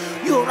light.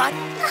 You're right.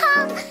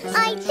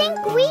 I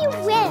think we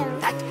will.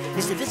 That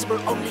is divisible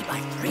only by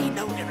 3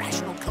 known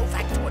irrational